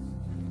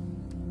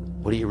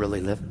 What are you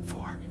really living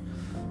for?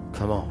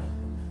 Come on.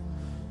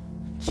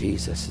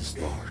 Jesus is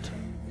Lord.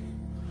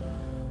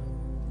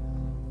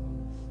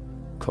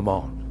 Come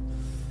on.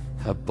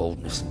 Have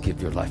boldness and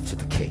give your life to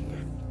the King.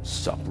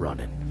 Stop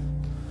running.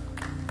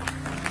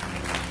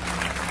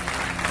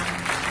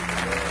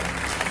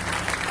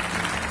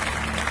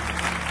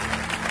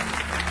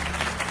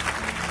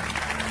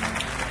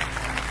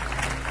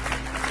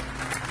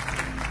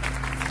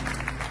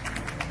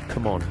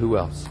 Come on, who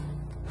else?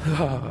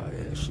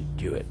 You should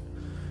do it.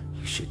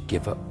 You should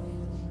give up.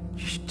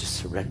 You should just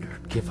surrender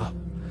and give up.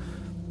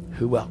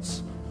 Who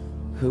else?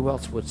 Who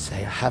else would say,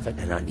 I haven't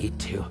and I need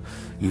to?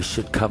 You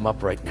should come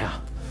up right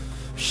now.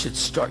 You should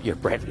start your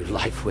brand new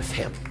life with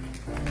Him.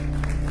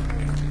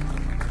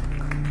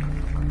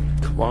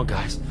 Come on,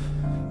 guys.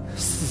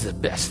 This is the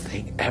best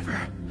thing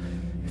ever.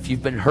 If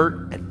you've been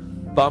hurt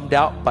and bummed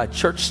out by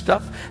church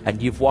stuff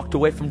and you've walked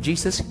away from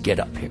Jesus, get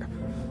up here.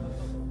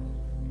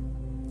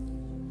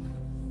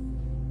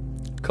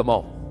 Come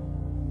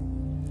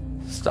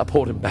on. Stop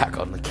holding back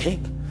on the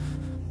King.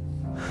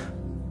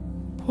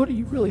 What are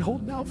you really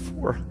holding out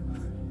for?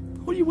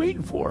 What are you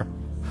waiting for?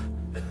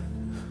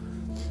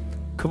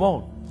 Come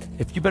on.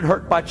 If you've been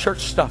hurt by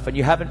church stuff and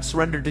you haven't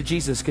surrendered to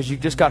Jesus because you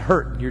just got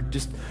hurt, and you're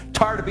just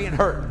tired of being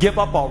hurt, give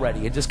up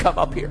already and just come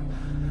up here.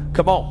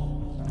 Come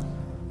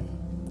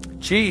on.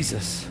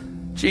 Jesus.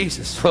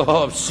 Jesus.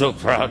 Oh, I'm so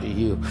proud of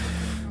you.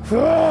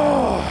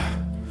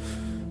 Oh,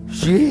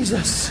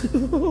 Jesus.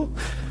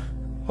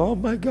 Oh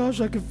my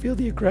gosh, I can feel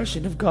the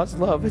aggression of God's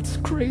love. It's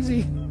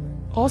crazy.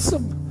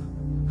 Awesome.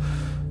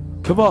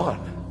 Come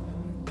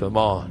on. Come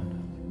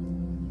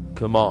on.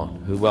 Come on.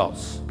 Who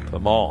else?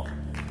 Come on.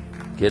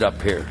 Get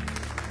up here.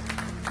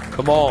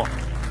 Come on.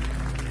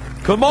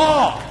 Come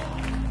on.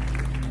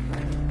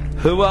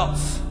 Who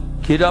else?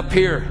 Get up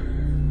here.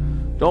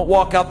 Don't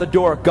walk out the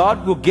door.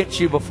 God will get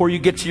you before you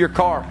get to your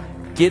car.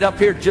 Get up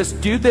here.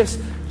 Just do this.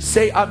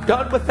 Say, I'm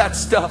done with that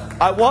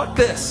stuff. I want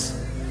this.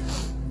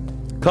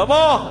 Come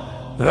on.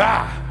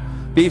 Ah,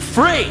 be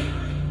free.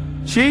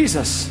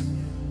 Jesus.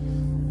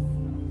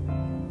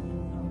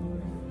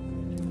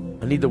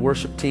 I need the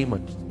worship team to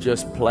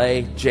just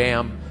play,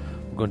 jam.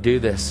 We're going to do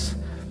this.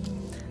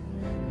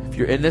 If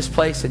you're in this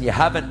place and you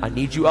haven't, I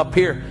need you up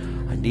here.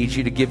 I need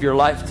you to give your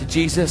life to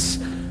Jesus.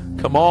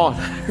 Come on.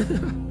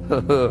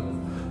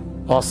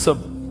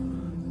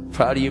 Awesome.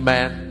 Proud of you,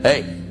 man.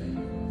 Hey,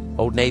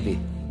 Old Navy.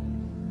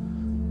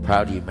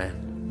 Proud of you, man.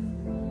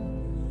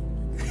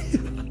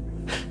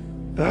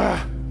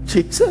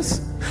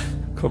 Jesus.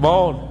 Come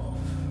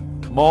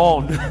on. Come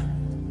on.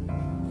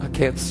 I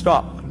can't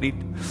stop. I need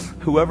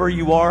whoever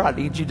you are, I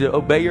need you to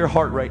obey your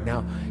heart right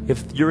now.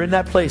 If you're in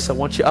that place, I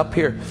want you up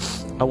here.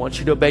 I want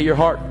you to obey your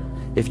heart.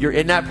 If you're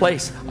in that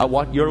place, I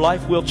want your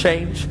life will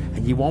change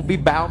and you won't be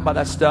bound by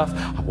that stuff.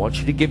 I want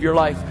you to give your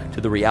life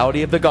to the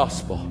reality of the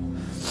gospel.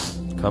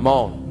 Come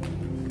on.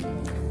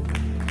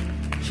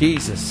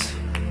 Jesus.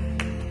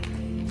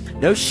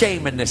 No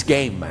shame in this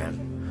game,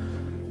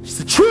 man. It's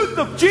the truth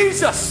of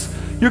Jesus.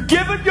 You're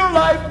giving your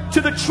life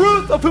to the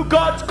truth of who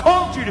God's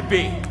called you to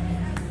be.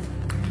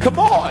 Come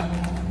on.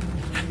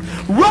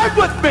 Run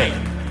with me.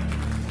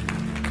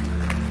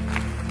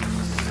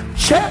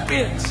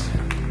 Champions.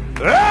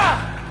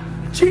 Ah!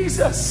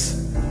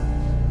 Jesus.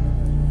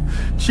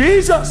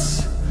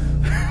 Jesus.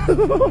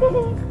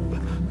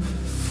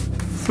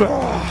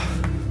 Ah.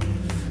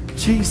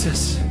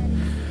 Jesus.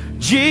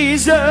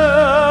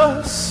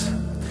 Jesus.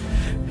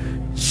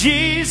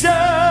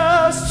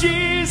 Jesus.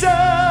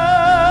 Jesus.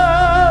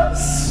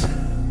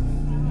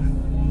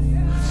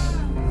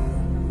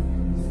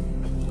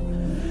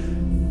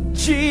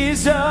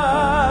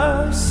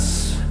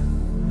 Jesus,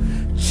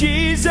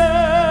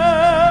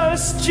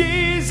 Jesus,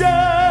 Jesus,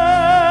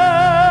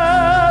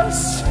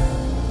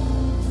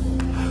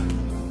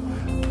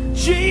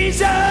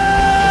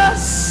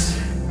 Jesus,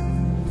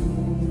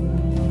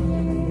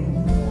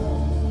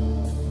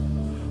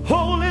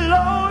 Holy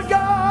Lord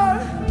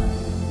God,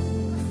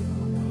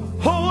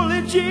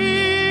 Holy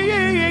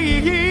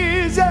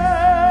Jesus,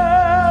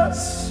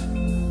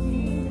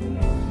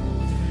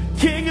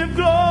 King of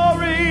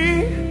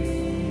glory.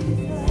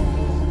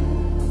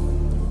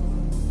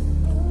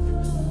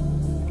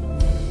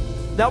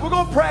 Now we're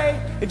going to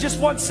pray in just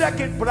 1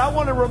 second, but I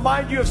want to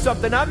remind you of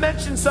something. I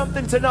mentioned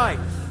something tonight,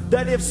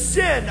 that if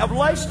sin, a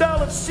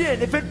lifestyle of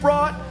sin, if it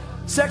brought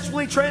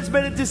sexually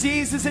transmitted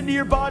diseases into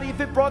your body, if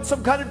it brought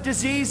some kind of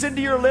disease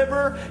into your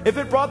liver, if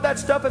it brought that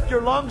stuff, if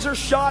your lungs are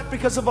shot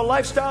because of a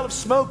lifestyle of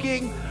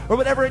smoking or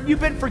whatever, and you've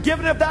been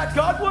forgiven of that,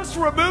 God wants to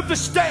remove the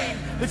stain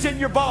that's in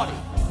your body.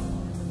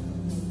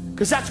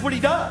 Because that's what He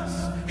does.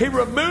 He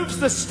removes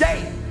the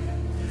stain.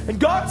 And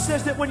God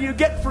says that when you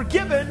get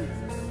forgiven,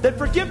 that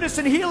forgiveness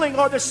and healing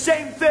are the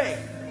same thing.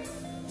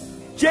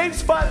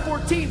 James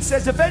 5:14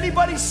 says, if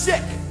anybody's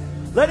sick,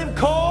 let him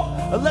call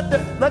and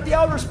let the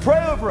elders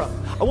pray over him.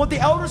 I want the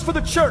elders for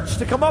the church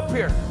to come up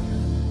here.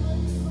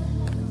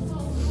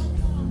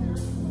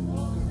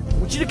 I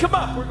want you to come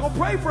up. We're going to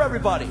pray for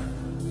everybody.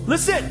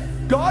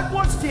 Listen, God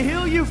wants to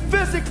heal you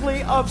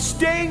physically of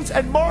stains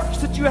and marks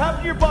that you have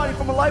in your body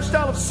from a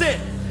lifestyle of sin.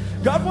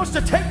 God wants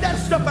to take that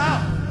stuff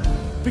out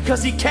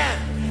because He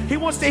can. He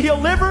wants to heal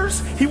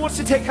livers. He wants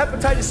to take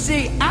hepatitis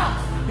C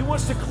out. He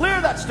wants to clear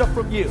that stuff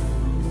from you.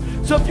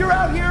 So if you're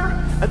out here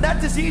and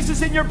that disease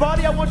is in your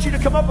body, I want you to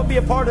come up and be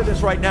a part of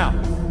this right now.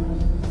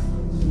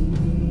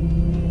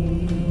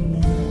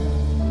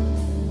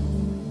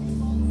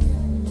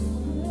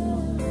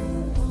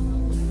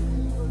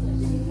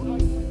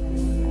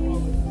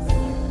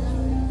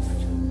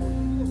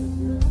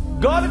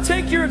 God will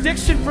take your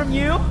addiction from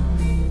you.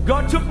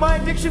 God took my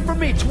addiction from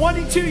me.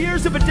 22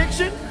 years of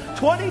addiction,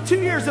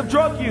 22 years of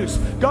drug use.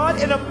 God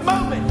in a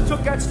moment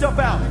took that stuff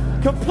out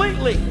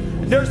completely.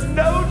 There's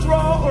no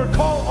draw or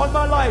call on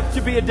my life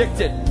to be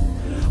addicted,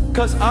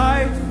 because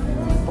I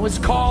was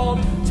called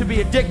to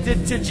be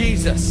addicted to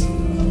Jesus.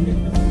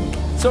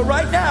 So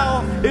right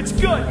now, it's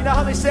good. You know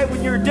how they say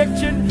when your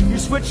addiction, you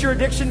switch your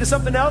addiction to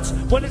something else?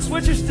 When it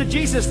switches to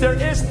Jesus, there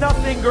is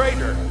nothing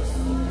greater.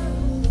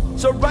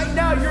 So right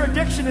now, your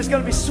addiction is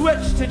going to be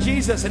switched to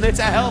Jesus, and it's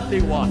a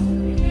healthy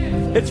one.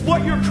 It's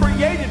what you're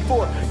created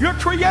for. You're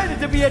created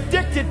to be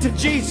addicted to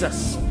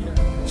Jesus.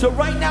 So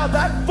right now,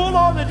 that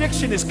full-on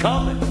addiction is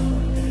coming.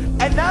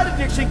 And that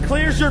addiction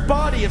clears your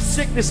body of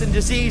sickness and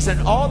disease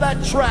and all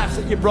that trash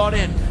that you brought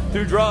in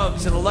through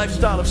drugs and a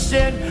lifestyle of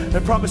sin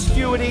and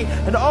promiscuity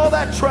and all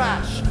that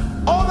trash,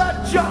 all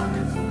that junk.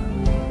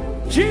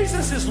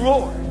 Jesus is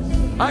Lord.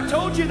 I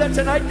told you that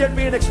tonight there'd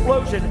be an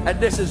explosion,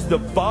 and this is the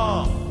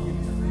bomb.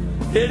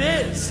 It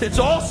is. It's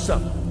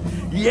awesome.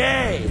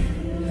 Yay.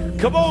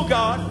 Come on,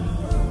 God.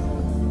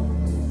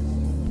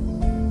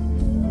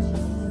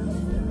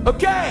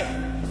 Okay.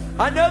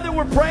 I know that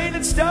we're praying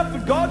and stuff,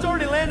 but God's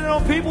already landed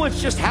on people.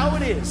 It's just how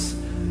it is.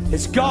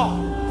 It's God.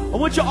 I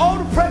want you all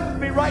to pray with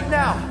me right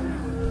now.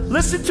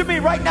 Listen to me.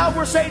 Right now,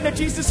 we're saying that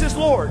Jesus is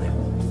Lord.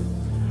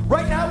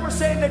 Right now, we're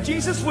saying that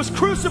Jesus was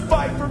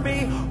crucified for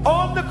me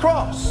on the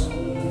cross.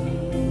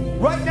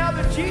 Right now,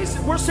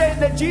 we're saying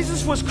that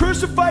Jesus was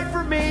crucified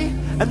for me,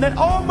 and that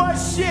all my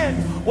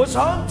sin was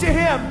hung to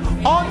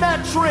Him on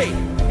that tree.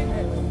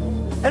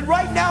 And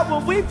right now,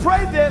 when we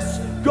pray this,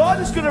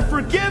 God is going to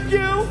forgive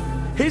you.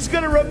 He's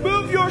going to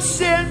remove your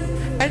sin,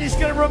 and He's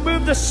going to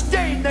remove the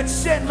stain that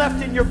sin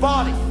left in your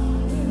body.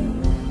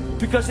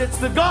 Because it's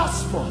the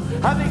gospel.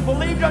 Having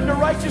believed unto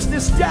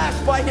righteousness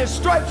dashed, by His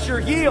stripes you're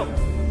healed.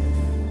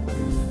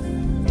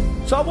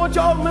 So I want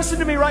y'all to listen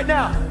to me right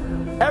now.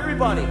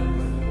 Everybody,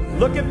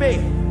 look at me.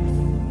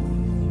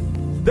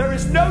 There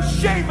is no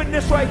shame in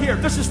this right here.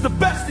 This is the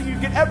best thing you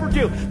can ever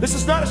do. This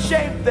is not a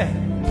shame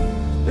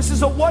thing. This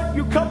is a what?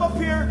 You come up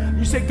here,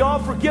 you say,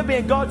 God, forgive me,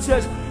 and God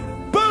says,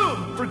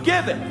 boom,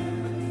 forgive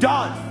it.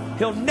 Done.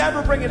 He'll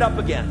never bring it up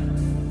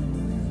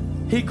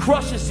again. He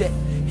crushes it.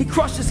 He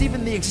crushes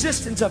even the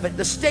existence of it,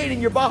 the stain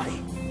in your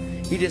body.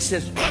 He just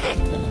says,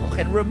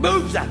 and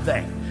removes that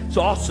thing. It's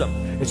awesome.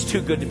 It's too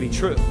good to be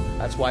true.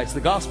 That's why it's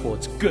the gospel.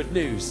 It's good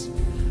news.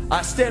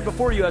 I stand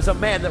before you as a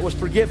man that was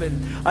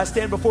forgiven. I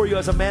stand before you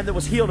as a man that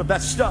was healed of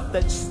that stuff,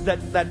 that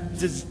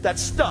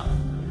stuff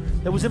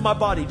that was in my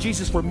body.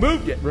 Jesus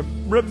removed it.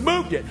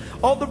 Removed it.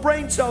 All the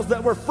brain cells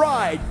that were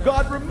fried,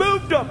 God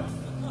removed them.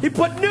 He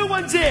put new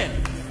ones in.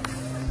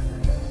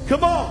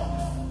 Come on.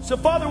 So,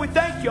 Father, we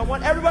thank you. I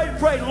want everybody to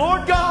pray.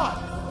 Lord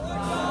God,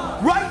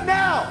 right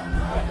now,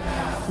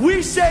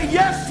 we say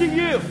yes to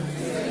you.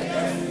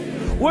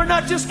 We're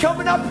not just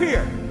coming up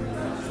here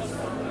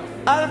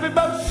out of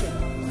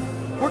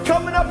emotion. We're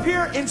coming up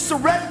here in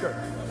surrender.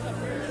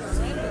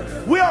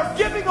 We are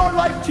giving our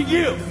life to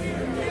you.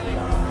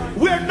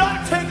 We're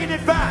not taking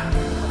it back.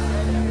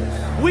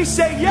 We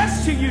say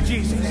yes to you,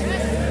 Jesus.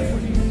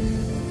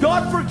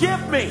 God,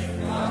 forgive me.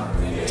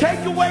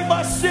 Take away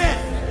my sin.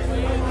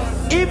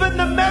 Even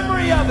the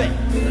memory of it.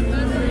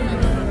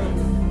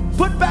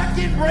 Put back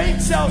in brain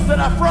cells that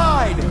I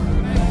fried.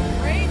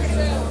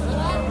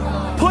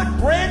 Put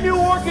brand new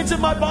organs in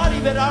my body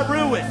that I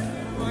ruined.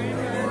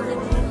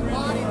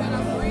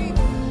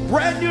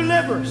 Brand new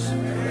livers.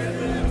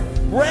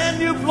 Brand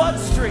new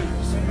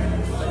bloodstreams.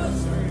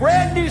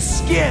 Brand new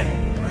skin.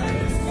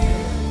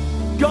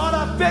 God,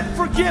 I've been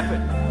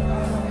forgiven.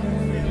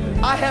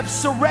 I have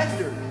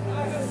surrendered.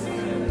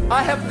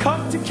 I have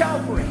come to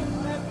Calvary.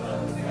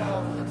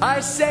 I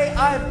say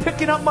I am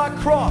picking up my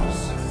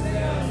cross,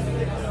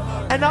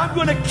 and I'm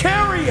going to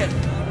carry it,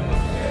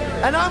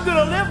 and I'm going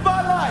to live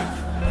my life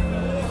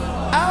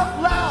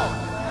out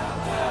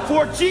loud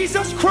for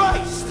Jesus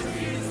Christ.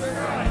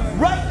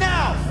 Right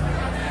now,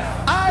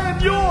 I am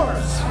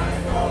yours,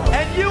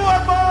 and you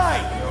are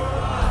mine.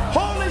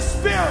 Holy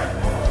Spirit,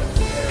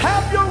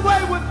 have your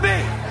way with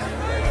me.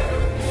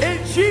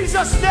 In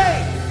Jesus'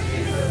 name,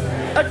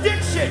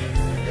 addiction,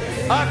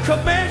 I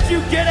command you,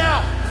 get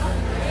out.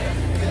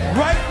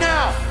 Right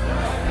now,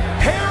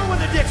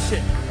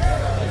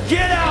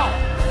 Get out.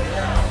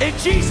 In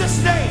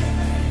Jesus' name.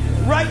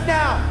 Right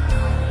now.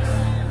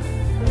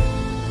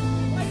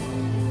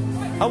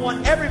 I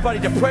want everybody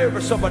to pray over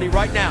somebody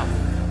right now.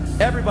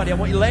 Everybody, I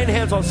want you laying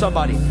hands on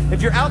somebody.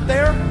 If you're out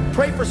there,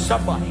 pray for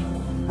somebody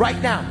right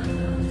now.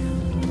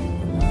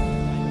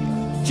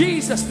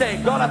 Jesus'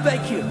 name, God, I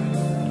thank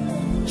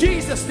you.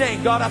 Jesus'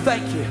 name, God, I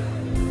thank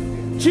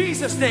you.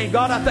 Jesus' name,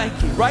 God, I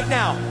thank you. Right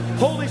now,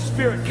 Holy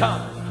Spirit,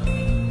 come.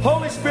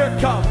 Holy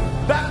Spirit, come.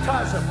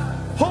 Baptize them.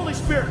 Holy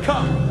Spirit,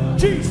 come.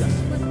 Jesus.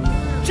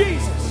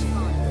 Jesus.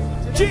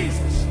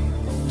 Jesus.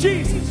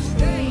 Jesus.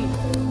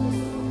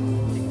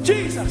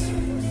 Jesus.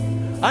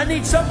 I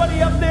need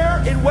somebody up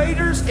there in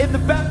waders in the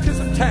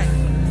baptism tank.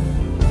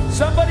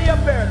 Somebody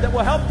up there that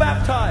will help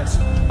baptize.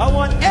 I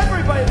want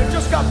everybody that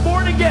just got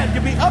born again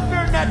to be up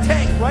there in that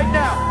tank right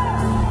now.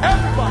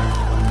 Everybody.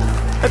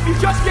 If you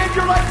just gave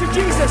your life to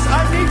Jesus,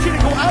 I need you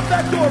to go out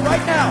that door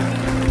right now.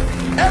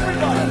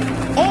 Everybody.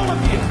 All of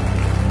you.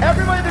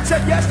 Everybody that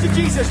said yes to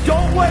Jesus,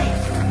 don't wait.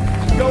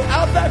 Go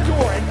out that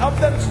door and up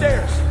them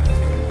stairs.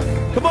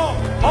 Come on.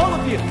 All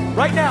of you.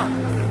 Right now.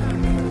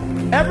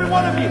 Every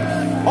one of you.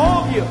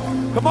 All of you.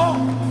 Come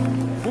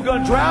on. We're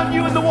going to drown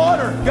you in the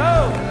water.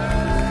 Go.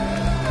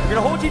 We're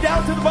going to hold you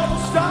down till the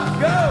bubbles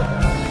stop. Go.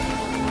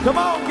 Come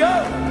on,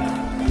 go.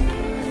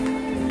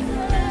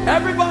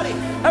 Everybody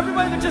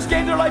that just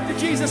gave their life to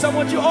Jesus, I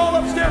want you all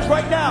upstairs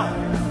right now.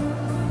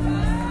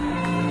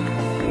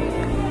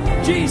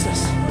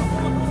 Jesus.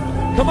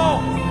 Come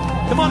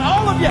on. Come on,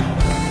 all of you.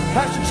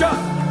 Pastor Chuck,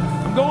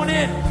 I'm going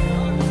in.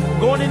 I'm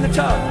going in the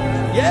tub.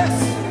 Yes.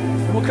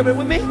 You want to come in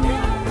with me?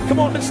 Come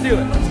on, let's do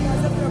it.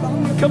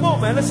 Come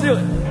on, man, let's do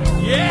it.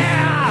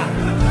 Yeah!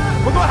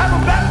 We're going to have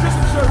a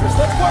baptism service.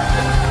 Let's work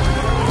it.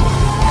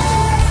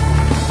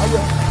 I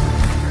will.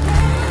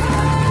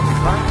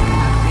 Right?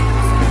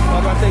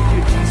 Father, I thank you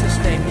in Jesus'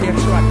 name.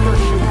 Cancer, I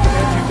curse you.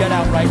 Command you get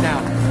out right now.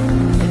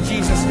 In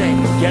Jesus' name,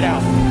 get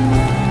out.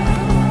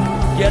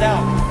 Get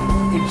out.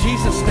 In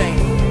Jesus' name.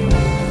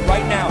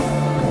 Right now.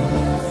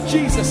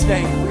 Jesus'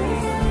 name.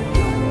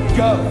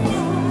 Go.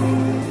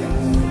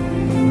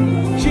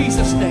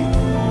 Jesus' name.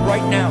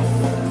 Right now.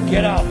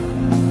 Get out.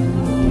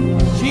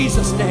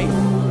 Jesus' name.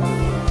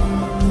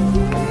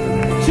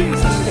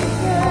 Jesus' name.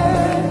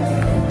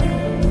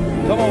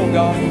 Come on,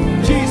 God.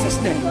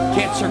 Jesus' name.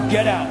 Cancer,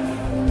 get out.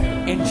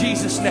 In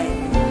Jesus'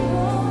 name.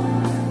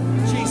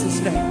 Jesus'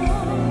 name.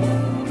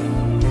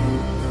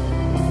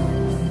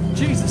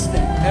 Jesus'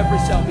 name. Every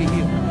cell be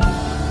healed.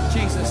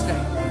 Jesus'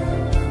 name.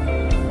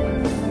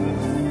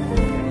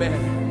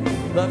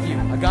 Man, love you.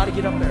 I got to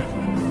get up there.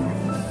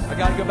 I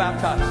got to go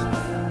baptize.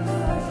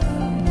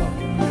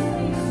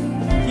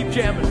 Keep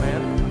jamming,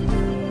 man.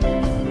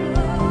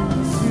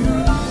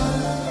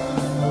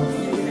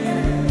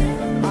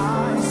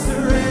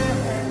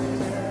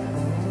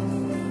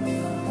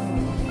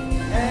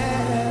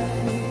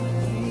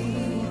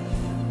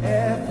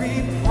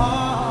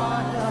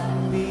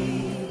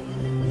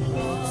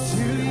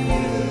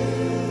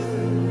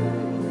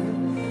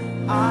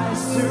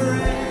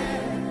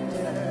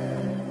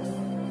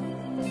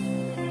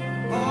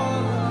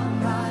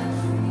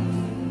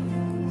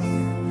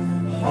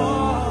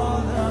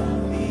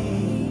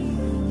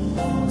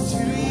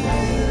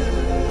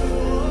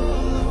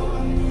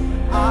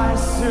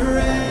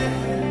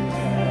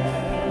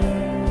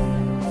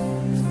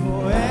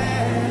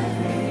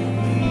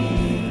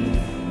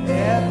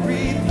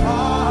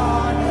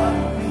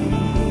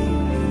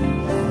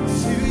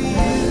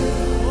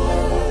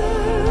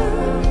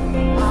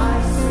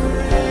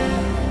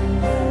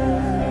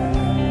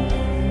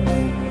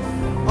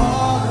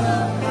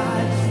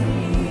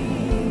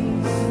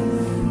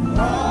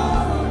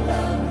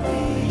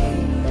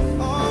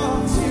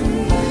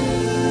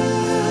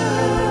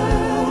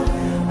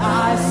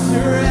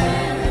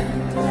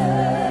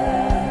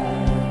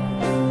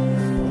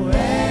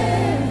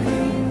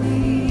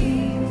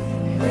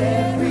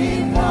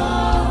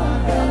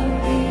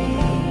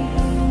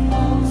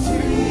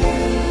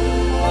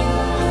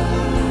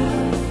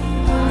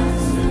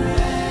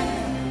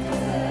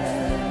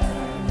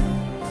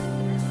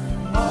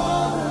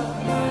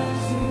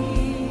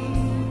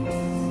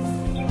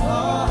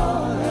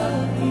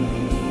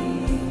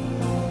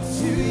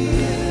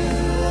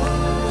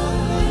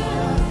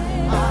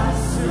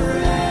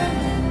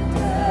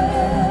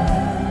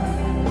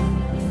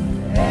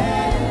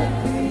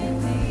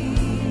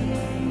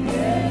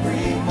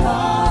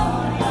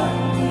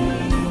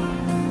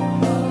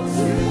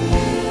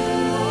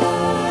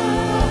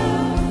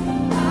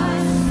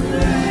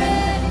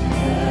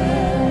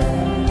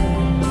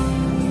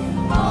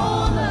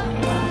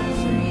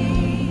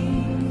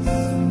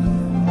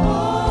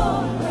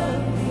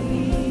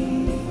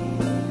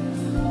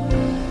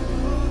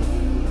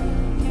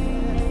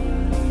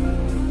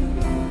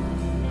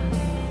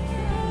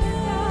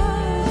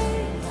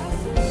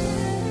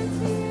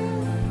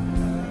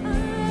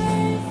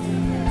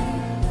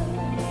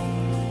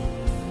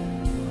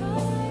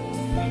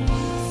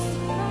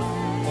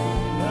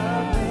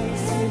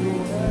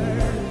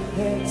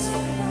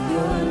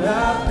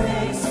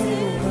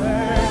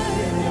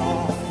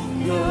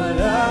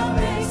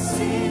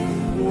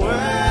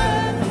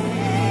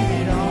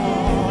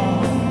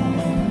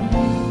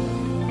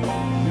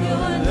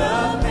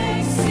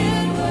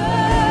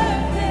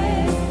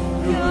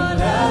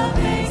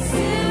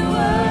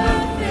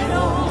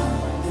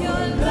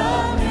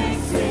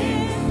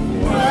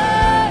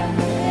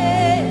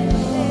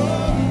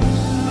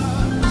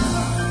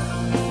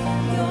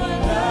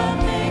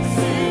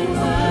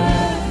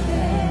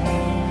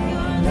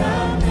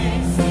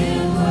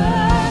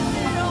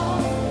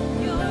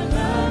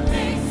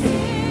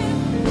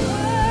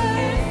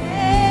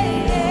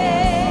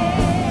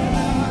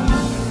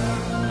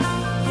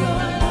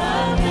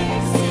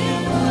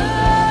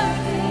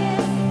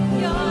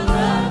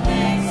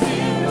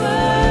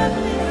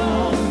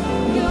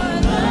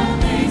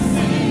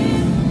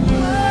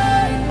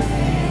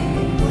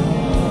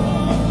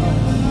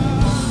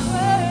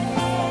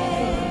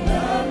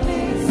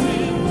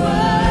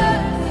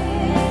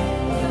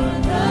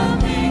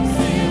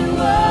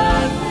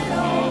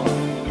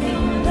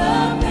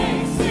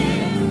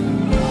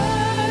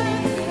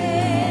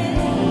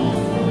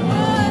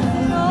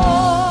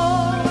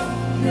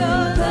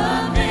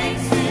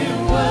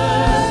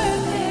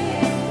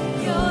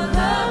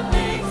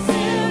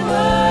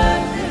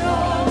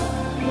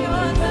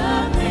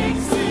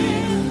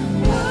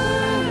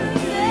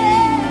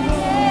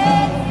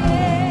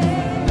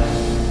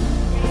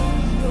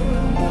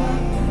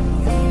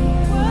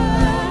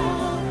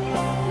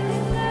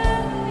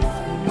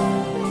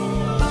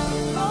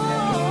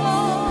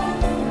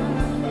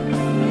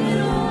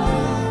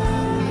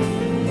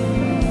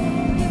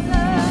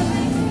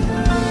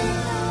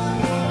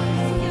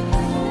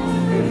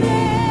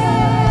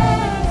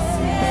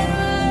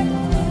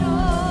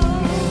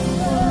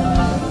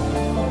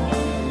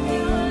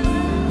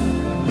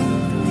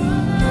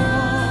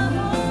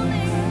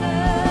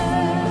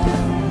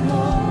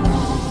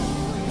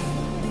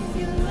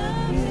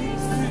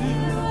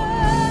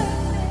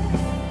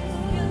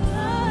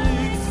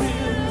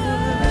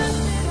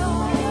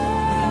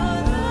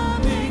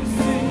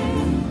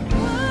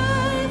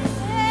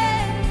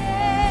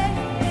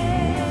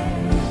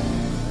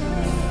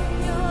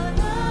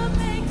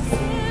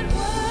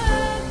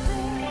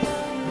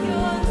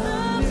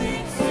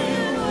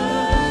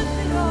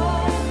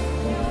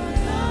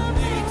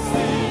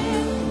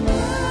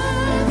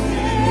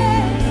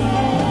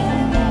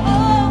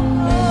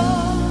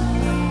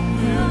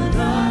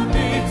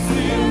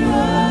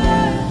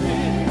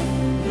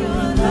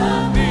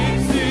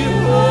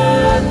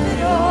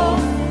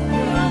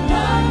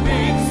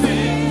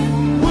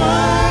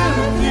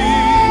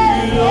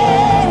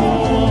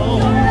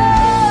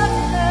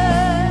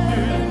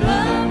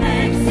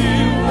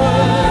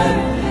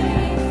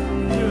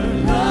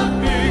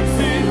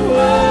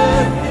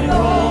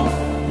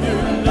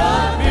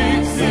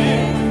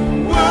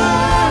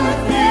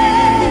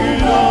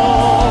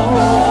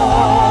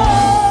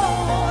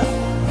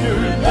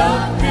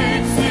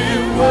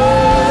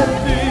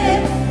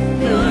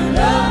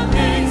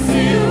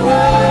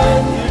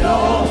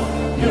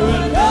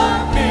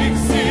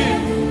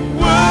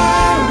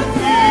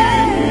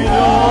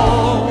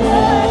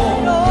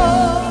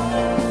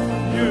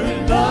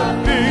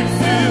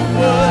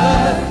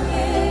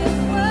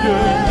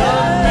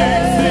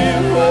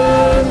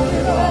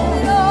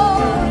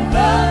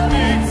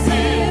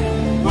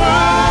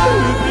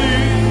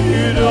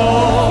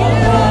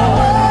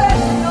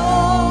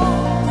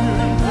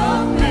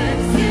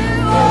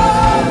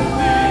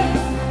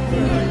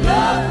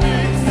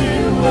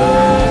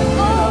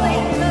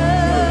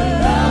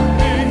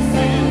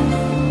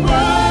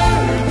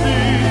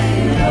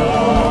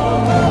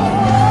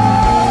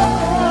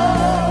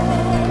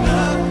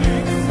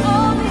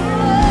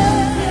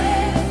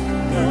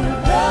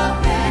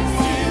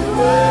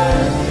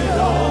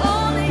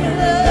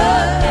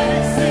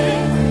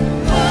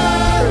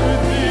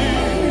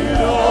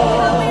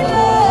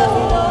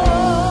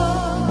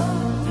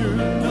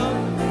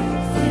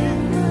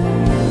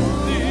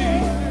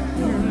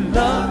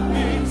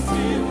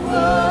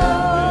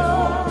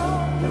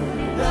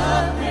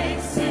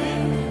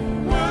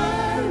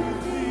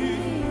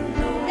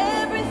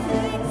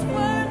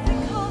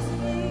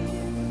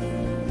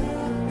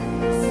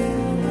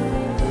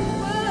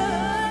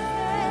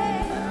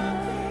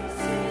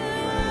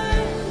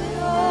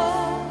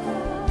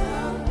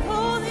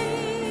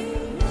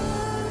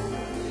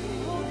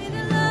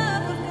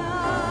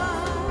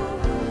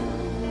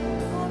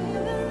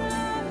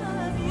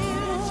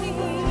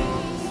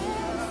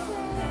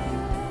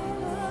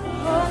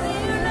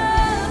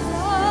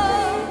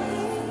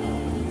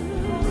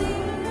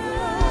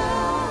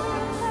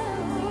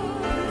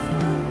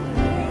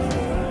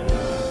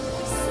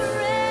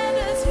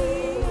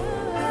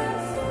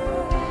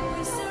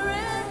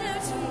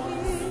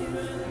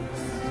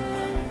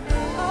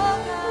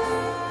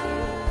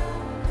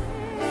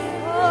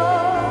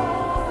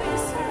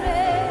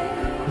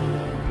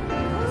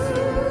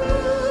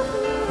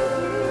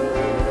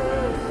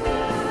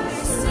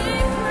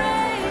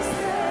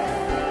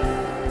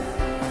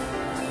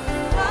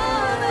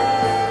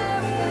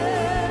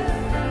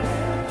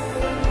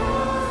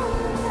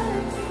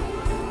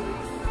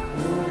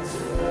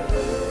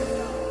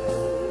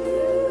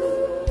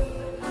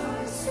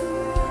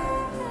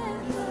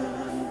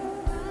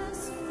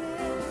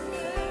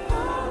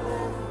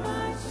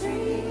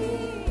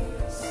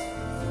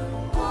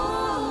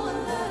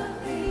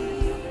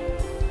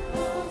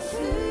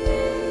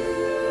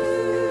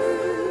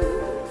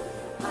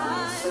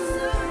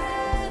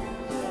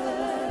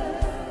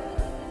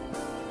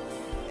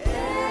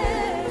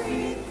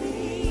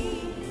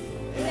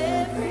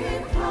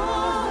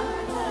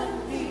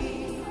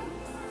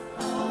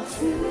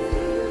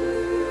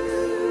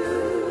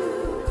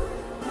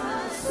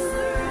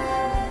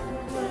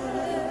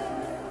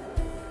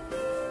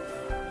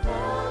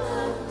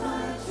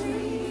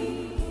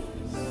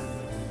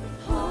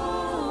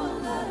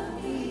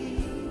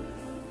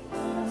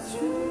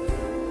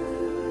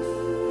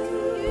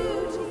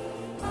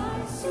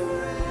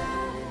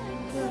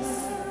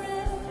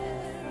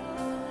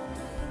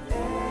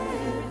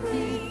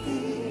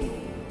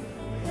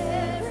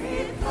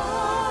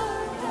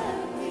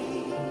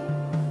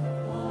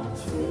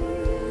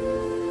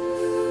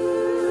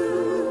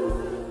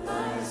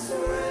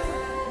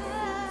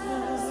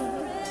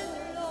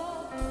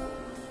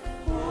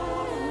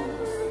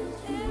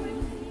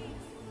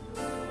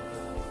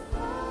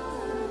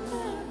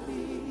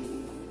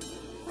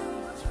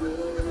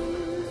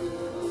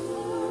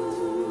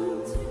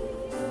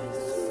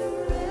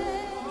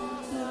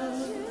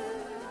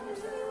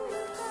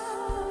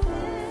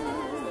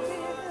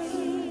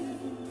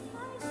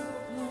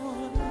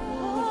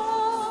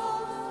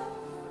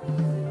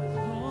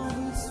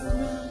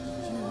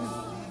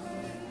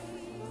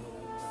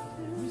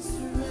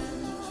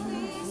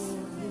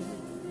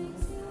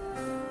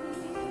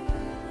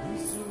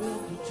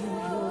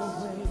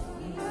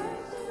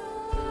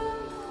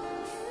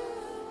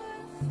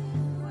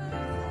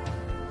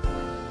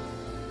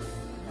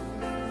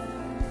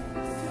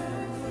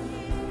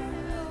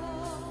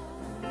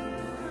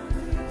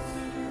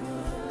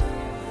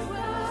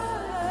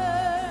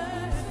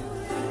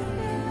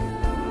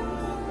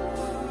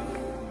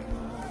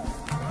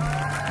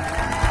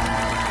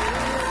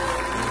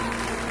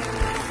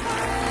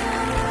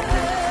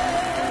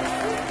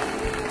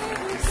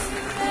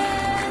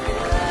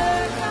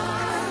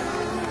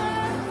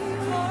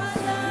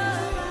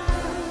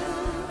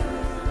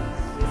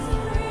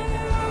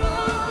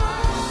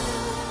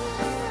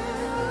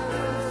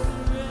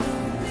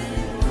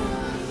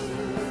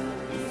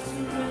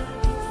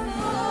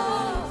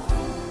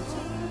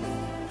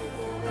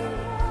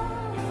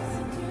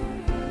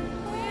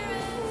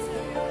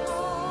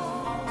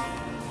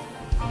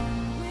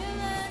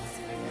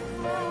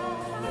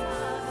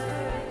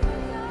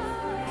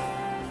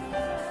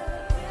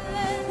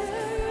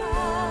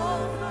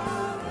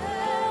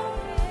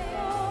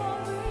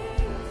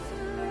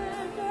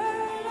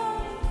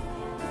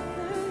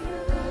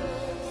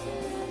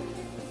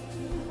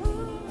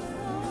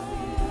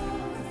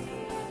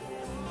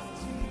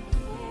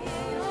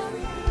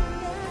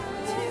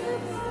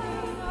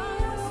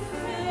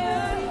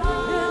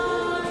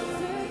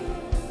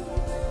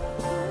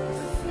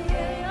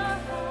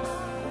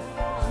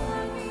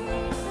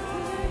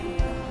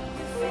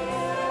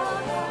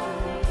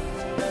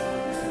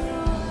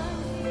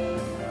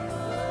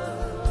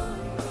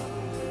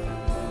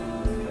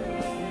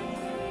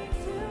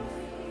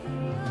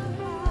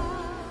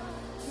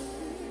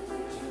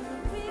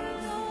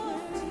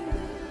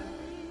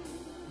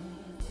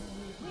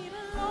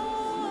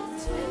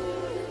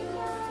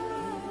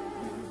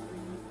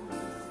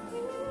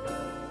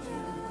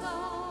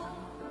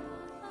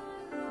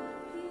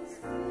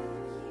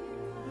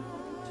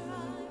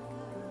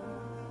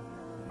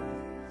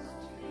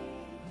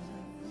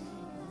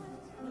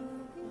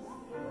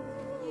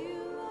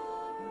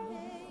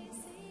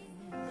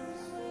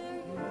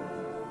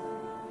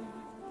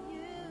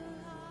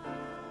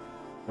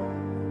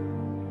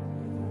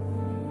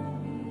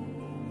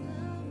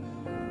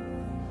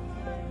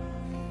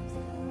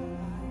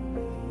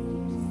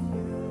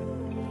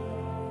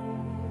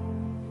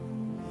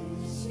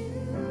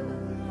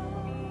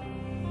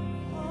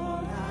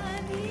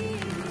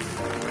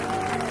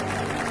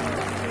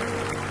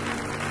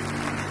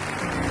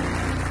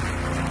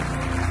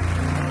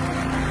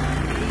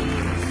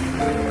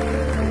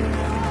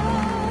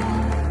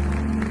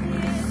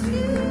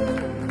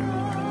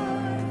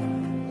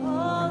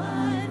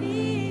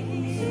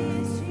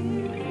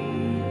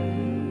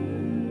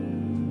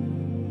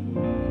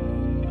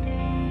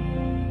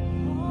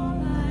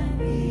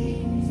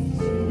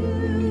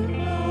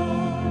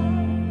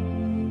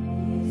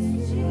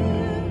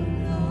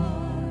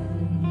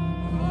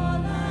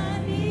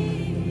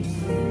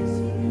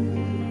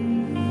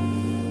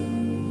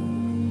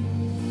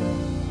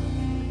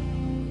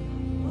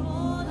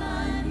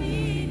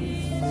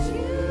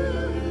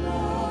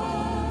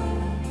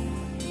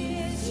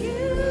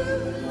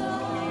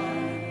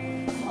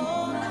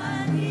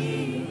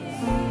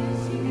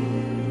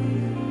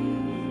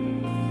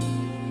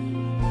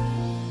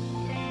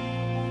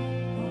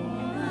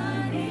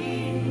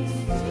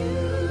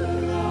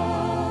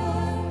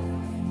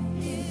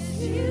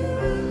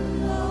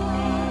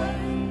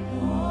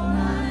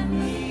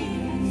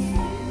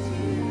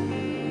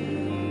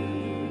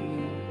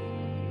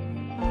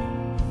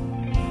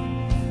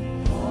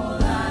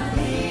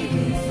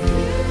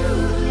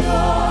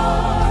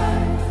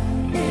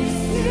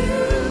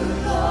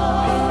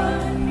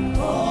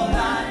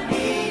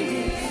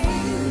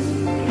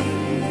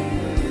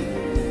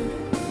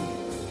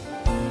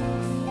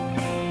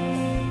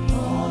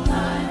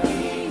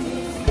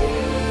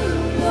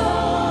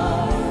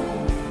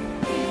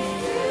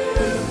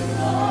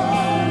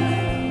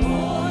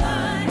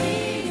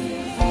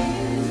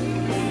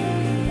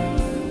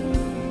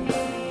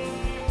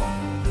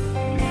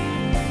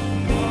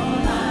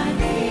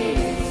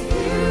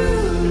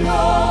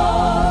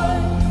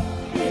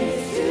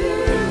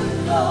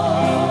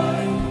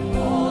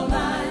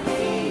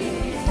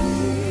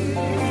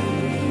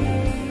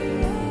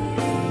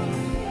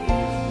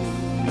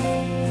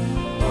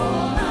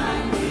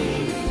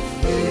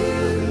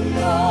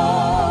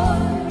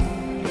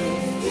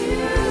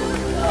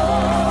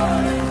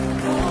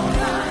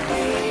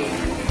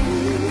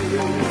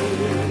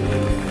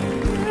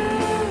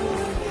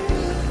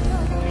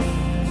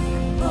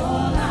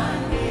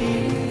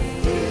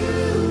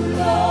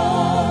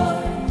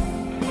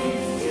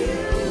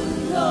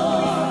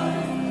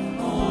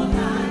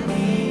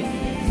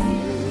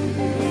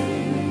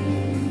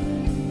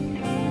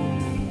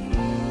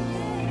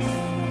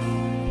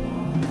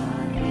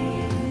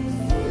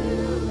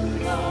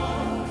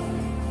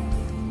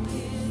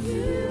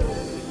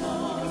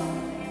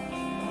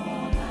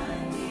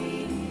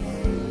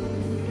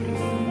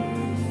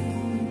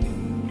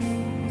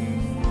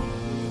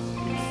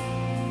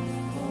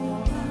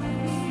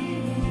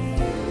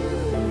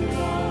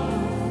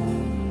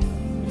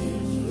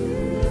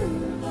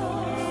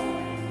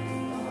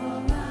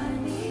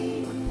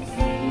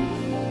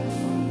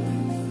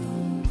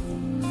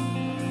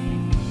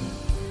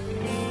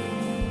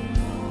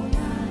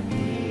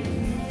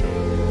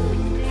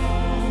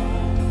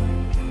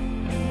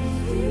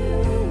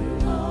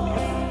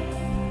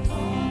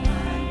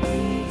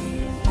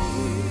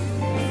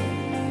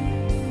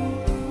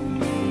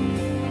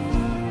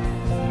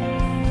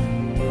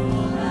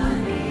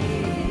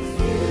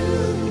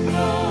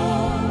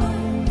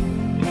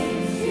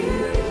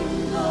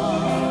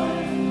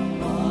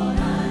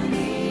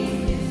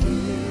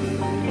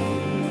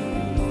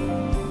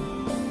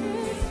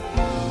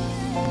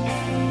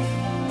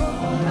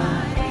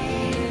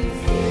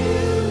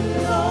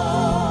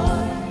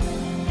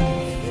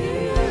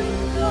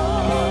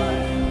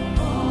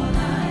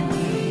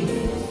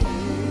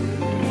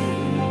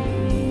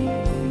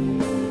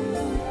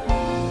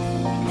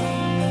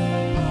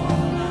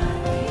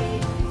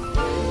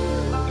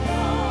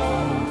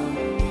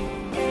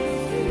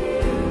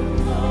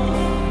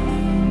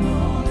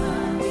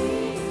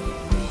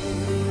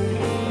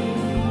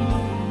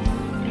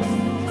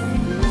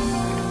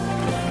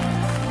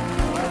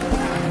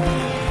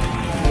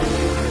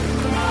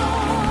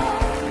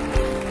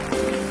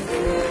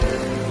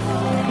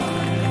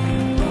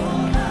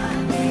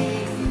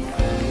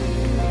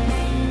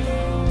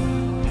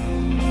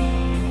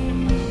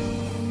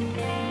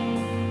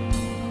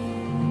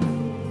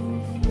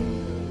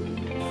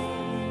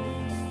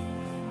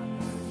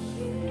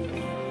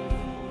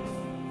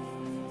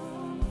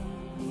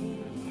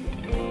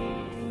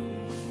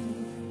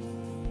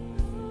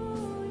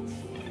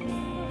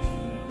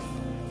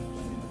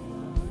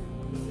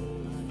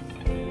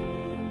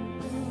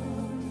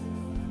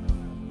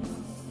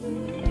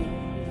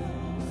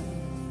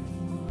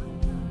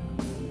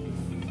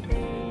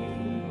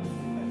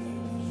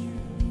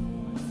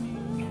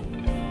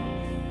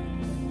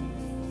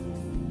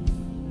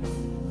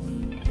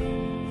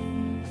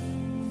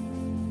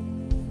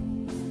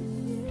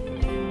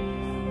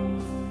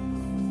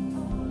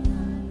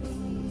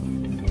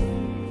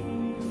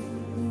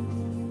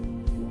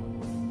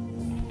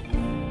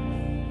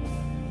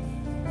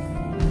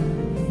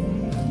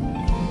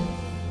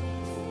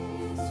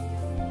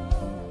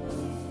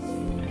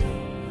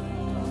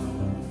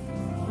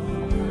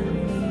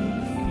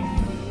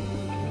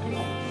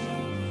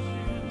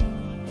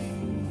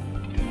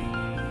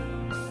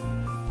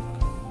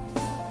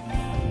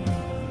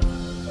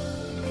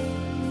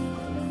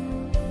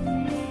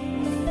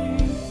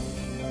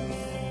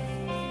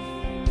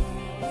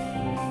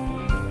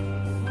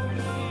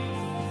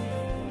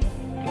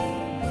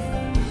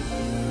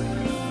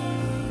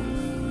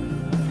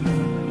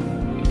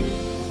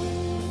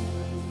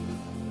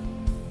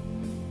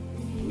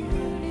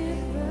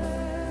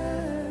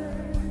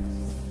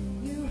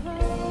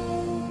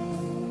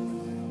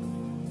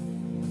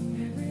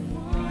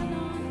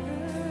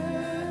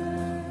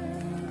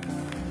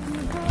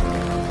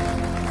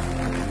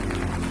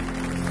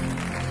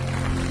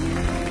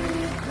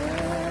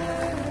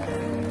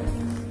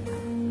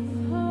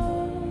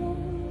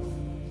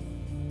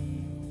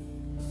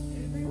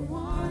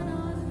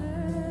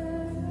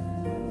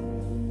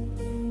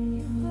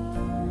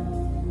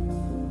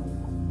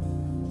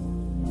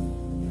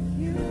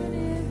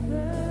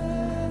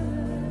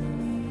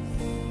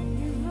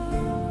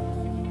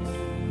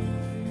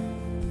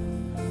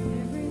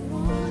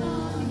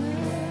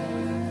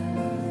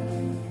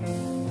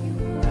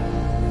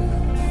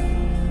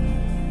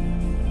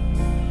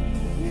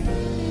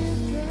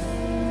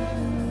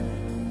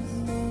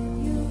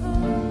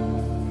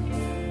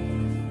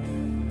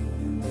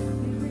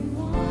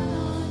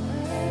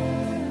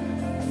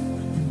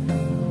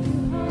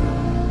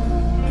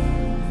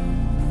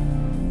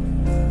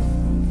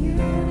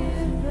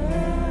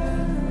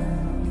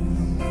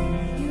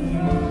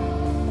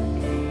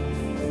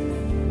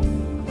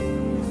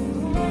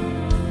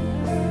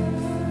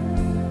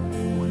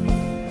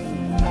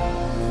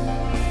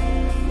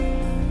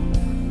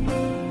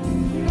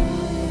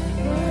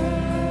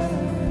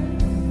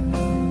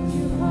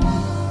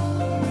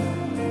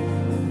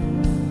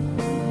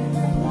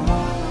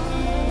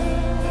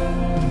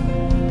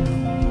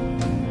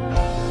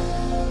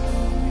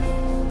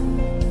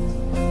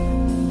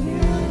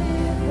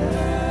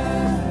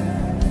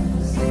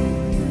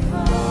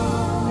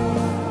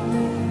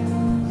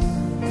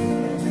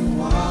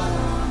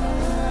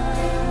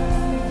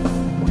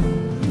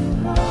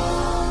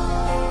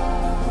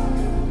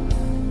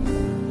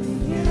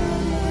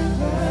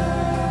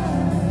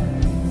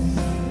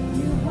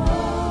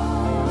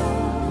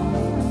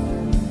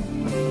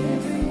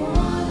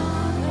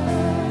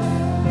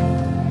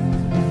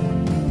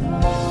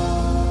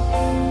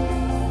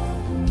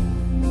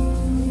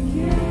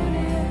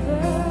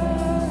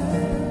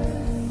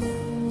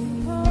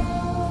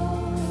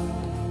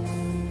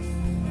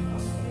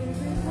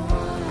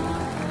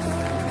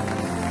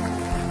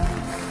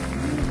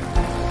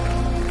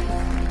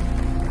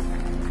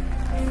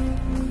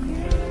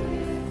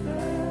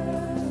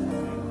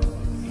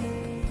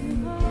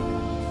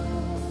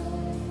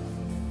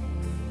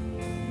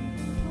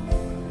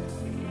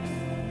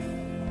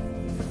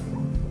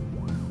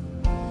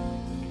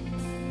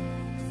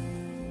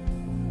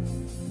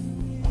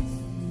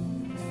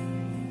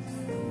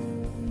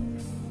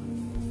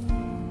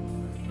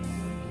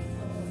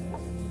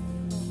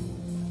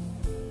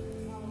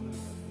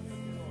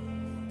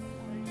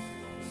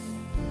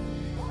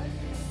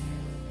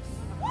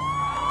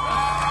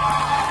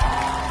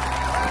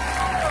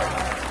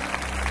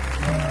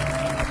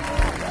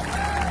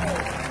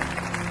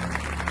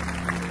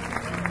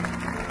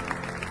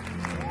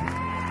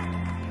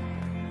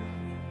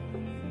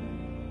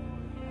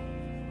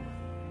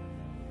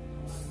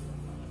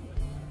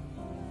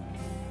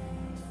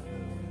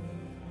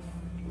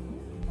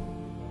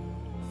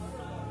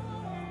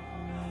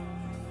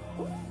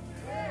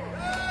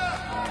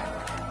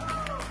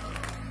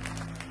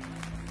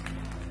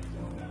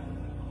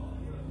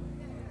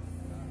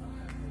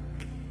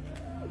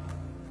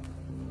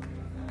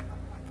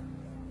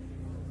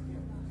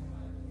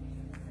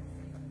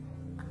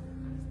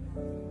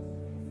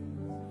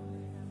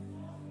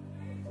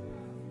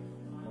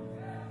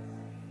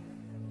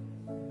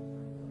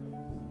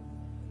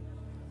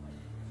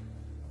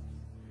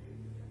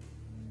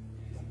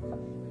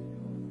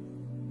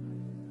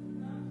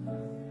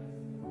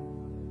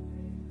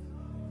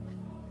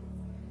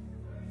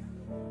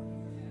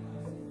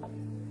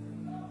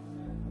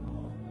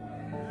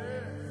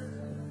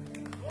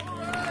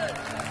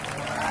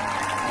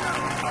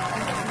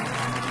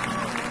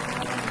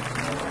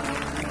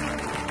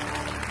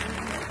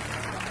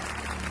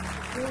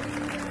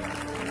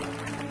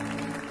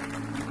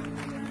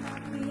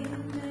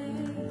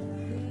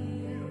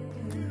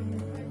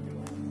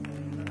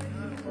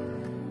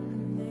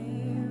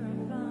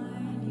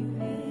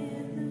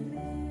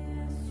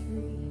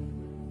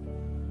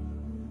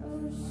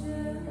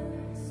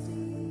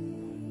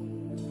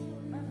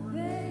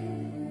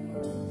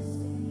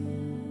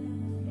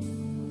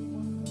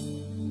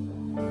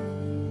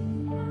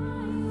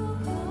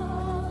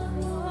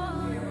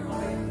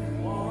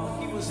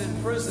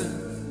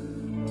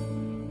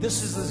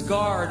 this is this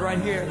guard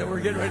right here that we're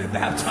getting ready to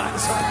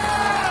baptize.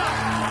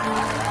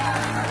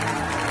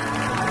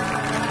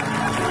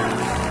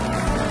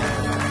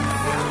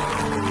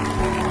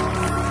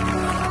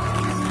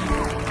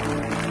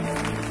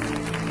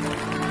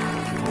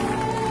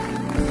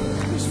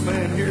 This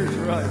man here is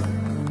right.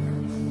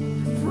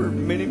 For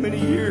many, many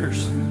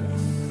years,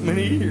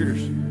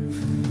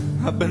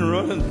 I've been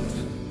running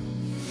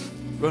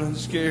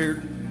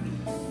scared,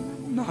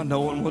 not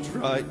knowing what's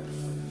right,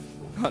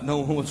 not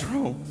knowing what's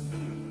wrong.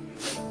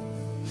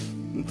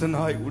 And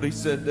tonight when he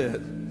said that,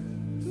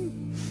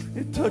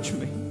 it touched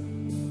me.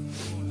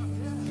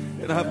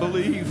 And I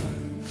believe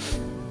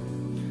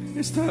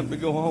it's time to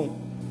go home.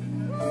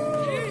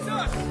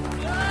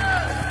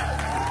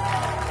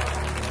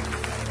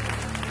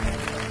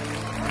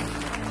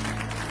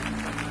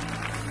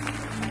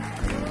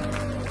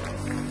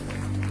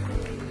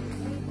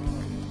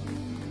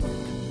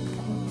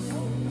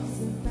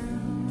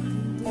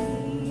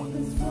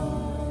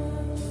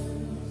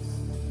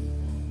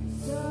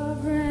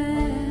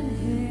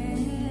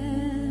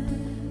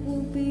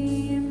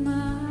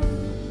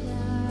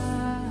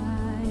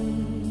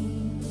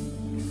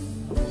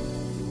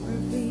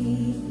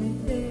 Feet may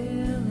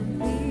fail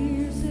and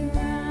fears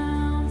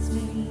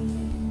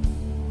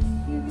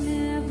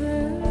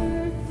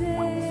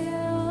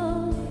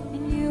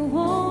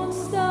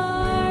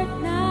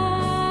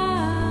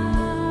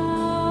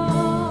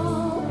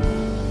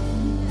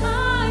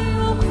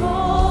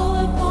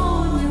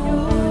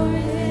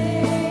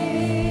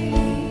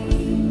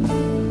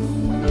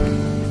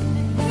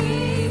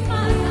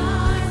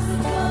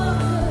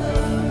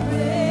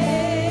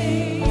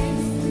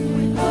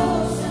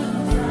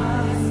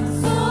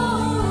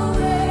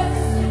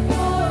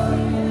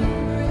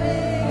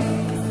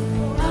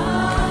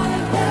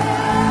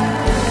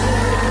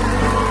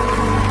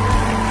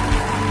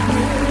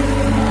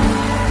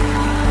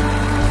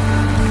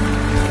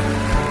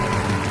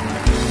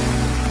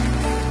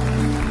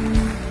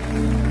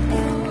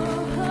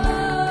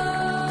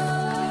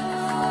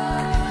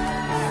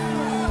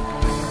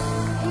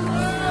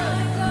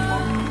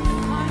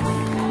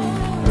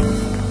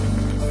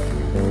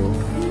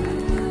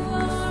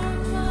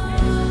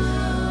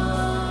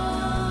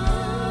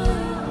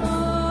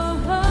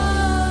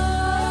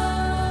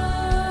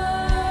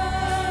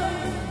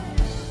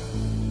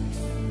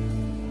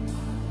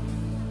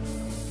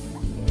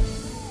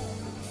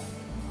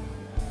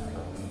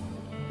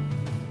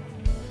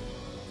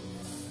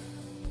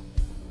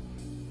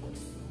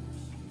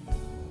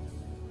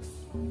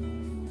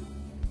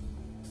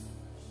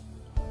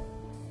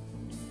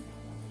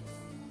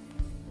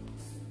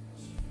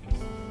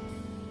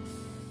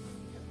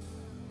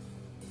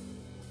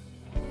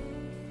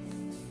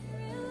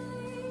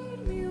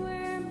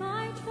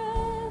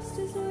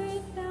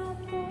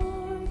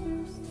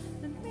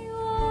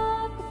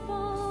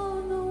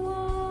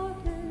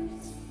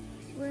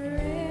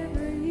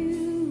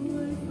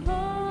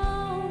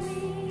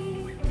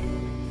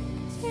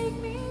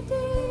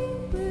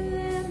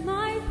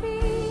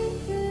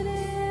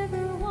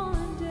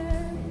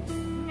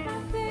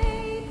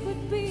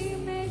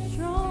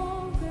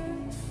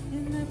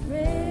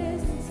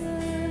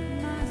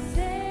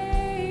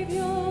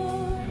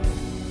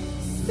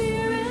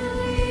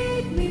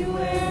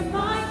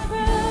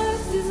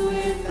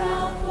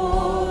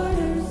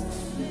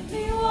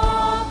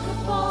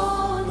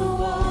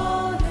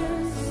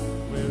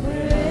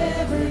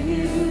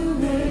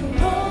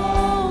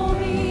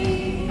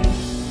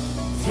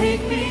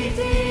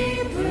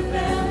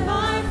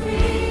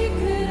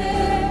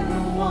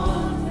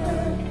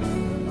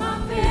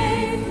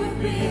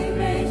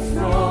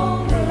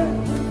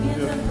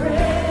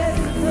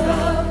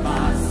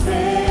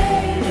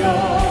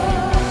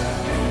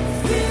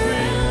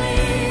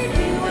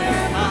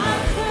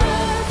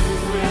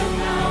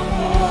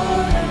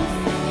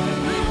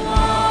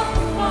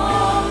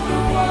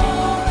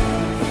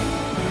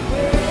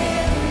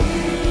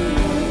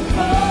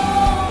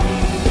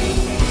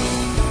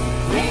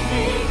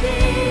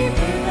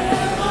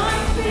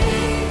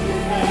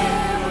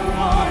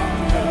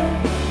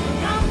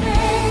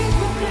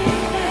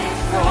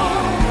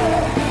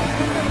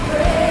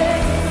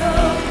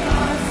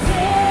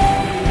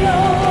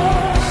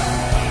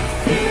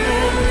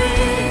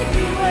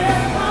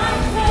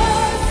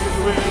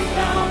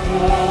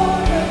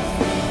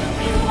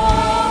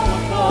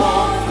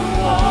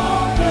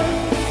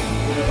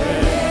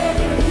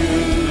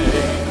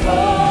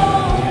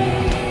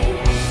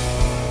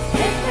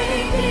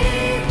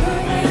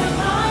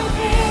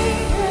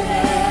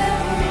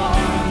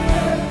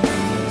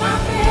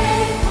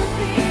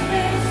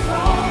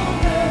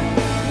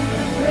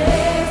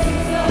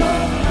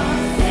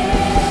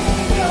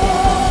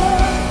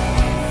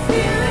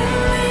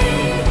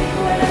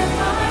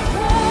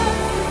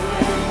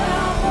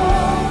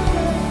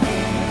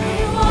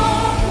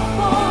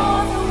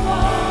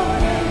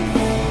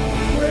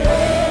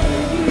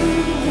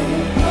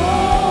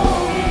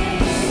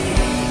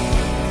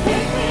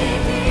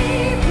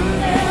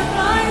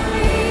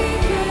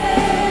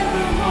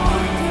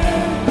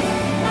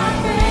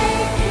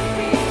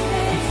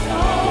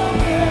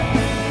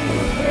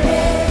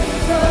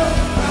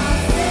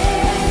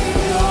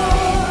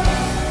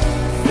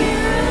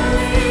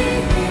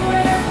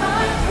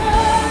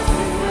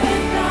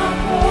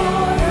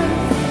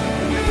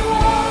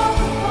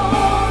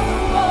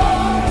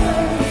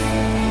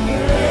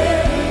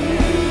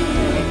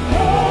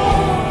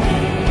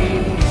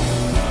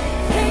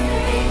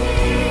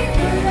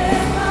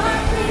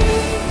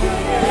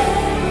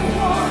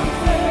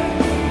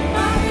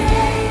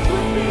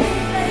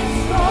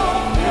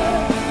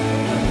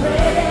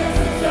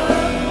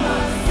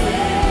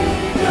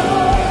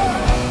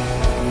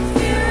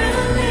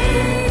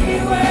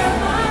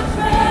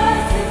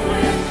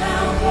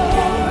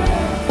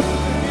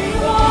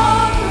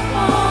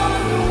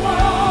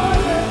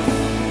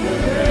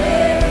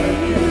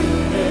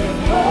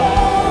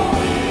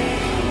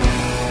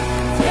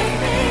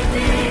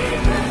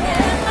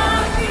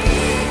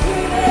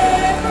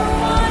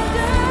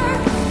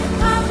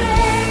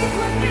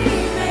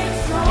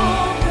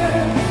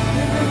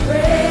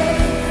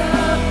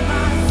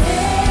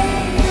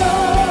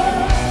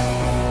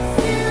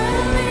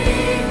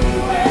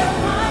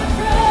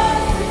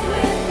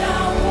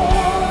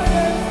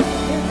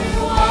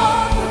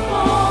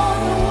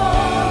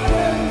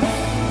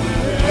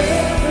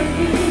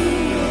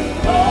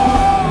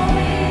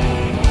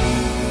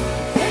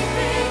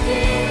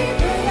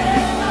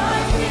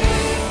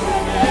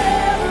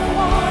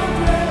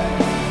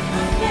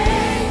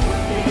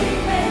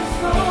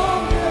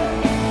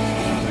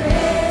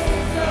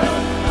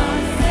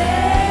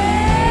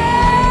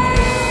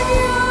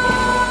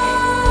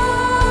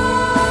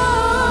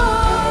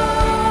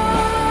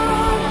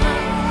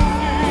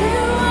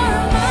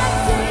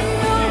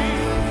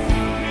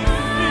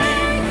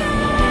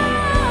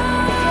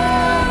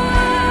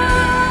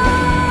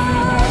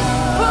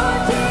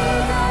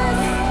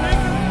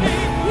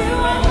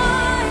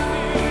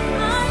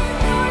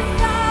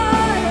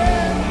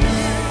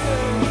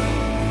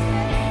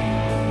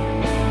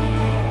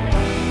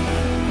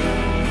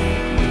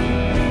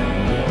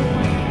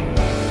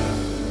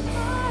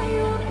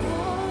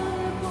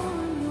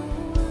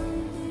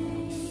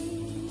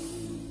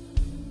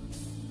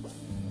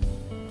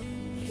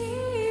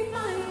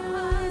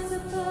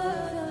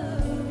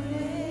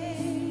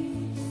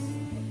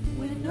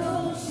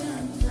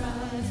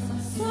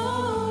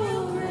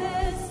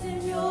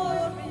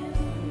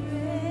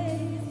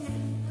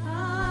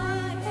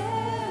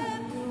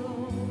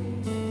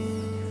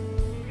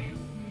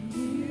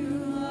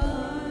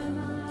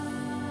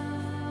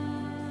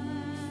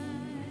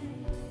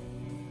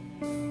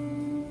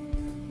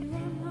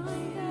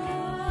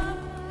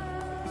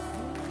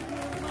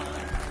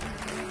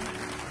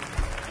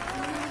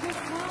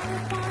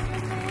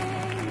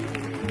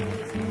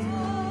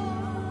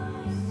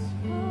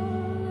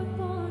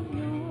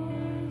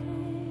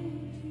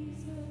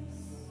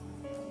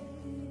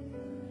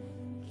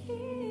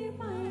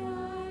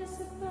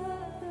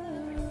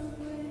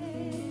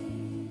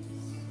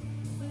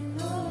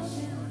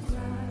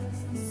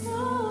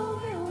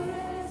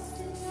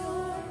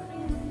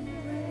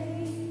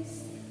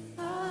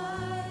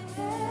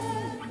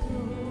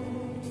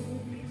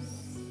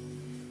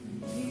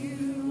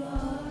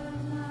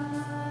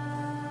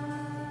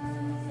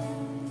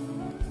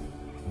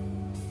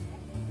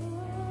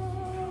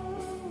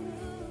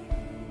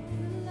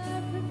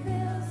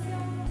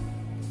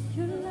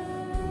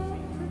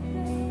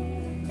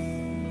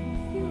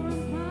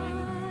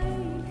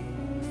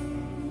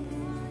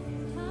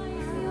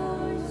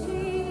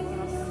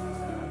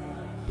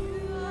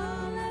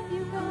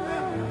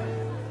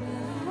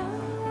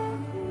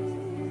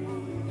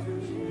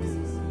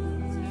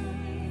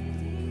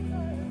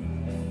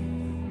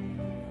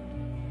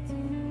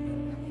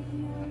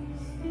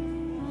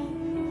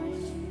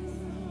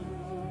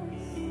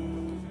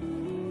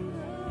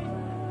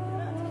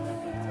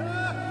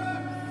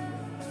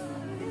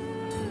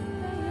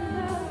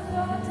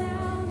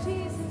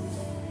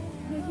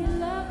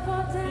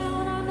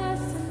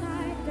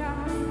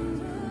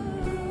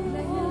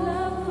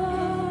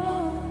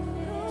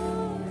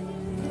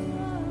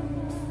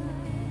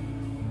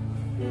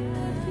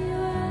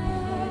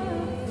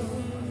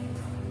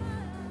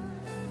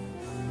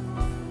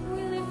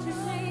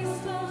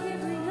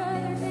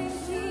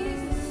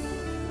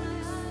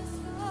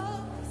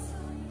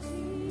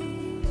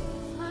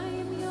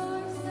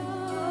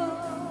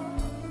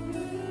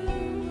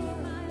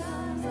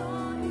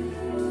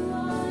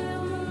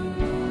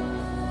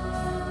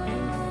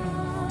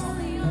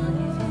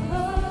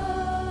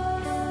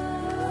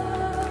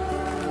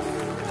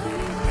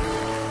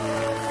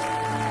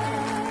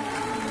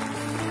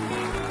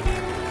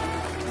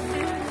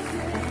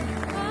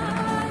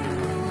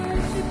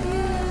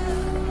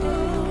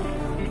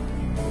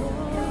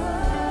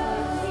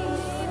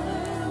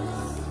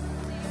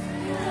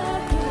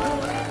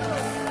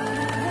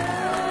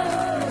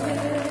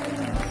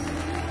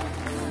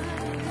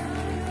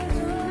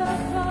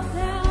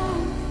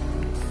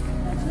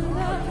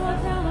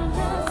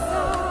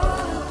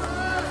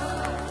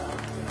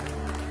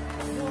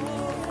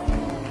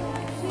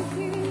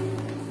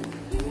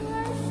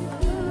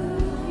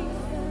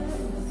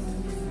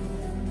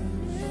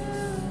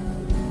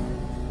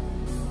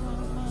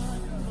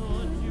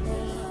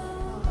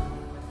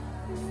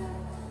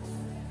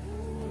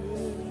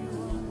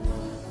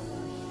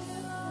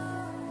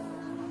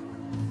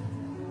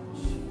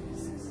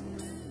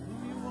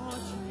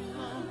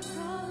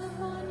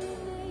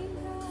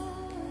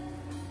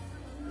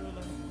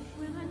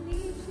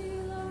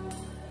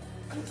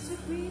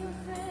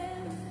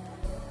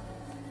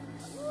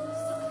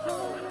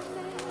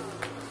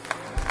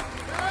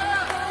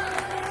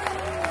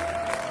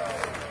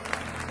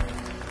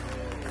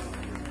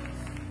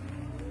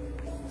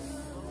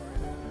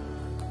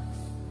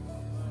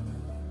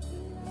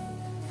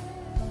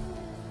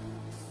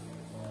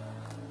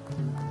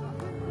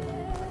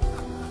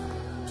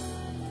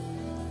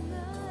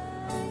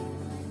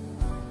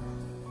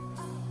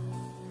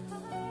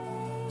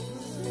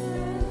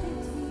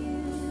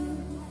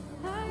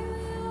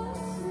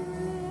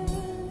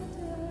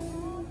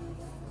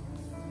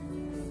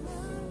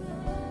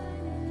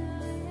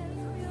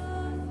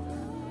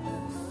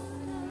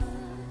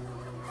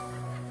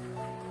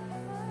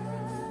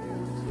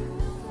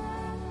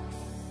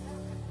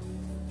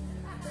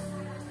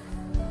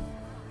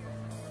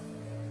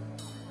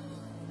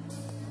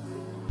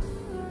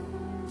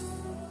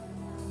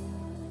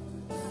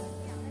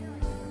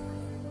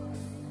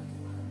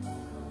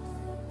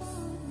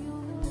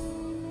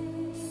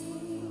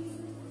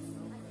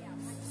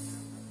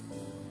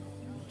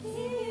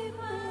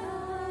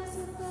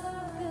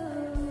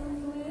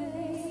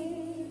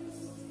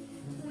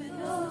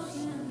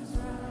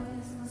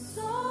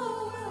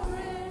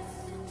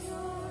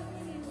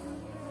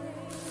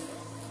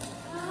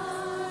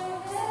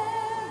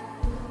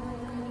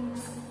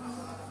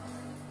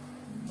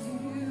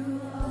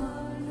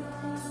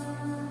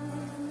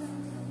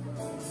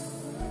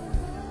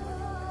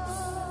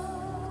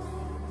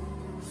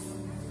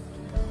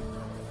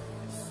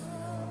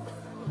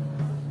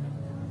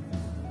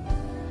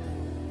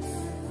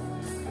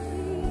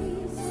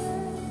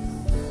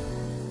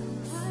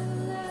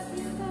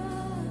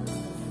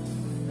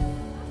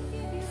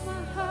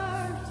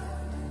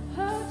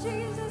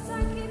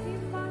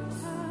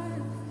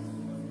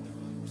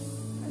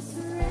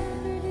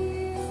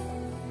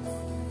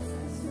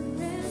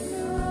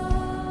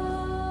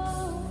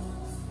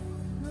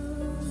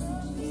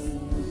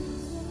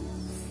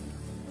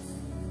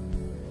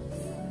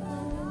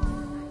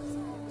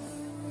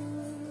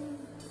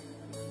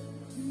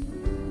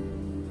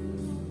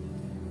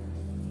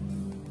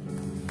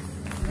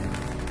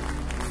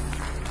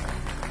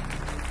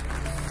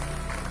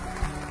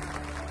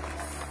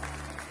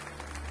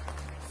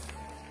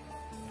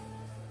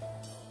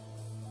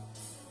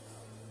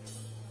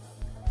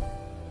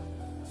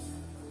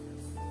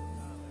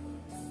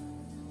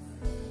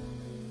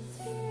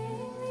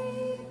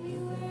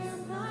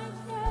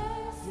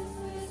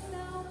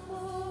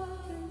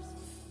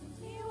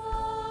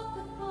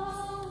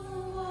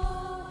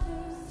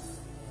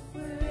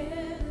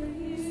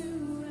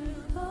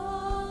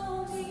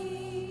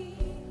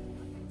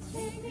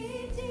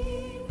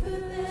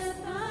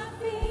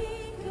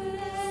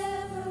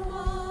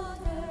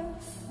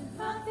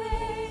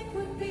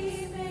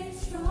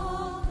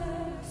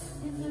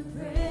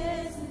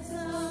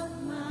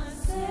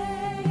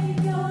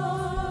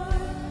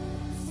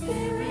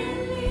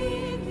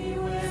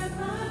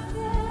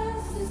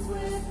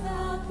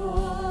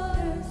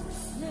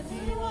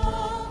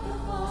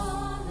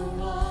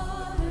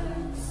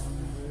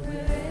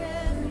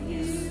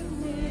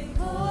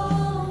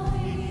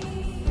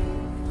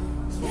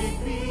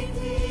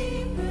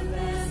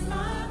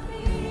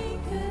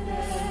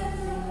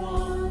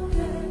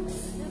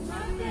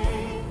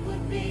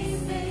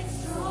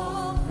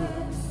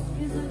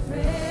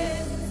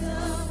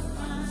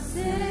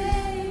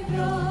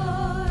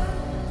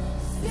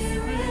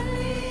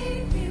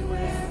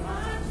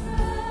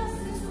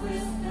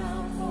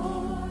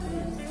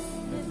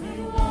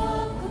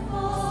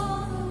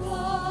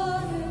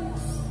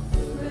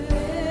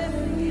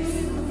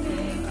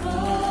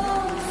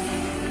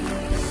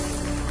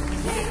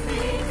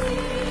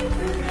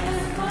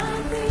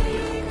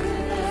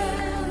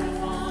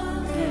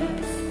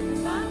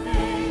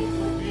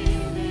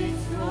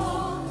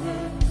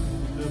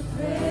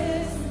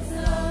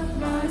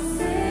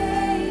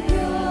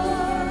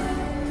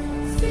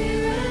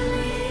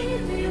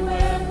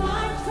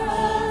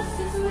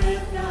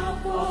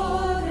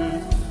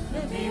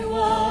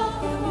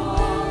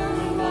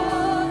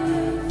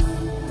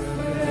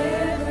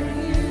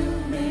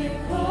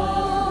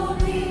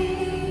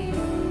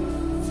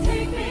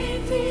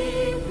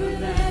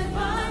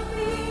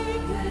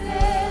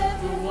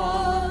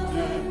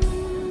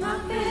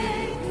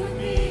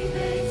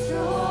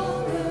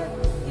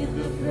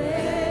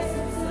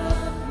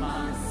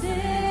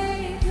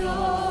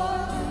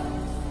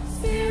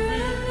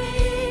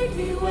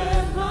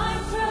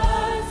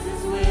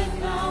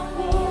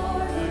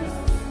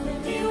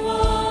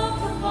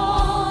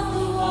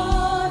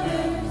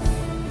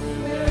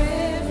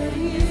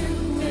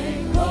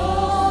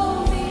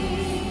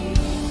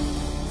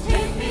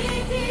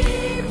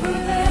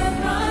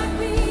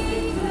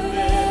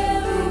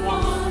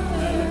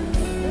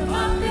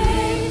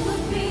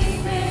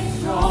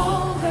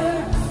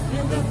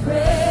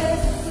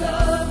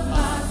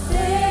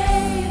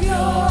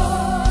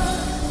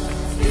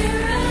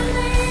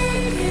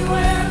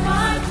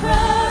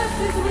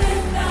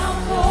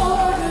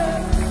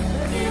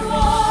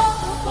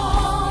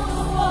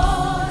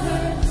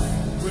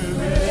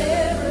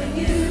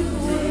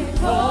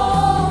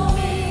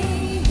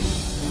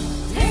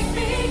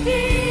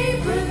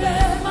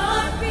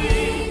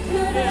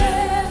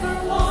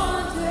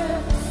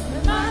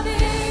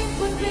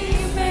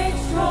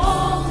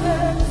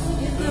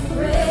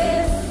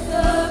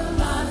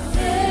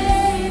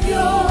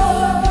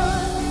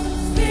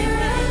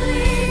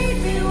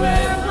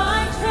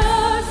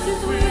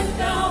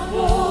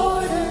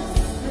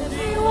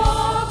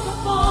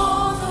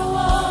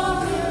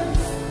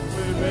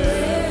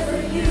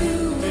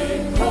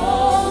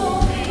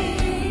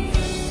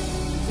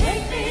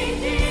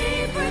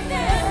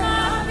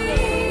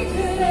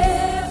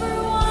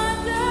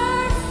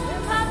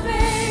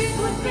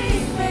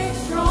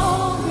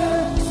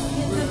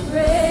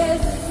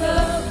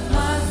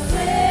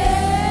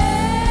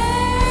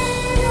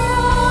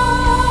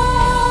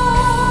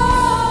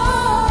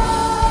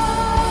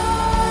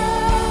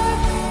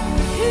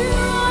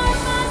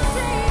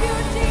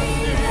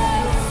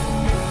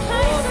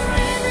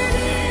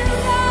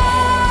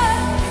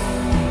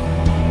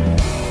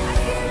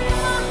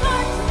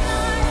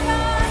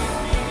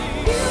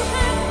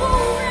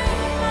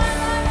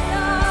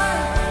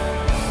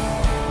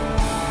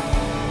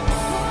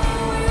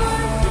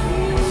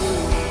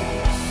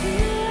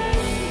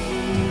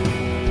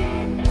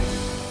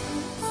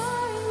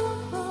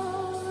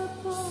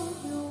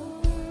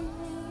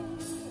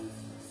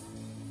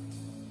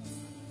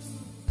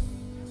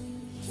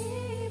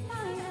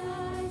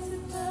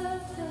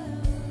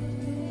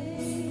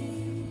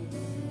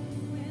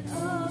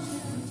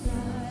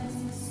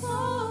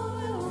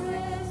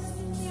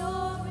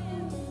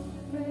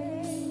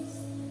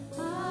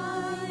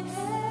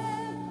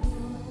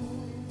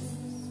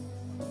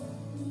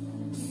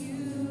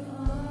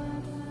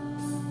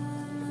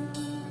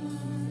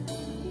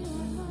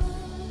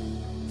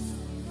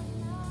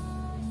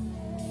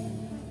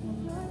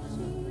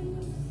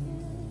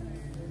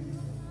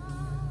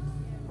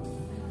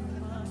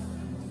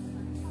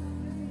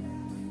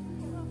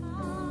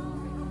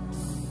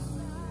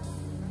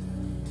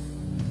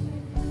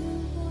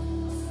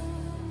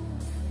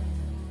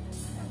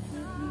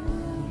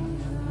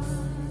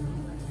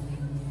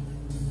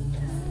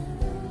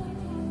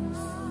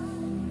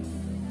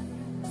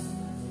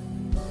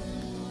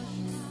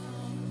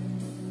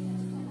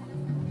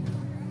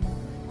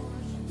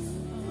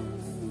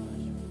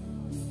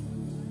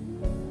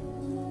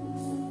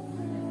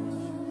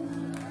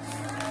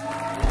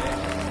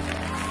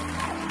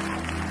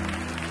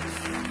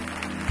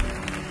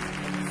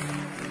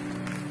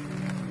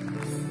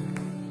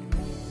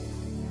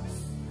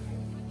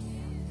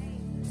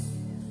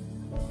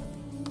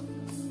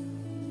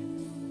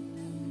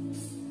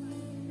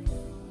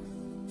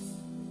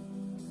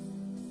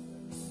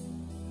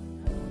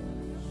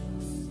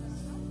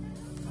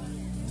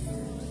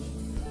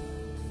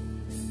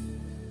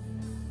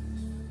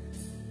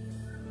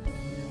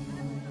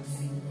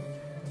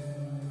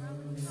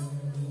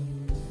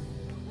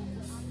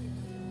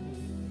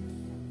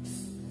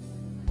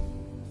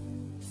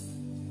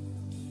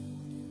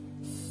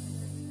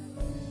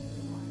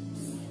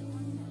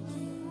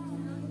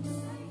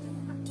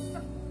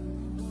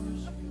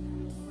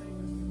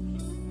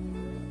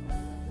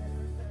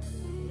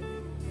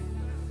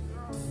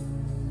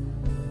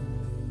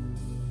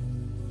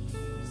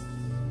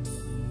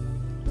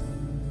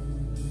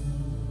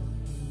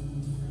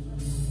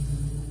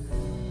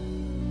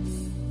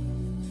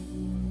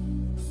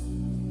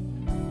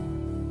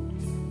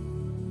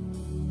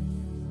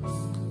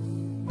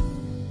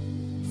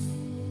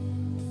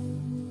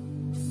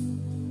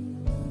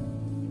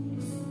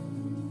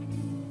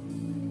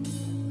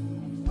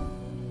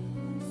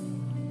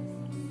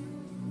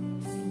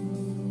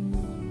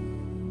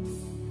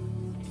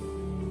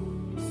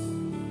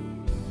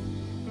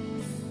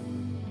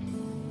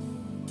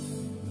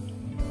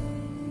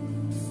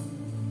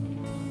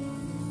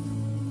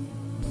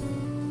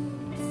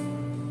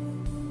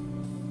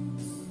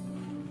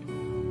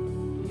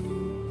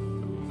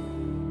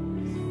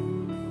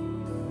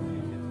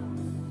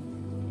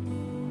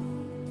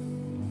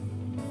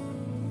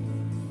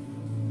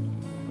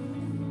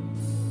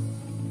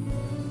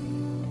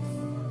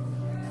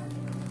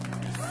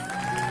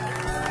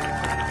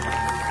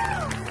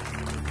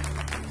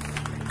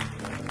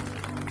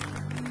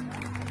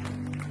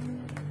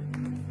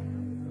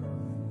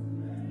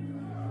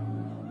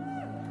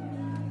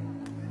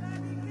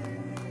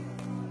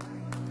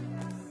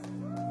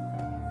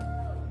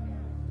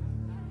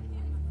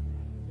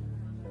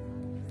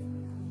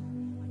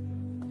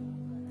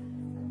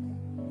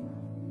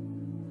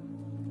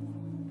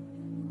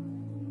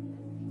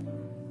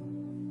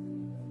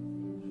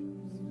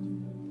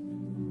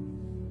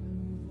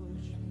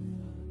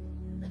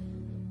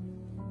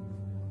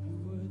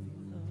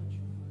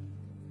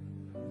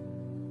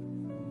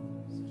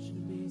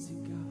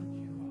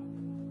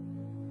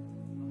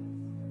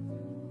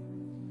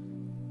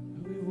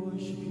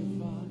worship you,